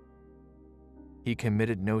steps. He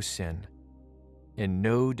committed no sin, and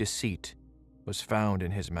no deceit was found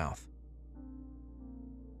in his mouth.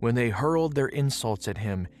 When they hurled their insults at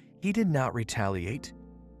him, he did not retaliate.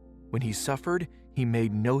 When he suffered, he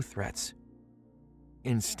made no threats.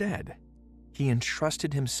 Instead, he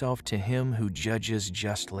entrusted himself to him who judges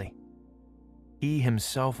justly. He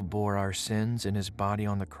himself bore our sins in his body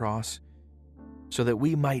on the cross, so that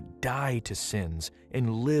we might die to sins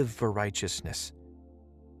and live for righteousness.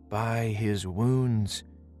 By his wounds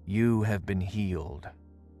you have been healed.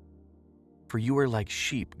 For you were like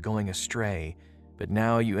sheep going astray, but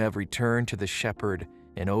now you have returned to the shepherd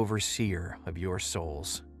and overseer of your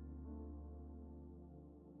souls.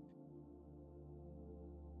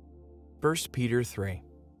 1 Peter 3.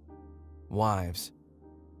 Wives,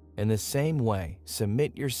 in the same way,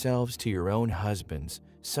 submit yourselves to your own husbands,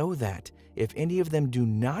 so that, if any of them do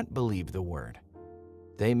not believe the word,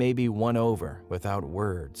 they may be won over without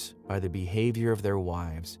words by the behavior of their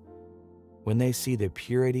wives, when they see the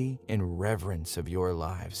purity and reverence of your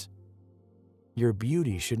lives. Your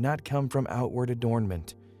beauty should not come from outward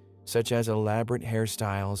adornment, such as elaborate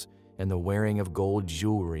hairstyles and the wearing of gold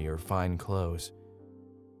jewelry or fine clothes.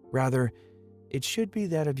 Rather, it should be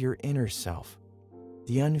that of your inner self,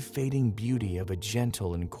 the unfading beauty of a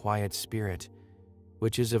gentle and quiet spirit,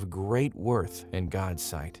 which is of great worth in God's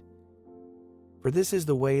sight. For this is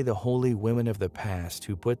the way the holy women of the past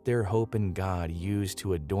who put their hope in God used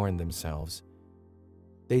to adorn themselves.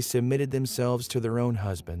 They submitted themselves to their own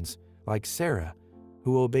husbands, like Sarah,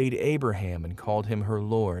 who obeyed Abraham and called him her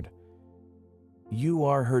Lord. You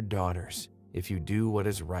are her daughters if you do what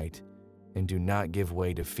is right and do not give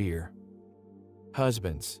way to fear.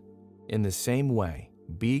 Husbands, in the same way,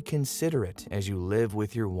 be considerate as you live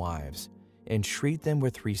with your wives, and treat them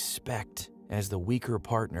with respect as the weaker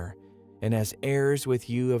partner and as heirs with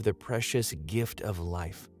you of the precious gift of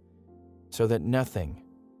life, so that nothing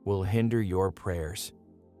will hinder your prayers.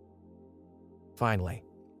 Finally,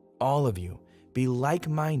 all of you, Be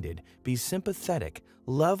like-minded, be sympathetic,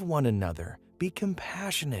 love one another, be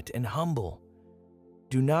compassionate and humble.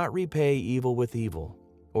 Do not repay evil with evil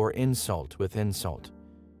or insult with insult.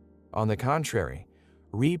 On the contrary,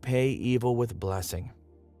 repay evil with blessing,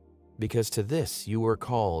 because to this you were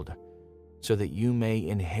called, so that you may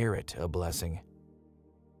inherit a blessing.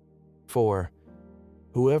 For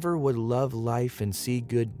whoever would love life and see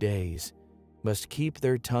good days must keep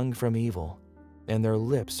their tongue from evil and their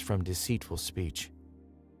lips from deceitful speech.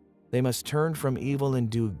 They must turn from evil and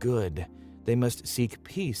do good. They must seek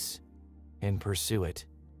peace and pursue it.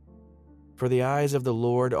 For the eyes of the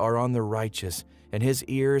Lord are on the righteous, and his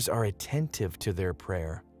ears are attentive to their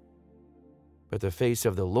prayer. But the face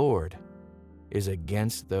of the Lord is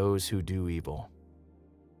against those who do evil.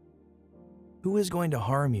 Who is going to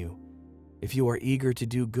harm you if you are eager to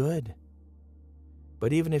do good?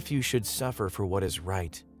 But even if you should suffer for what is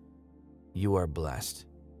right, you are blessed.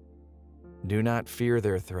 Do not fear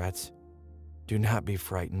their threats. Do not be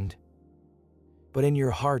frightened. But in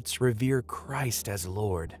your hearts revere Christ as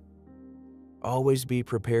Lord. Always be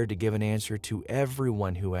prepared to give an answer to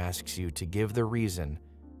everyone who asks you to give the reason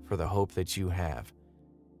for the hope that you have.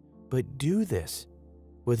 But do this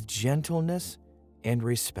with gentleness and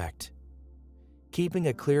respect, keeping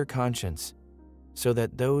a clear conscience, so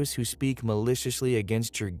that those who speak maliciously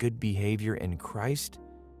against your good behavior in Christ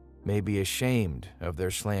may be ashamed of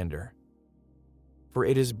their slander. For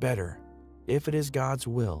it is better, if it is God's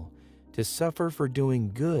will, to suffer for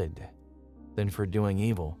doing good than for doing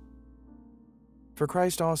evil. For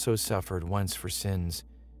Christ also suffered once for sins,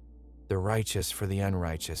 the righteous for the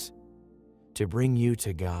unrighteous, to bring you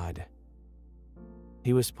to God.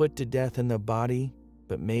 He was put to death in the body,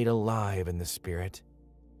 but made alive in the spirit.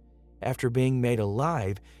 After being made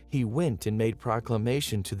alive, he went and made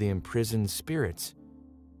proclamation to the imprisoned spirits,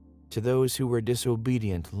 to those who were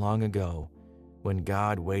disobedient long ago, when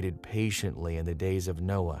God waited patiently in the days of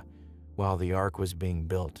Noah while the ark was being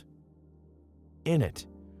built. In it,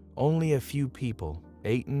 only a few people,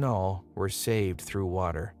 8 in all, were saved through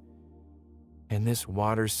water. And this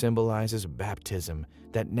water symbolizes baptism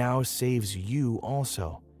that now saves you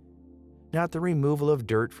also. Not the removal of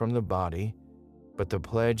dirt from the body, but the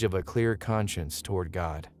pledge of a clear conscience toward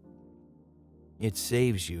God. It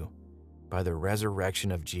saves you by the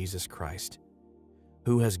resurrection of Jesus Christ,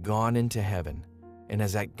 who has gone into heaven and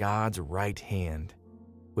is at God's right hand,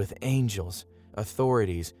 with angels,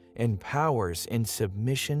 authorities, and powers in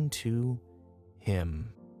submission to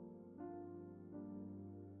him.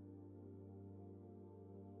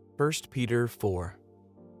 1 Peter 4.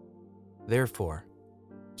 Therefore,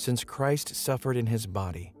 since Christ suffered in his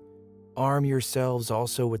body, arm yourselves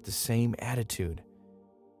also with the same attitude,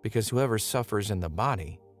 because whoever suffers in the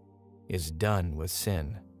body is done with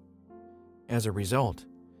sin. As a result,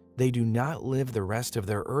 they do not live the rest of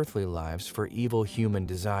their earthly lives for evil human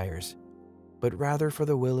desires, but rather for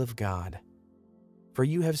the will of God. For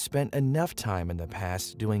you have spent enough time in the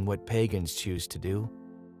past doing what pagans choose to do,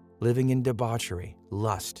 living in debauchery,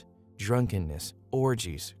 lust, drunkenness,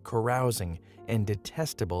 orgies, carousing, and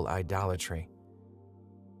detestable idolatry.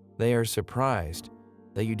 They are surprised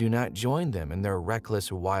that you do not join them in their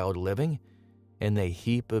reckless, wild living, and they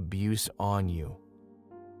heap abuse on you.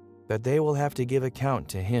 That they will have to give account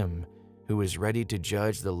to him who is ready to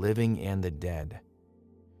judge the living and the dead.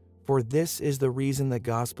 For this is the reason the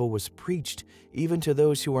gospel was preached even to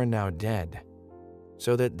those who are now dead,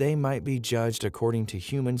 so that they might be judged according to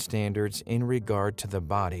human standards in regard to the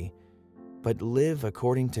body, but live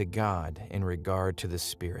according to God in regard to the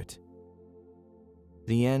Spirit.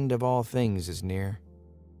 The end of all things is near.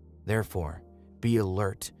 Therefore, be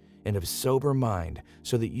alert and of sober mind,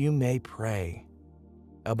 so that you may pray.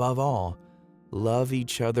 Above all, love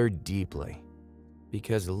each other deeply,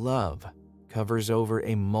 because love covers over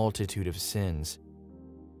a multitude of sins.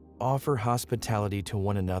 Offer hospitality to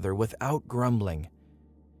one another without grumbling.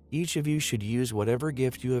 Each of you should use whatever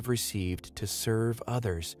gift you have received to serve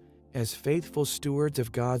others as faithful stewards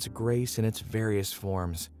of God's grace in its various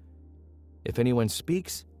forms. If anyone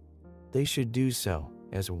speaks, they should do so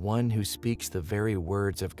as one who speaks the very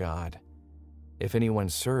words of God. If anyone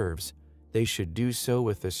serves, they should do so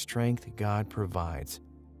with the strength God provides,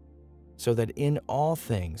 so that in all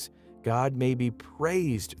things God may be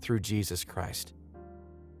praised through Jesus Christ.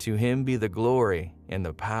 To him be the glory and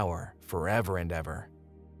the power forever and ever.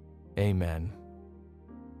 Amen.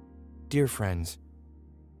 Dear friends,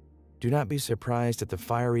 do not be surprised at the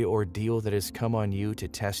fiery ordeal that has come on you to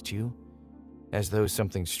test you, as though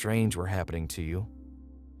something strange were happening to you.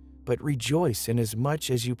 But rejoice inasmuch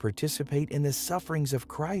as you participate in the sufferings of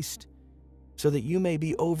Christ, so that you may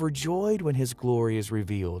be overjoyed when his glory is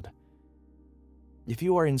revealed. If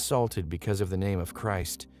you are insulted because of the name of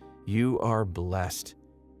Christ, you are blessed,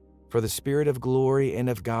 for the Spirit of glory and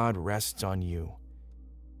of God rests on you.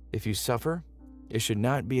 If you suffer, it should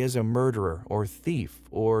not be as a murderer or thief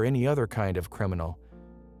or any other kind of criminal,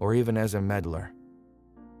 or even as a meddler.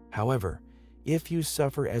 However, if you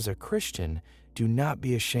suffer as a Christian, do not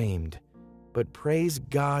be ashamed, but praise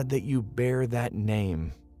God that you bear that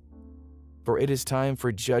name. For it is time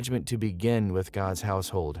for judgment to begin with God's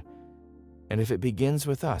household. And if it begins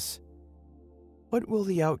with us, what will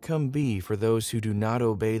the outcome be for those who do not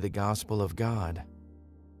obey the gospel of God?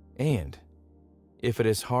 And if it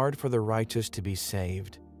is hard for the righteous to be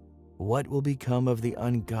saved, what will become of the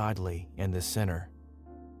ungodly and the sinner?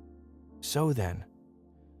 So then,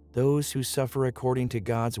 those who suffer according to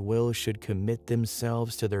God's will should commit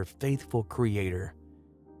themselves to their faithful Creator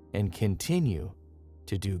and continue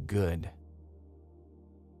to do good.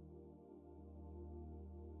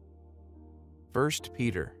 1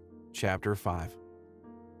 Peter chapter 5.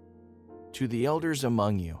 To the elders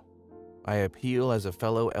among you, I appeal as a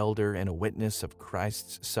fellow elder and a witness of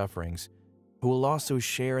Christ's sufferings, who will also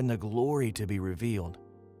share in the glory to be revealed.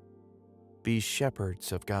 Be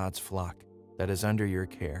shepherds of God's flock that is under your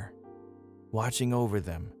care, watching over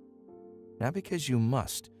them, not because you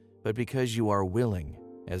must, but because you are willing,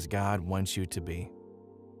 as God wants you to be,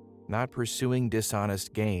 not pursuing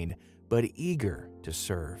dishonest gain, but eager to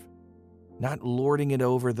serve, not lording it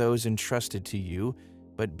over those entrusted to you,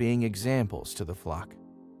 but being examples to the flock.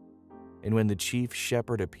 And when the chief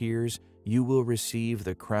shepherd appears, you will receive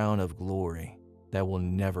the crown of glory that will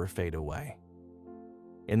never fade away.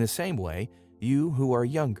 In the same way, you who are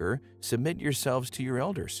younger, submit yourselves to your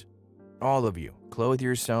elders. All of you, clothe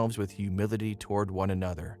yourselves with humility toward one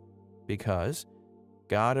another, because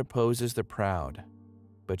God opposes the proud,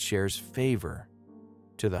 but shares favor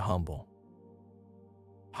to the humble.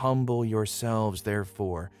 Humble yourselves,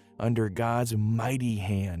 therefore, under God's mighty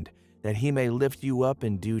hand, that he may lift you up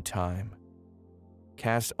in due time.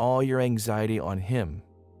 Cast all your anxiety on him,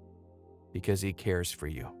 because he cares for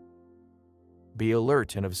you. Be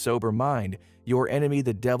alert and of sober mind. Your enemy,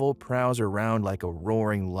 the devil, prowls around like a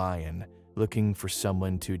roaring lion, looking for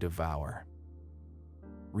someone to devour.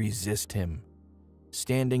 Resist him,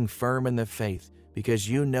 standing firm in the faith, because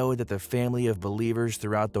you know that the family of believers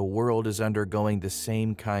throughout the world is undergoing the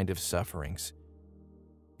same kind of sufferings.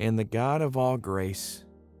 And the God of all grace,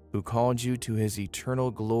 who called you to his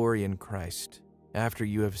eternal glory in Christ, after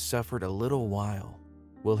you have suffered a little while,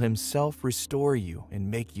 will himself restore you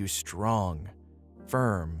and make you strong,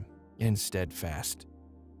 firm, and steadfast.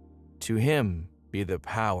 To him be the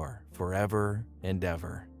power forever and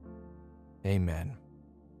ever. Amen.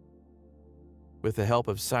 With the help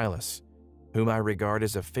of Silas, whom I regard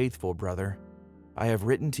as a faithful brother, I have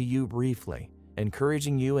written to you briefly,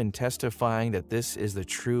 encouraging you and testifying that this is the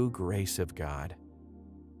true grace of God.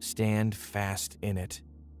 Stand fast in it.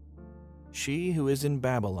 She who is in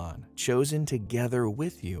Babylon, chosen together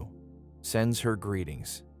with you, sends her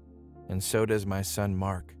greetings, and so does my son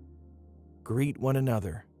Mark. Greet one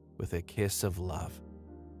another with a kiss of love.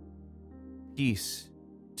 Peace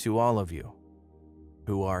to all of you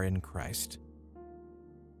who are in Christ.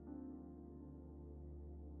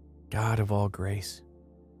 God of all grace,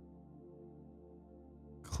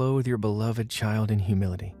 clothe your beloved child in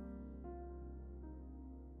humility.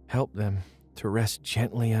 Help them to rest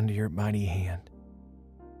gently under your mighty hand.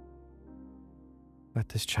 Let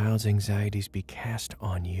this child's anxieties be cast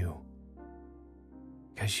on you,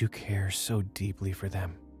 because you care so deeply for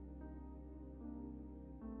them.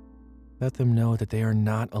 Let them know that they are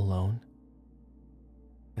not alone,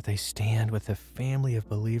 that they stand with a family of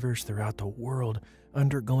believers throughout the world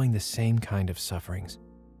undergoing the same kind of sufferings.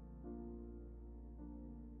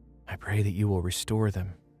 I pray that you will restore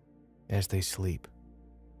them as they sleep,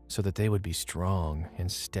 so that they would be strong and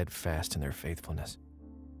steadfast in their faithfulness.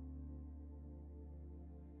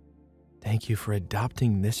 Thank you for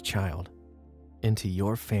adopting this child into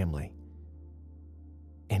your family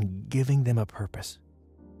and giving them a purpose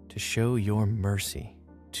to show your mercy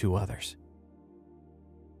to others.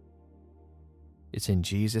 It's in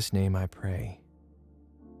Jesus' name I pray.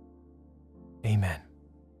 Amen.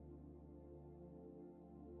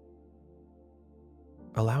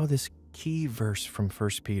 Allow this key verse from 1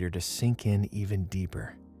 Peter to sink in even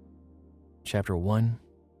deeper. Chapter 1,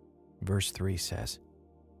 verse 3 says,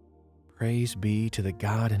 "Praise be to the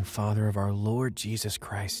God and Father of our Lord Jesus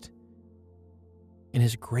Christ. In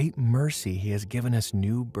his great mercy, he has given us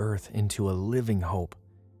new birth into a living hope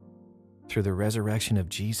through the resurrection of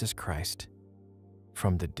Jesus Christ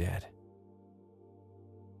from the dead."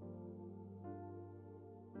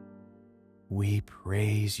 We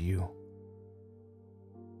praise you,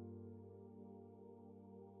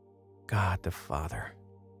 God the Father,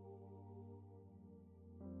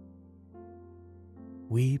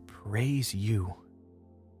 we praise you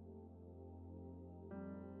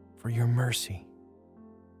for your mercy.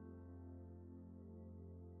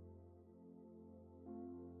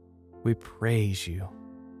 We praise you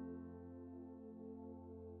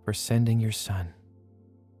for sending your Son.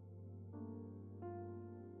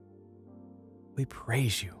 We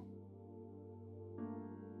praise you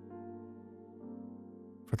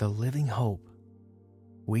for the living hope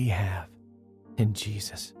we have in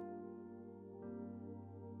Jesus.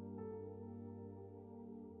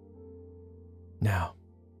 Now,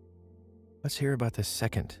 let's hear about the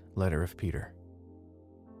second letter of Peter.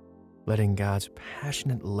 Letting God's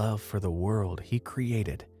passionate love for the world he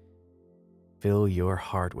created fill your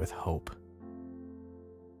heart with hope.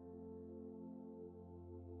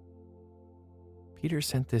 Peter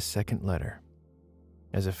sent this second letter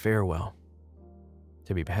as a farewell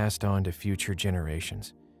to be passed on to future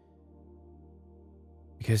generations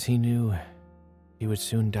because he knew he would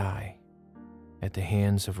soon die at the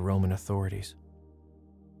hands of Roman authorities.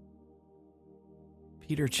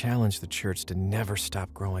 Peter challenged the church to never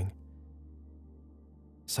stop growing,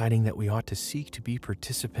 citing that we ought to seek to be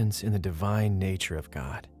participants in the divine nature of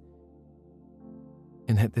God,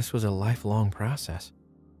 and that this was a lifelong process.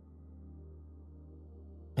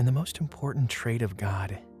 And the most important trait of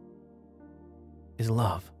God is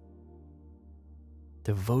love,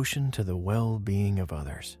 devotion to the well-being of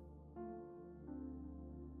others.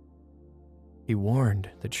 He warned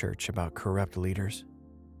the church about corrupt leaders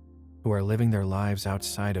who are living their lives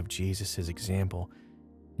outside of Jesus' example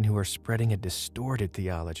and who are spreading a distorted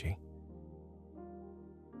theology.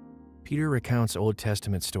 Peter recounts Old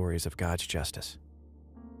Testament stories of God's justice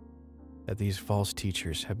that these false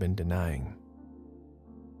teachers have been denying.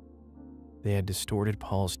 They had distorted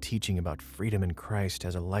Paul's teaching about freedom in Christ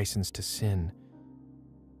as a license to sin,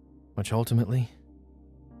 which ultimately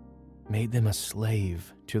made them a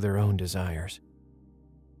slave to their own desires.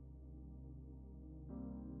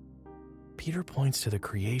 Peter points to the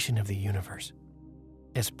creation of the universe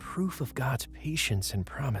as proof of God's patience and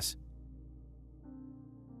promise.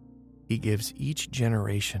 He gives each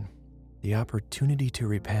generation the opportunity to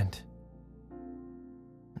repent.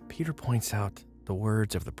 Peter points out the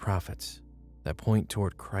words of the prophets that point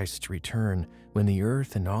toward Christ's return, when the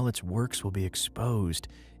earth and all its works will be exposed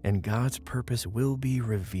and God's purpose will be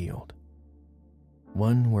revealed,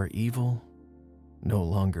 one where evil no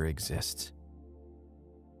longer exists.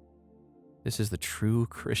 This is the true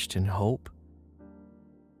Christian hope.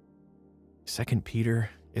 2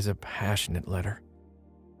 Peter is a passionate letter,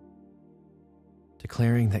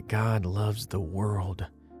 declaring that God loves the world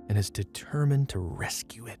and is determined to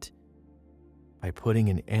rescue it by putting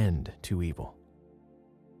an end to evil.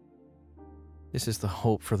 This is the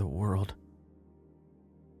hope for the world,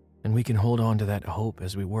 and we can hold on to that hope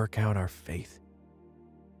as we work out our faith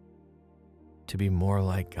to be more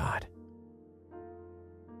like God.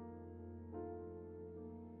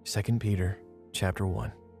 2 Peter chapter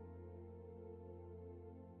 1.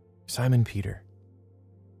 Simon Peter,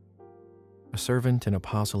 a servant and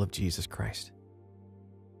apostle of Jesus Christ,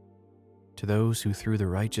 to those who through the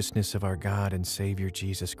righteousness of our God and Savior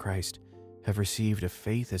Jesus Christ have received a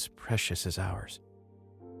faith as precious as ours.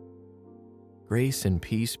 Grace and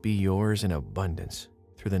peace be yours in abundance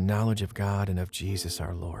through the knowledge of God and of Jesus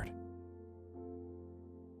our Lord.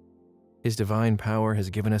 His divine power has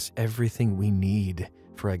given us everything we need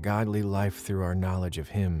for a godly life through our knowledge of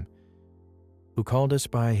Him, who called us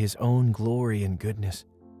by His own glory and goodness.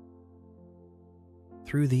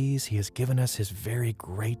 Through these He has given us His very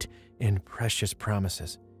great and precious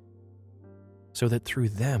promises, so that through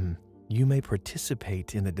them you may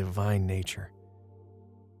participate in the divine nature,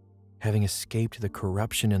 having escaped the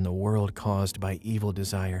corruption in the world caused by evil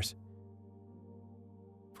desires.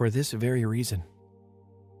 For this very reason,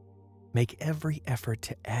 make every effort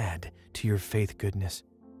to add to your faith goodness,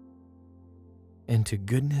 and to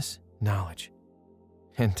goodness knowledge,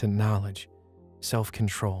 and to knowledge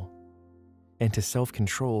self-control, and to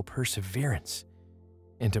self-control perseverance,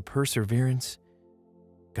 and to perseverance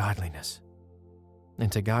godliness,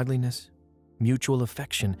 and to godliness mutual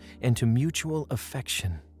affection, and to mutual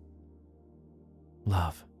affection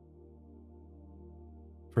love.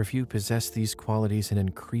 For if you possess these qualities in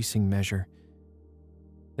increasing measure,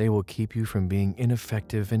 they will keep you from being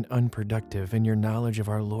ineffective and unproductive in your knowledge of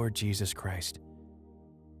our Lord Jesus Christ.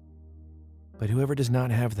 But whoever does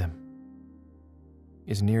not have them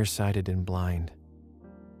is nearsighted and blind,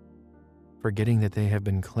 forgetting that they have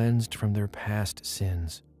been cleansed from their past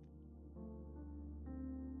sins.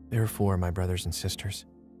 Therefore, my brothers and sisters,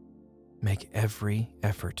 Make every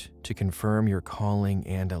effort to confirm your calling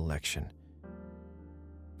and election.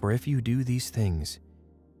 For if you do these things,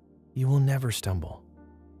 you will never stumble,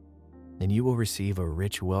 and you will receive a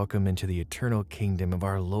rich welcome into the eternal kingdom of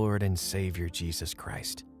our Lord and Savior Jesus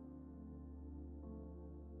Christ.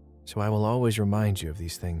 So I will always remind you of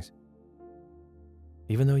these things,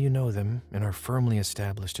 even though you know them and are firmly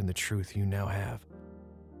established in the truth you now have.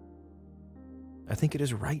 I think it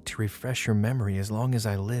is right to refresh your memory as long as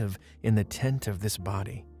I live in the tent of this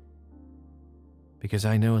body, because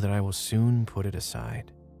I know that I will soon put it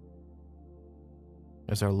aside,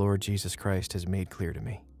 as our Lord Jesus Christ has made clear to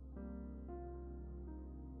me.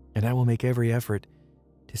 And I will make every effort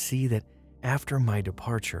to see that after my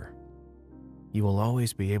departure, you will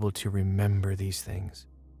always be able to remember these things.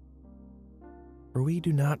 For we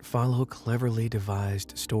do not follow cleverly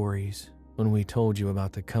devised stories when we told you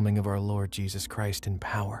about the coming of our Lord Jesus Christ in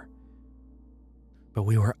power, but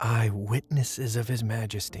we were eyewitnesses of his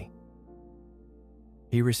majesty.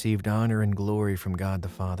 He received honor and glory from God the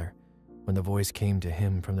Father when the voice came to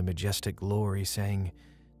him from the majestic glory, saying,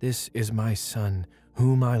 "This is my Son,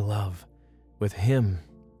 whom I love. With him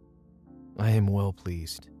I am well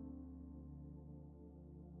pleased."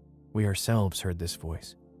 We ourselves heard this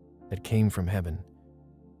voice that came from heaven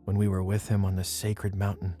when we were with him on the sacred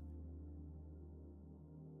mountain.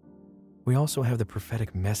 We also have the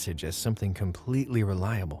prophetic message as something completely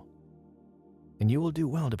reliable, and you will do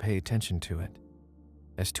well to pay attention to it,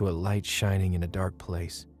 as to a light shining in a dark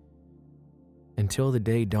place, until the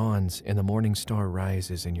day dawns and the morning star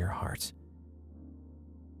rises in your hearts.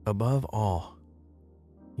 Above all,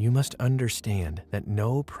 you must understand that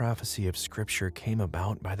no prophecy of Scripture came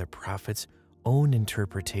about by the prophet's own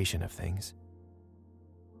interpretation of things.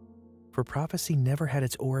 For prophecy never had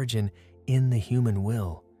its origin in the human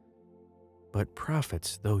will, but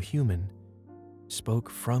prophets, though human, spoke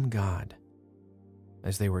from God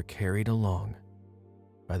as they were carried along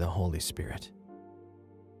by the Holy Spirit.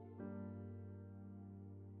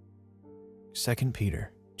 2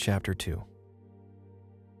 Peter chapter 2.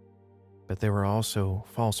 But there were also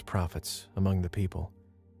false prophets among the people,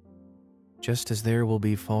 just as there will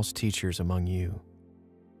be false teachers among you.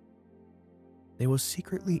 They will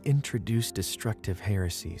secretly introduce destructive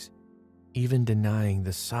heresies, even denying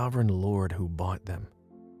the sovereign Lord who bought them,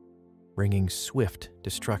 bringing swift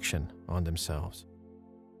destruction on themselves.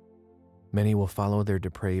 Many will follow their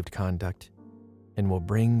depraved conduct and will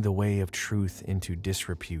bring the way of truth into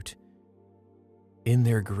disrepute. In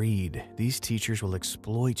their greed, these teachers will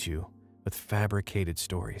exploit you with fabricated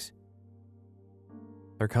stories.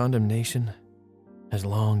 Their condemnation has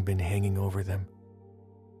long been hanging over them,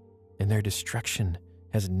 and their destruction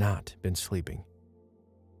has not been sleeping.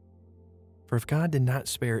 For if God did not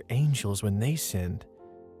spare angels when they sinned,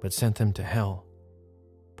 but sent them to hell,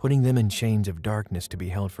 putting them in chains of darkness to be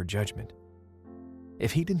held for judgment,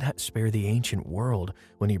 if he did not spare the ancient world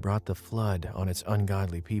when he brought the flood on its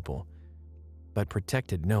ungodly people, but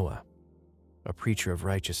protected Noah, a preacher of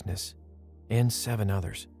righteousness, and 7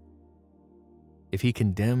 others, if he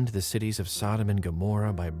condemned the cities of Sodom and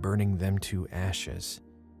Gomorrah by burning them to ashes,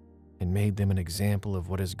 and made them an example of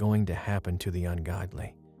what is going to happen to the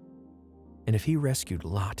ungodly, and if he rescued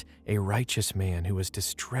Lot, a righteous man who was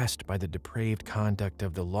distressed by the depraved conduct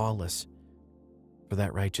of the lawless, for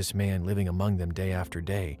that righteous man living among them day after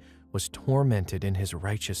day was tormented in his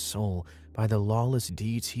righteous soul by the lawless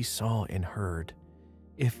deeds he saw and heard.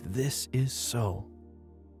 If this is so,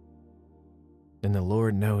 then the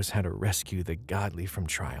Lord knows how to rescue the godly from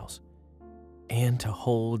trials and to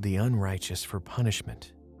hold the unrighteous for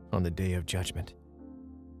punishment on the day of judgment.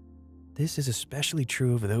 This is especially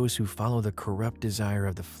true of those who follow the corrupt desire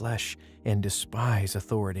of the flesh and despise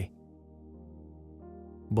authority.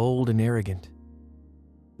 Bold and arrogant,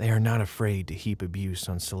 they are not afraid to heap abuse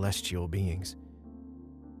on celestial beings.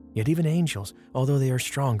 Yet even angels, although they are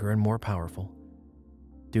stronger and more powerful,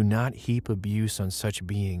 do not heap abuse on such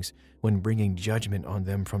beings when bringing judgment on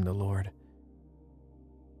them from the Lord.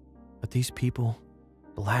 But these people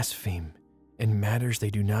blaspheme in matters they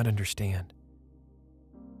do not understand.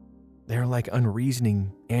 They are like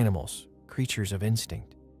unreasoning animals, creatures of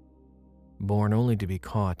instinct, born only to be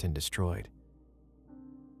caught and destroyed.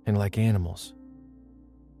 And like animals,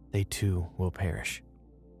 they too will perish.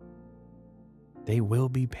 They will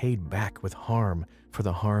be paid back with harm for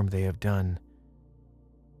the harm they have done.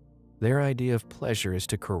 Their idea of pleasure is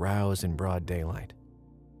to carouse in broad daylight.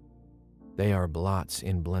 They are blots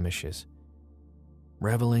in blemishes,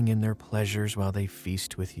 reveling in their pleasures while they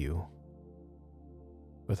feast with you.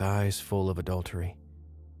 With eyes full of adultery,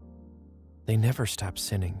 they never stop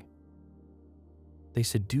sinning. They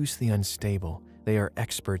seduce the unstable They are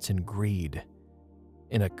experts in greed,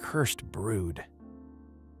 an accursed brood.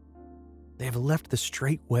 They have left the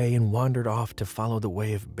straight way and wandered off to follow the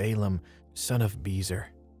way of Balaam, son of Bezer,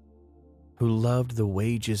 who loved the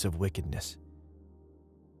wages of wickedness.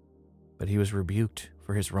 But he was rebuked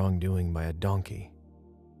for his wrongdoing by a donkey,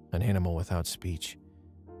 an animal without speech,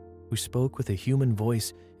 who spoke with a human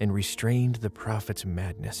voice and restrained the prophet's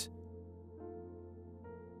madness.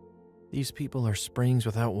 These people are springs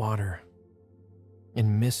without water,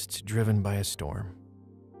 and mists driven by a storm.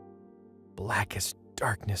 Blackest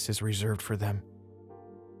darkness is reserved for them.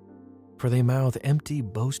 For they mouth empty,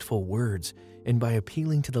 boastful words, and by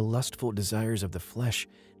appealing to the lustful desires of the flesh,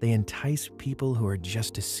 they entice people who are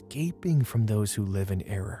just escaping from those who live in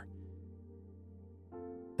error.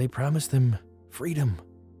 They promise them freedom,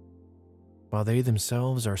 while they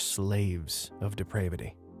themselves are slaves of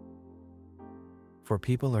depravity. For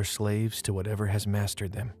people are slaves to whatever has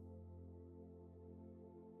mastered them.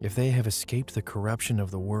 If they have escaped the corruption of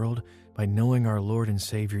the world by knowing our Lord and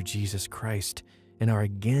Savior Jesus Christ, and are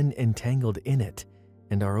again entangled in it,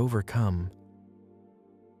 and are overcome,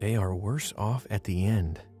 they are worse off at the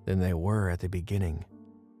end than they were at the beginning.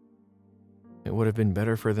 It would have been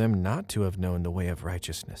better for them not to have known the way of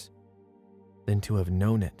righteousness than to have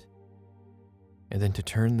known it, and then to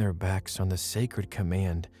turn their backs on the sacred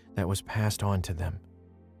command that was passed on to them.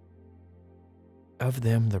 Of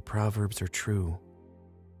them the proverbs are true.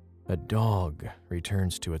 A dog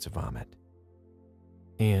returns to its vomit,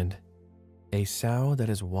 and a sow that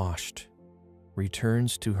is washed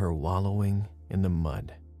returns to her wallowing in the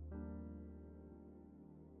mud.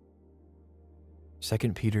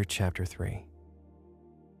 2 Peter chapter 3.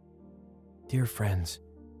 Dear friends,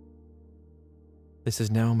 this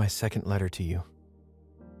is now my second letter to you.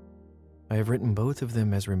 I have written both of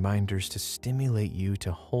them as reminders to stimulate you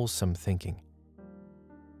to wholesome thinking.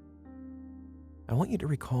 I want you to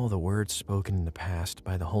recall the words spoken in the past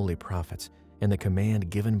by the holy prophets and the command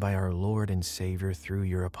given by our Lord and Savior through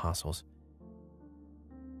your apostles.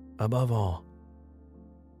 Above all,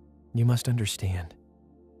 you must understand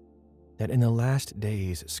that in the last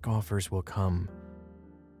days scoffers will come,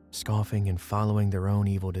 scoffing and following their own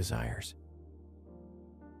evil desires.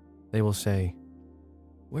 They will say,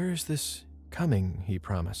 "Where is this coming he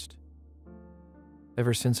promised?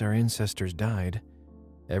 Ever since our ancestors died,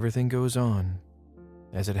 everything goes on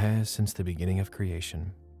as it has since the beginning of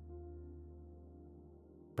creation."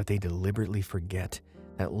 But they deliberately forget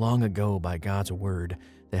that long ago by God's word,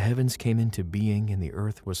 the heavens came into being and the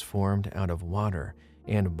earth was formed out of water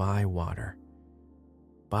and by water.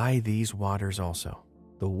 By these waters also,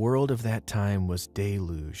 the world of that time was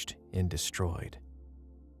deluged and destroyed.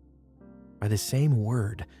 By the same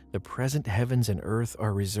word, the present heavens and earth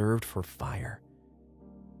are reserved for fire,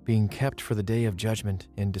 being kept for the day of judgment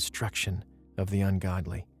and destruction of the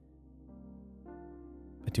ungodly.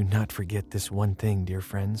 But do not forget this one thing, dear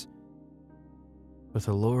friends. With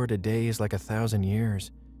the Lord, a day is like 1,000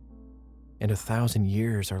 years, and 1,000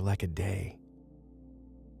 years are like a day.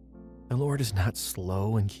 The Lord is not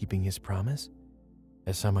slow in keeping his promise,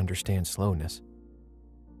 as some understand slowness.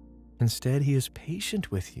 Instead, he is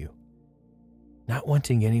patient with you, not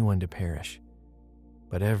wanting anyone to perish,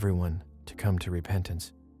 but everyone to come to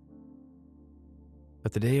repentance.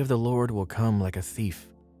 But the day of the Lord will come like a thief.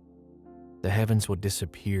 The heavens will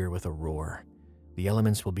disappear with a roar. The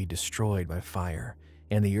elements will be destroyed by fire,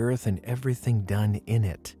 and the earth and everything done in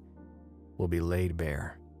it will be laid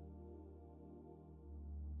bare.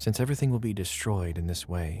 Since everything will be destroyed in this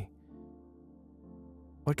way,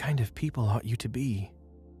 what kind of people ought you to be?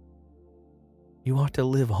 You ought to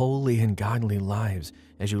live holy and godly lives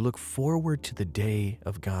as you look forward to the day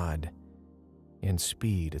of God and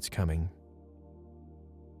speed its coming.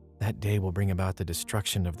 That day will bring about the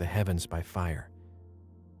destruction of the heavens by fire,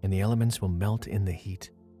 and the elements will melt in the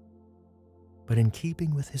heat. But in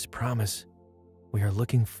keeping with his promise, we are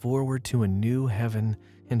looking forward to a new heaven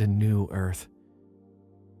and a new earth,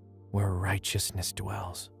 where righteousness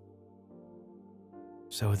dwells.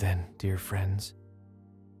 So then, dear friends,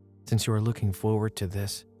 since you are looking forward to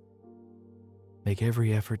this, make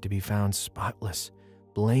every effort to be found spotless,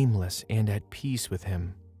 blameless, and at peace with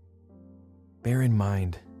him. Bear in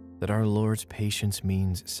mind that our Lord's patience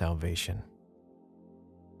means salvation,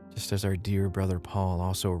 just as our dear brother Paul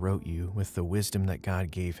also wrote you with the wisdom that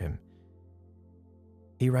God gave him.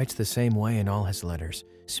 He writes the same way in all his letters,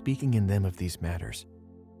 speaking in them of these matters.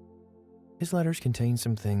 His letters contain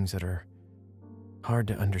some things that are hard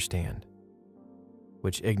to understand,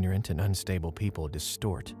 which ignorant and unstable people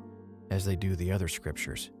distort, as they do the other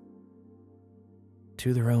scriptures,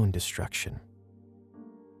 to their own destruction.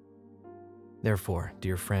 Therefore,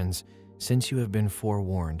 dear friends, since you have been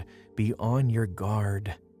forewarned, be on your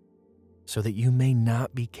guard, so that you may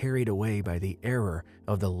not be carried away by the error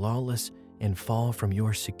of the lawless and fall from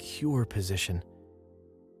your secure position,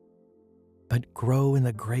 but grow in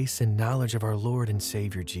the grace and knowledge of our Lord and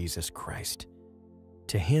Savior Jesus Christ.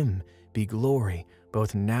 To him be glory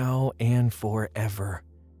both now and forever.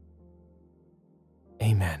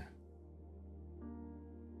 Amen.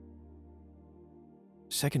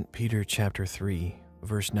 2 Peter chapter 3,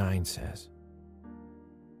 verse 9 says,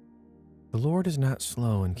 "The Lord is not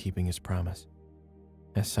slow in keeping his promise,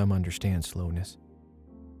 as some understand slowness.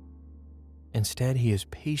 Instead, he is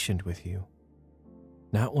patient with you,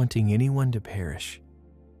 not wanting anyone to perish,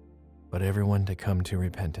 but everyone to come to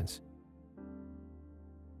repentance."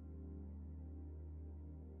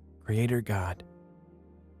 Creator God,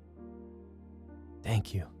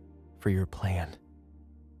 thank you for your plan.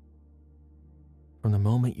 From the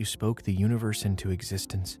moment you spoke the universe into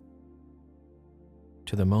existence,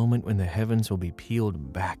 to the moment when the heavens will be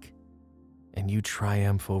peeled back and you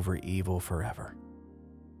triumph over evil forever.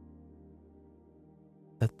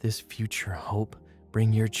 Let this future hope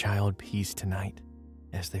bring your child peace tonight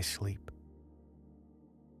as they sleep.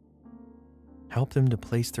 Help them to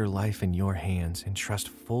place their life in your hands and trust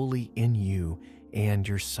fully in you and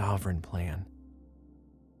your sovereign plan.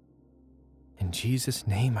 In Jesus'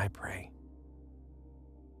 name I pray.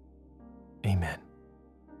 Amen.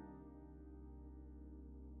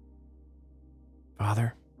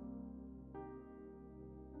 Father,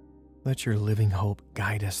 let your living hope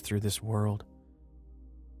guide us through this world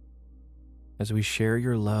as we share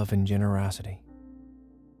your love and generosity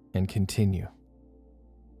and continue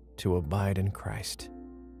to abide in Christ.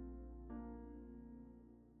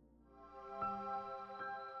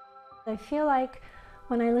 I feel like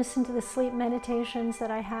when I listen to the sleep meditations that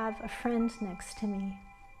I have a friend next to me.